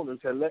NFL owners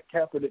had let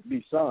Kaepernick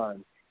be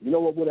signed, you know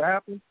what would have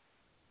happened?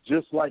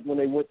 Just like when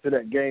they went to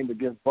that game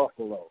against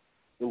Buffalo.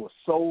 It was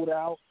sold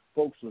out.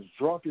 Folks was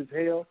drunk as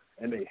hell,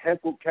 and they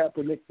heckled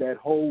Kaepernick that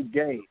whole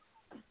game.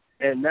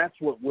 And that's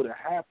what would have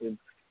happened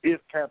if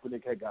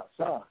Kaepernick had got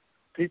signed.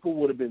 People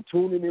would have been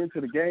tuning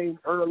into the game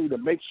early to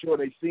make sure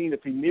they seen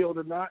if he kneeled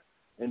or not,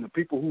 and the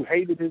people who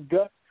hated his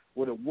guts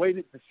would have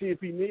waited to see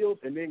if he kneeled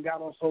and then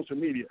got on social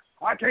media.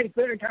 I can't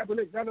stand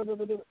Kaepernick. Da, da, da,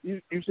 da, da.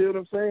 You see what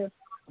I'm saying?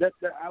 That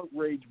the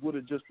outrage would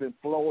have just been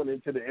flowing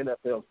into the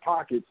NFL's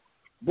pockets.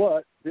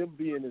 But them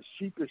being as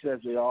sheepish as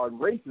they are and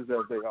racist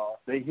as they are,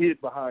 they hid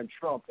behind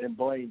Trump and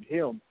blamed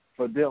him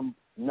for them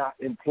not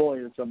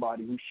employing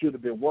somebody who should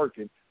have been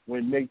working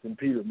when Nathan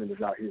Peterman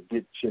is out here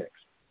getting checks.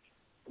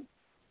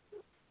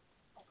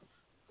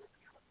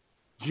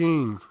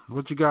 Gene,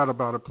 what you got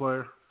about it,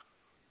 player?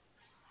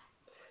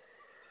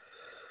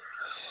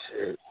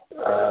 Shit,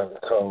 I've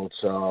told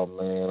y'all,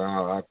 man,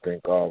 I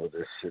think all of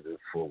this shit is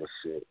full of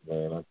shit,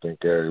 man. I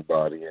think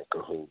everybody in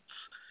cahoots.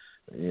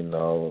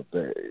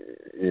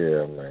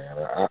 Yeah,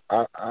 man.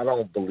 I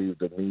don't believe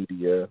the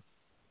media.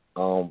 I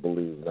don't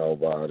believe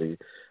nobody.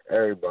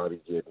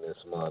 Everybody getting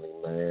this money,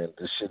 man.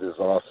 This shit is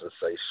all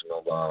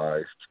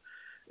sensationalized.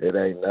 It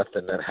ain't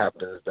nothing that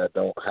happens that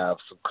don't have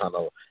some kind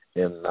of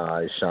M.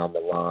 Night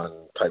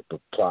Shyamalan type of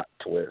plot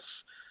twist,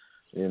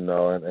 and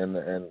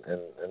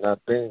I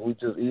think we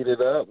just eat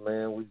it up,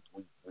 man. We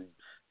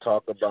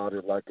talk about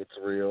it like it's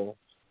real.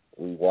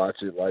 We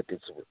watch it like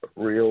it's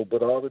real,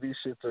 but all of these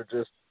shits are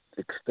just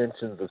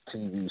extensions of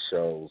TV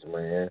shows,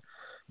 man,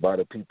 by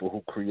the people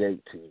who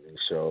create TV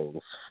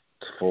shows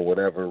for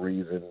whatever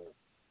reason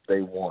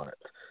they want.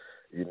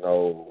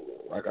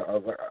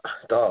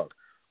 Dog,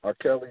 R.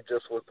 Kelly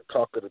just was the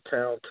talk of the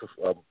town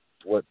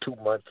 2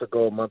 months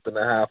ago, a month and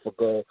a half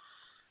ago,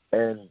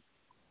 and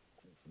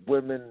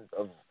women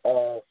of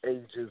all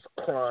ages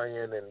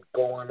crying and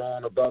going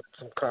on about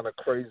some kind of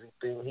crazy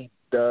thing he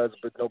does,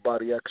 but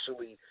nobody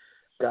actually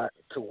got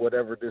to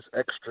whatever this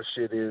extra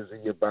shit is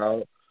he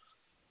about.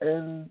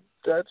 And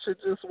that shit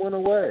just went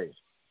away.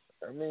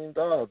 I mean,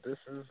 dog,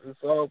 it's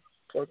all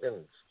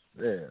fucking,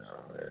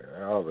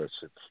 all that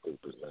shit's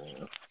stupid,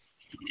 man.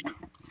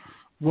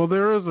 Well,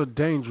 there is a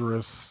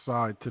dangerous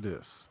side to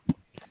this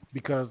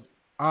because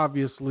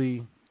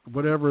obviously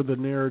whatever the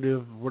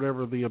narrative,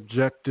 whatever the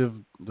objective,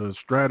 the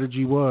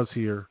strategy was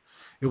here,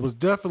 it was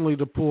definitely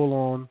to pull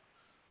on,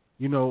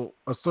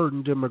 a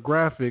certain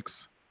demographics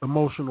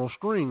emotional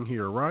string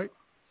here, right?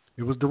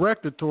 It was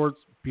directed towards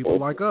people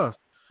like us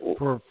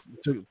to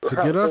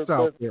get us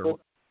out there.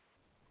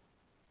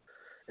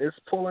 It's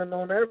pulling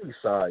on every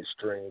side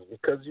strings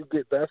because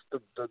that's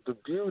the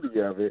beauty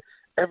of it.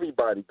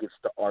 Everybody gets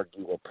to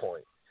argue a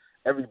point.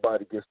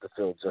 Everybody gets to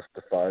feel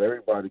justified.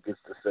 Everybody gets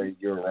to say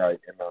you're right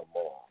and I'm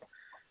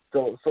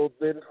wrong. So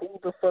then who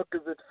the fuck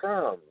is it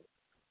from?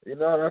 That's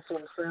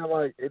what I'm saying.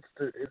 Like it's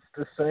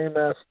the same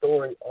ass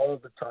story all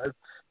the time.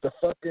 The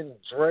fucking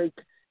Drake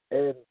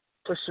and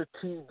Pusha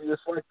T,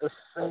 it's like the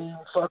same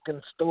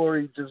fucking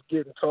story just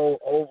getting told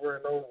over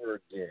and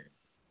over again.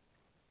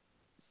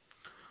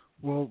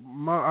 Well,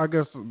 I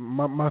guess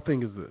my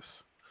thing is this.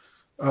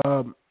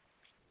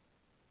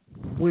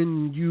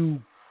 When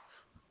you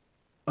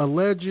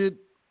allege it,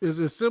 is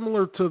it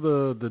similar to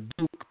the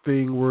Duke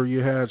thing where you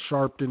had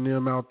Sharpton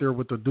them out there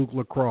with the Duke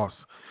lacrosse,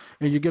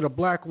 and you get a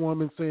black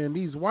woman saying,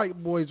 these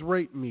white boys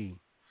raped me,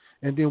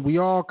 and then we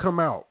all come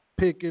out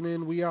picking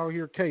and we out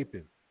here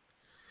caping,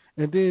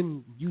 and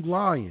then you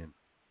lying.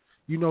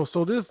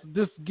 So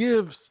this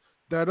gives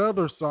that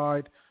other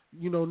side,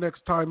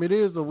 next time it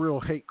is a real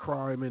hate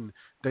crime and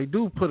they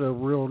do put a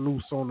real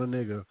noose on a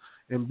nigga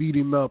and beat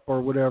him up or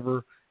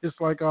whatever, it's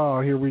like,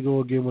 oh, here we go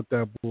again with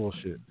that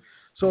bullshit.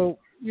 So,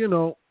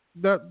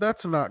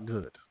 that's not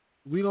good.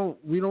 We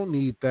don't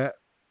need that.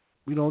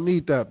 We don't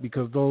need that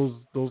because those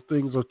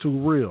things are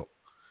too real.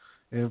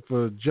 And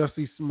for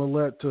Jussie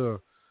Smollet to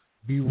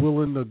be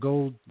willing to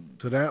go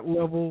to that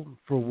level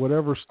for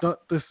whatever stunt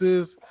this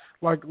is,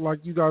 like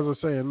you guys are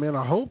saying, man,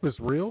 I hope it's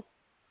real.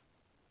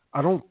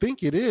 I don't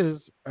think it is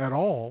at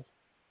all.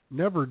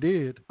 Never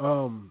did.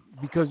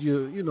 Because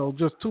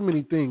just too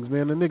many things,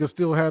 man. The nigga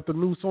still had the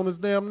noose on his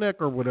damn neck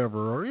or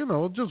whatever,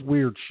 or just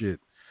weird shit.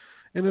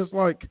 And it's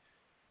like,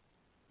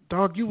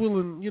 dog, you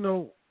willing,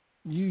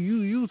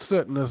 you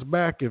setting us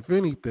back, if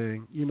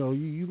anything.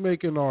 You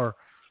making our,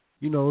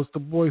 it's the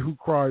boy who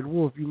cried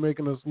wolf. You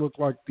making us look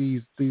like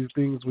these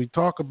things we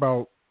talk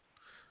about,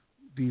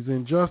 these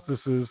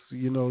injustices,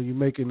 you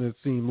making it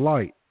seem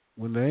light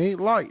when they ain't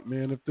light,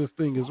 man, if this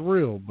thing is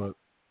real. But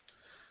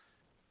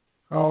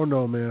I don't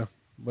know, man.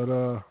 But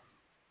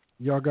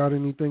y'all got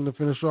anything to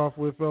finish off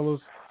with,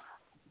 fellas?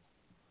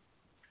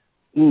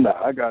 No,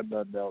 I got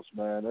nothing else,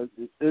 man.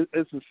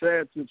 It's a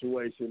sad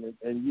situation,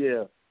 and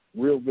yeah,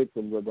 real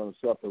victims are going to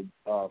suffer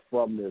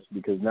from this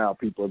because now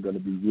people are going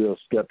to be real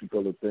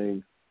skeptical of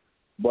things.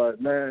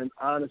 But, man,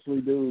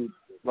 honestly, dude,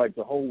 like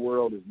the whole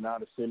world is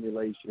not a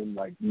simulation.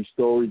 Like these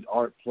stories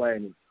aren't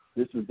planning.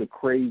 This is the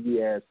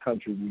crazy-ass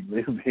country we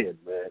live in,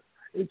 man.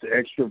 It's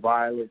extra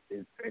violent.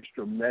 It's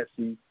extra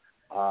messy.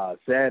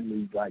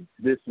 Sadly, like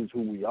this is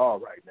who we are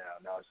right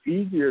now. Now, it's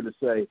easier to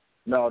say,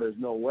 no, there's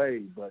no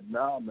way. But,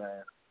 nah,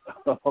 man,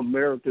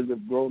 Americans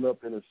have grown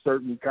up in a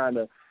certain kind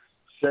of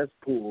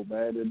cesspool,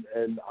 man.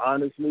 And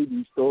honestly,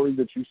 these stories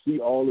that you see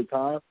all the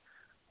time,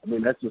 I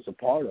mean, that's just a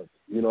part of it.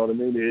 You know what I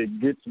mean?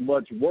 It gets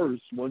much worse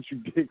once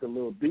you dig a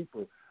little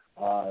deeper.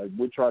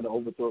 We're trying to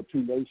overthrow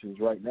two nations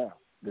right now.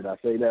 Did I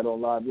say that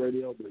on live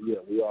radio? But, yeah,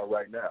 we are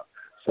right now.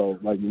 So,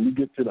 like, when you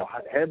get to the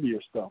heavier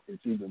stuff,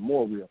 it's even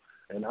more real.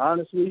 And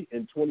honestly,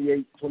 in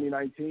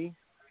 2019,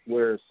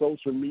 where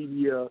social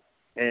media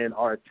and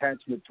our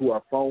attachment to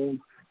our phones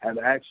have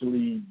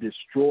actually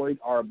destroyed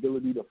our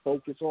ability to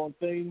focus on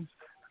things,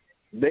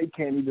 they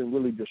can't even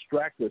really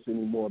distract us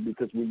anymore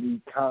because we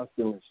need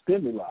constant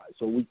stimuli.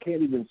 So we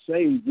can't even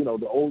say,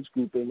 the old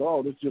school thing,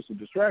 oh, this is just a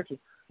distraction.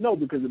 No,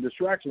 because the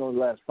distraction only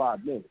lasts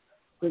 5 minutes.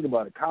 Think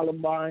about it.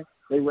 Columbine,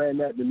 they ran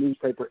that in the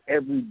newspaper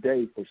every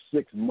day for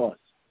 6 months.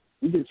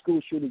 We get school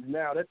shootings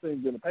now, that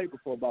thing's in the paper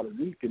for about a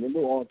week, and then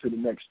we're on to the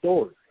next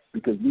story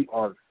because we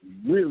are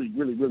really,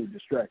 really, really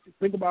distracted.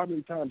 Think about how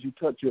many times you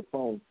touch your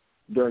phone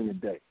during the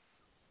day.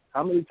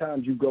 How many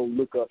times you go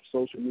look up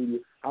social media,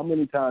 how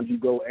many times you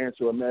go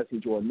answer a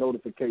message or a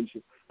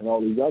notification and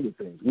all these other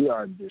things. We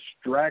are a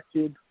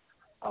distracted,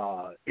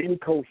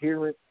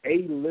 incoherent,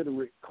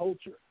 illiterate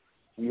culture.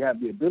 We have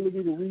the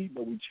ability to read,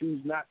 but we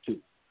choose not to.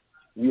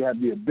 We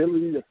have the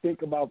ability to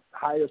think about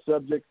higher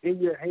subjects. In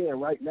your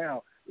hand right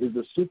now is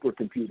a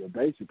supercomputer,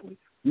 basically.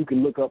 You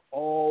can look up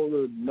all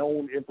the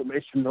known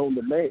information known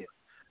to man.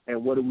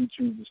 And what do we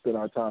choose to spend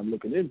our time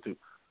looking into?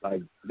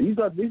 Like, these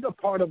are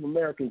part of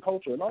American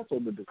culture and also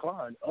the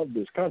decline of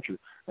this country,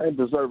 and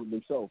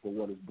deservedly so for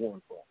what it's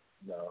born for.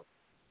 Now,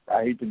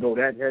 I hate to go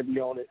that heavy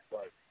on it,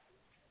 but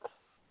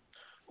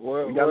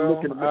we got to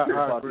look at the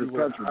material about this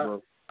country,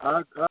 bro.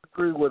 I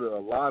agree with a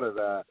lot of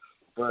that,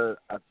 but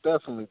I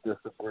definitely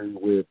disagree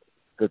with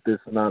that this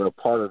is not a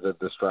part of the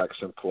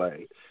distraction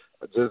play.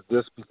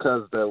 Just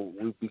because that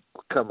we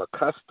become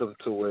accustomed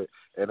to it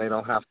and they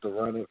don't have to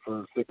run it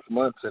for 6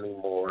 months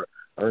anymore.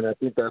 I mean, I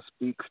think that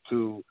speaks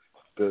to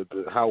the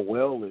how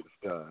well it's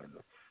done,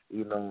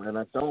 you know. And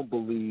I don't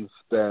believe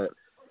that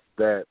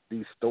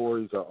these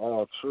stories are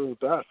all true.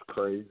 That's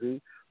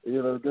crazy.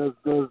 You know,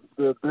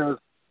 there's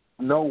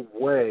no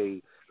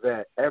way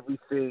that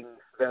everything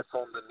that's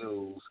on the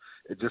news,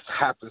 it just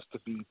happens to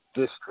be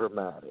this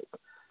dramatic.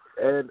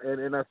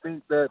 And I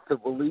think that to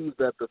believe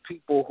that the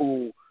people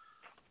who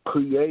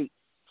create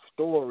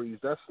stories,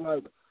 that's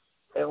like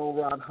L.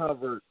 Ron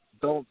Hubbard.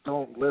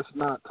 Let's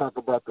not talk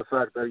about the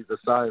fact that he's a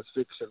science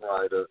fiction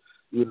writer.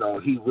 You know,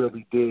 he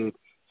really did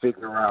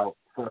figure out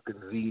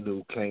fucking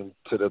Xenu came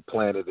to the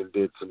planet and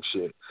did some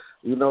shit.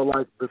 You know,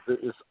 like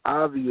it's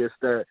obvious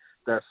that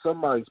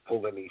somebody's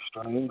pulling these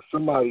strings.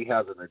 Somebody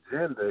has an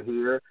agenda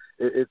here.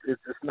 It's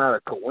just not a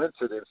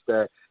coincidence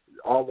that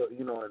all of,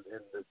 you know,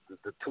 in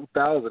the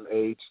 2000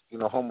 age, you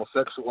know,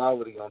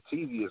 homosexuality on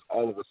TV is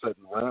all of a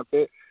sudden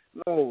rampant.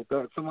 No,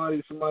 that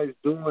somebody's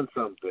doing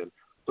something.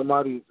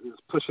 Somebody is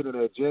pushing an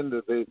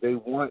agenda. They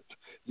want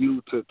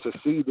you to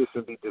see this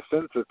and be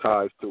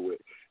desensitized to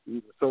it.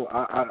 So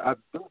I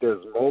think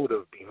there's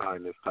motive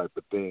behind this type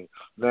of thing.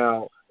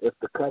 Now, if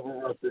the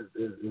cover up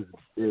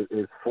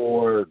is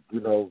for,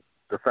 you know,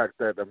 the fact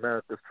that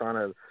America's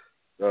trying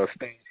to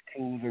stage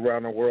coups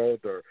around the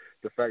world, or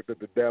the fact that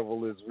the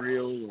devil is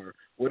real, or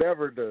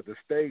whatever the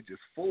stage is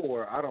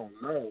for, I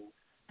don't know.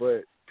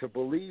 But to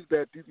believe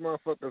that these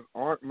motherfuckers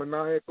aren't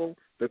maniacal,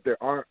 that they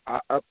aren't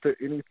up to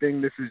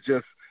anything, this is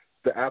just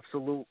the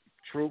absolute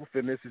truth,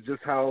 and this is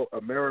just how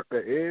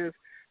America is,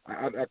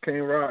 I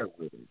can't ride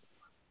with it.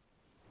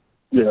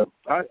 Yeah,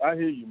 I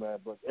hear you, man.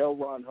 But L.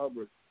 Ron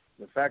Hubbard,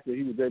 the fact that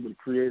he was able to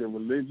create a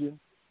religion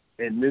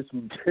in this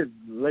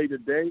later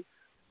day,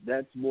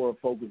 that's more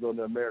focused on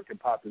the American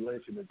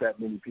population, that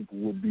many people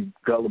would be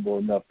gullible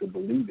enough to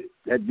believe it.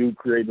 That dude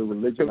created a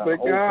religion on a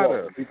whole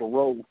cloth, and people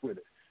roll with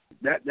it.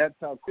 That's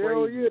how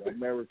crazy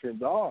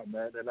Americans are,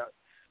 man.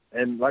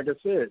 And like I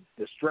said,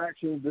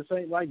 distractions, this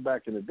ain't like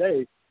back in the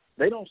day.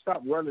 They don't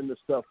stop running this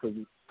stuff because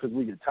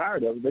we get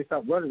tired of it. They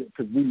stop running it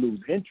because we lose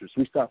interest.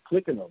 We stop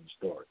clicking on the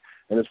story.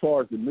 And as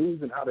far as the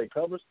news and how they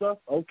cover stuff,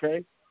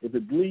 okay, if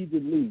it bleeds,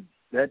 it leads.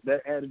 That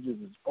adage is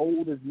as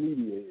old as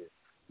media is.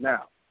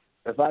 Now,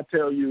 if I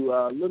tell you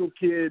a little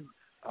kid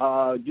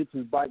gets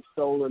his bike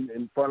stolen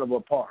in front of a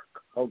park,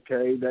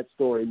 okay, that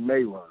story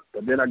may run.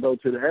 But then I go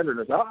to the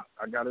editors,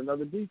 I got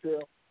another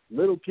detail.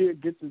 Little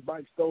kid gets his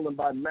bike stolen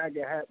by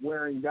MAGA hat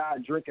wearing guy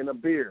drinking a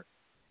beer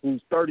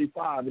who's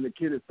 35 and the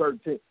kid is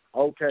 13.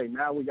 Okay,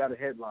 now we got a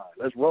headline.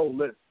 Let's roll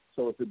this.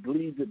 So if it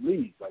bleeds, it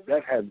leads. Like,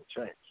 that hasn't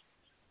changed.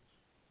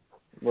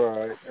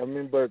 Right. I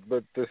mean, but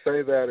to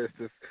say that is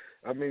just,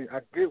 I mean, I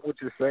get what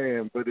you're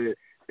saying, but it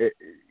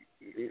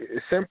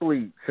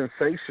simply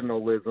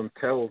sensationalism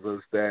tells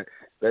us that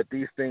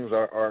these things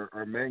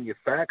are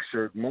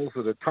manufactured most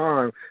of the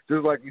time.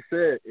 Just like you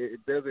said,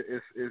 it doesn't.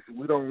 It's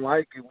we don't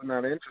like it. We're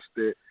not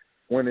interested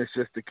when it's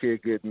just a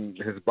kid getting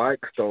his bike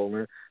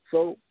stolen.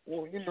 So,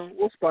 well, you know,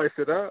 we'll spice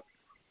it up.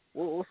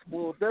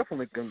 We'll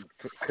definitely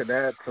can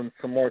add some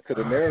more to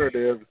the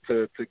narrative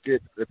to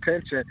get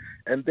attention,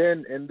 and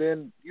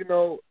then you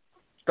know,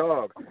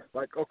 dog,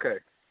 like, okay,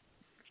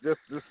 just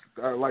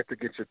I'd like to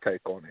get your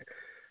take on it.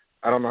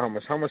 I don't know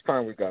how much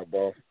time we got,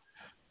 boss.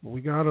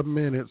 We got a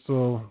minute,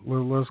 so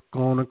let's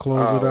go on and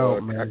close it out,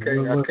 man. I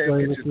can't save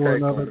get it your for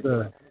take another on it, day.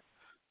 man.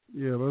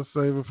 Yeah, let's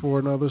save it for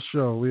another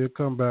show. We'll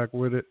come back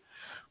with it.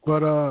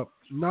 But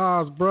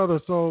Nas, brother,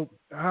 so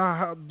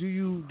how do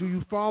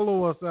you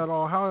follow us at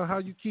all? How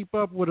you keep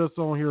up with us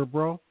on here,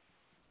 bro?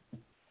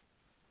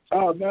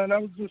 Oh, man, I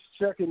was just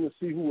checking to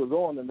see who was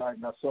on tonight,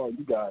 and I saw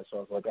you guys, so I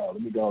was like,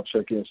 let me go and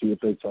check in and see what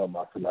they're talking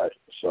about tonight.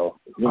 So,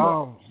 you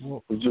know,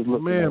 well, just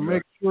man,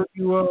 make sure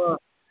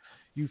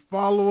you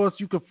follow us.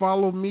 You can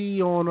follow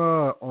me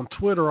on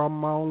Twitter.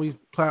 My only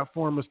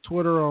platform is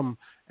Twitter. I'm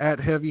at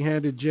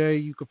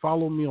HeavyHandedJ. You can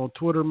follow me on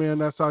Twitter, man.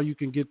 That's how you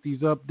can get these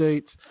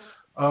updates.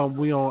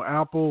 We on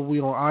Apple, we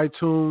on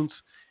iTunes,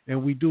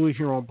 and we do it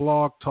here on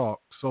Blog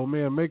Talk. So,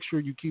 man, make sure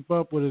you keep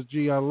up with us,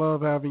 G. I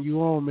love having you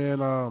on,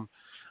 man.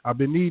 I've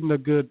been needing a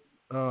good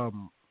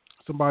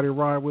somebody to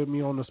ride with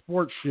me on the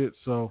sports shit.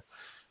 So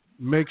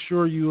make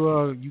sure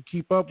you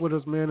keep up with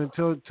us, man, and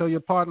tell your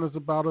partners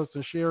about us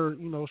and share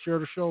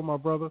the show, my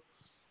brother.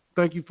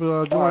 Thank you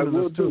for joining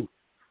us too.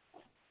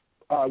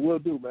 I will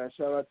do, man.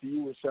 Shout out to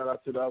you and shout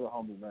out to the other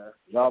homie, man.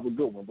 Y'all have a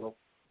good one, bro.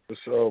 For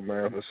sure,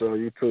 man. For sure.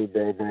 You too,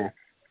 bro.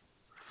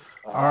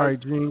 All right,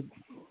 Gene.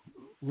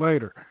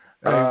 Later.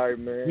 All right,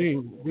 man.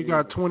 Gene, we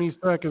got 20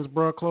 seconds,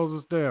 bro.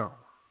 Close us down.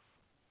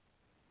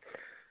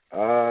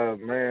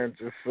 Man,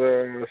 just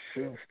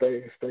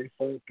stay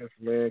focused,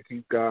 man.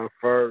 Keep God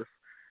first.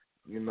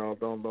 You know,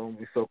 don't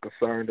be so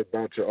concerned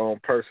about your own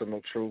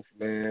personal truth,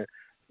 man.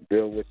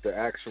 Deal with the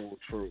actual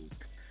truth.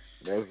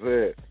 That's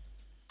it.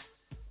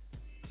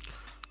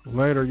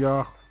 Later,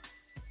 y'all.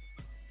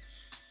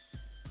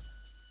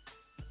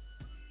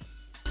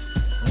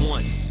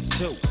 1,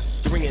 2,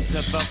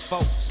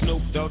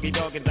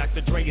 Dogg and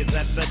Dr. Dre is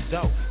at the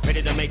door,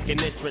 ready to make an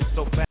entrance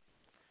so fast.